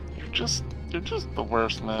 Oh, you're just the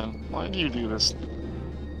worst, man. Why do you do this?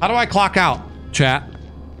 How do I clock out, chat?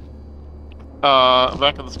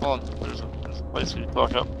 Back of the spawn. There's place where you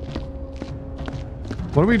clock out.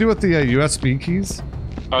 What do we do with the USB keys?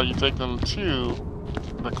 You take them to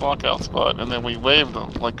the clock out spot, and then we wave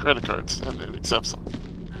them like credit cards, and it accepts them.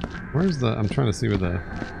 Where's the... I'm trying to see where the...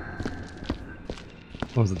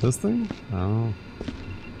 Oh, is it this thing? Oh.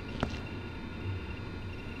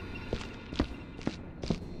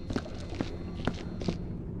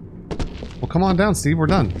 Well, come on down, Steve. We're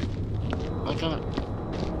done.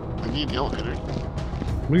 I need the elevator.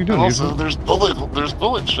 What are you doing? And also, there's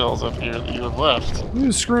bullet shells up here that you have left. You're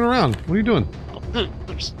just screwing around. What are you doing?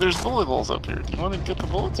 There's bullet holes up here. Do you want to get the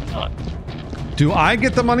bullets or not? Do I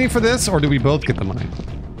get the money for this, or do we both get the money?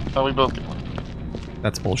 Oh, we both get money.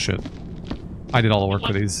 That's bullshit. I did all the work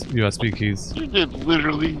for these USB keys. You did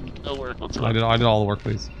literally no work whatsoever. I did all the work for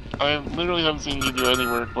these. I literally haven't seen you do any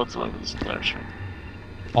work whatsoever this entire stream.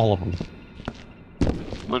 All of them.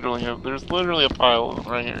 There's literally a pile of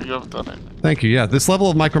them right here. You haven't done anything. Thank you. Yeah, this level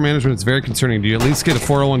of micromanagement is very concerning. Do you at least get a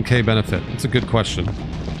 401k benefit? That's a good question.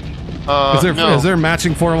 No. Is there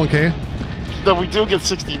matching 401k? No, we do get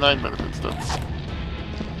 69 benefits though.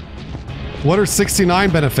 What are 69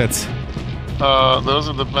 benefits? Those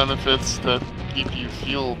are the benefits that keep you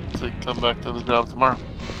fueled to come back to the job tomorrow.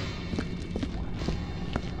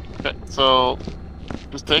 Okay, so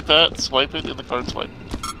just take that, swipe it in the card swipe.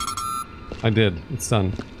 I did. It's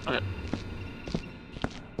done. Okay.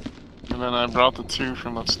 And then I brought the 2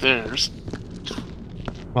 from upstairs.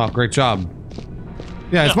 Wow, great job.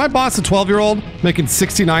 Yeah, is my boss a 12-year-old making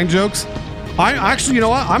 69 jokes? Actually, you know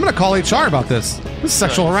what? I'm going to call HR about this. This is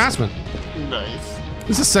sexual harassment. Nice.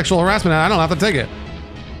 This is sexual harassment, and I don't have to take it.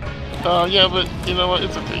 Yeah, but you know what?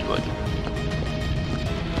 It's okay. You like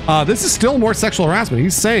it. This is still more sexual harassment.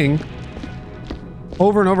 He's saying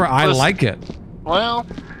over and over, I like it. Well,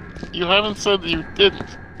 you haven't said that you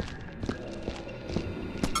didn't.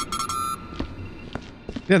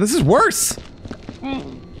 Yeah, this is worse.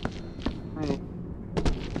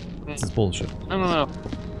 This is bullshit. I don't know.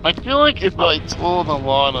 I feel like if I told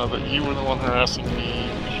Alana that you were the one harassing me,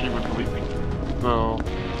 she would believe me. So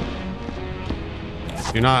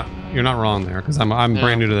you're not wrong there, because I'm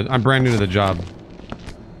brand new to the job.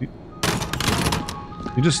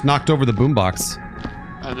 You just knocked over the boombox.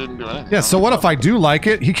 I didn't do anything. Yeah, so what if I do like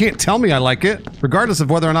it? He can't tell me I like it, regardless of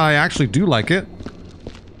whether or not I actually do like it.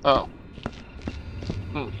 Oh.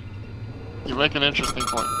 You make an interesting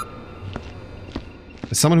point.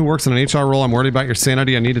 As someone who works in an HR role, I'm worried about your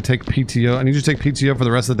sanity. I need to take PTO. I need you to take PTO for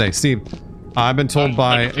the rest of the day. Steve, I've been told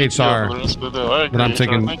by HR that I'm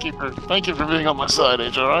taking... Thank you for being on my side,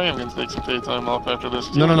 HR. I am going to take some paid time off after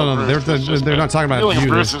this. No. They're not talking about you.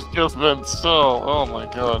 Bruce has just been so... Oh my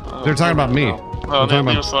god. They're talking about me. No, they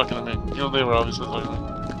were talking to me. They were obviously talking to me.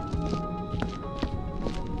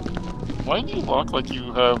 Why do you walk like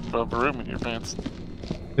you have a broom in your pants?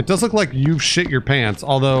 It does look like you've shit your pants,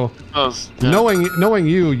 although... It does, yeah. Knowing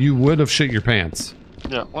you would have shit your pants.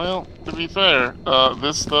 Yeah, well, to be fair,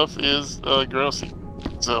 this stuff is grossy.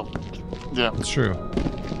 So, yeah. It's true.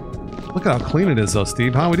 Look at how clean it is though,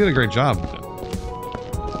 Steve, huh? We did a great job.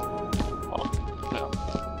 Yeah.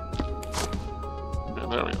 Okay,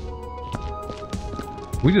 there we go.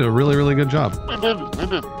 We did a really, really good job. We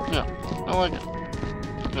did, yeah. I like it.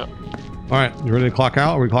 Yeah. Alright, you ready to clock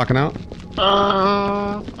out? Are we clocking out?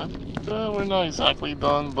 We're not exactly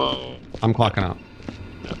done, but... I'm clocking out.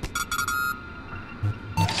 Yeah.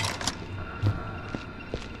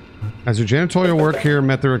 Has your janitorial work here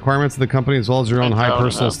met the requirements of the company as well as your own high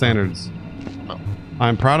personal standards? No.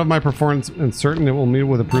 I'm proud of my performance and certain it will meet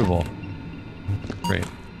with approval. Great.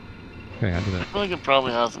 Okay, I did it. I feel like it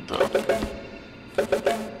probably hasn't, though.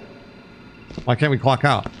 Why can't we clock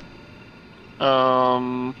out?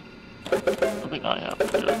 I think I have to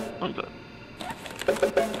do it. Okay.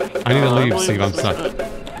 I need to leave, Steve. I'm stuck.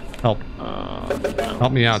 Help.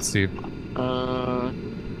 Help me out, Steve.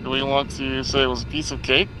 Do we want to say it was a piece of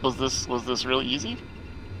cake? Was this really easy?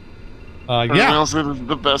 Yeah. We also this is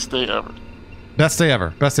the best day ever. Best day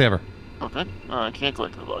ever. Best day ever. Okay. I can't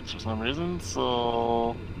click the box for some reason,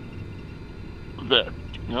 so there.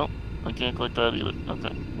 Nope. I can't click that either.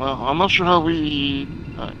 Okay. Well, I'm not sure how we.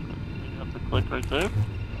 Alright. We have to click right there.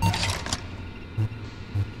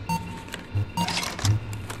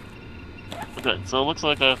 Okay, so it looks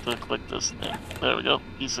like I have to click this thing. There we go.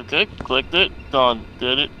 Piece of cake. Clicked it. Done.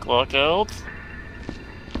 Did it. Clock out.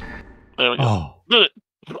 There we go. Oh. Did it.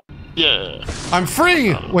 Yeah. I'm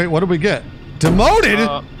free! Wait, what did we get? Demoted?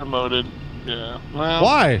 Demoted. Yeah. Well,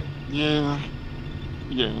 why? Yeah.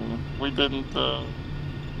 Yeah. We didn't, I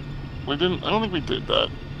don't think we did that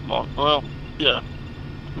long. Well, yeah.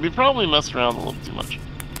 We probably messed around a little too much.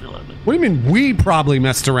 What do you mean we probably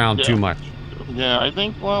messed around too much? Yeah, I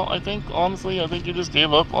think honestly, I think you just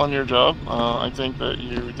gave up on your job. I think that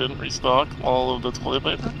you didn't restock all of the toilet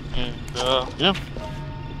paper, and yeah,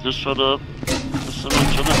 just should have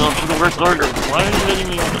worked harder. Why are you hitting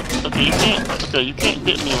me with it? Okay, you can't. Okay, you can't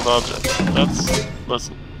hit me with objects.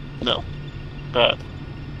 Listen, no, bad.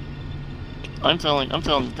 I'm telling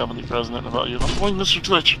the company president about you. I'm calling Mr.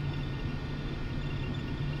 Twitch.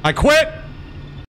 I quit.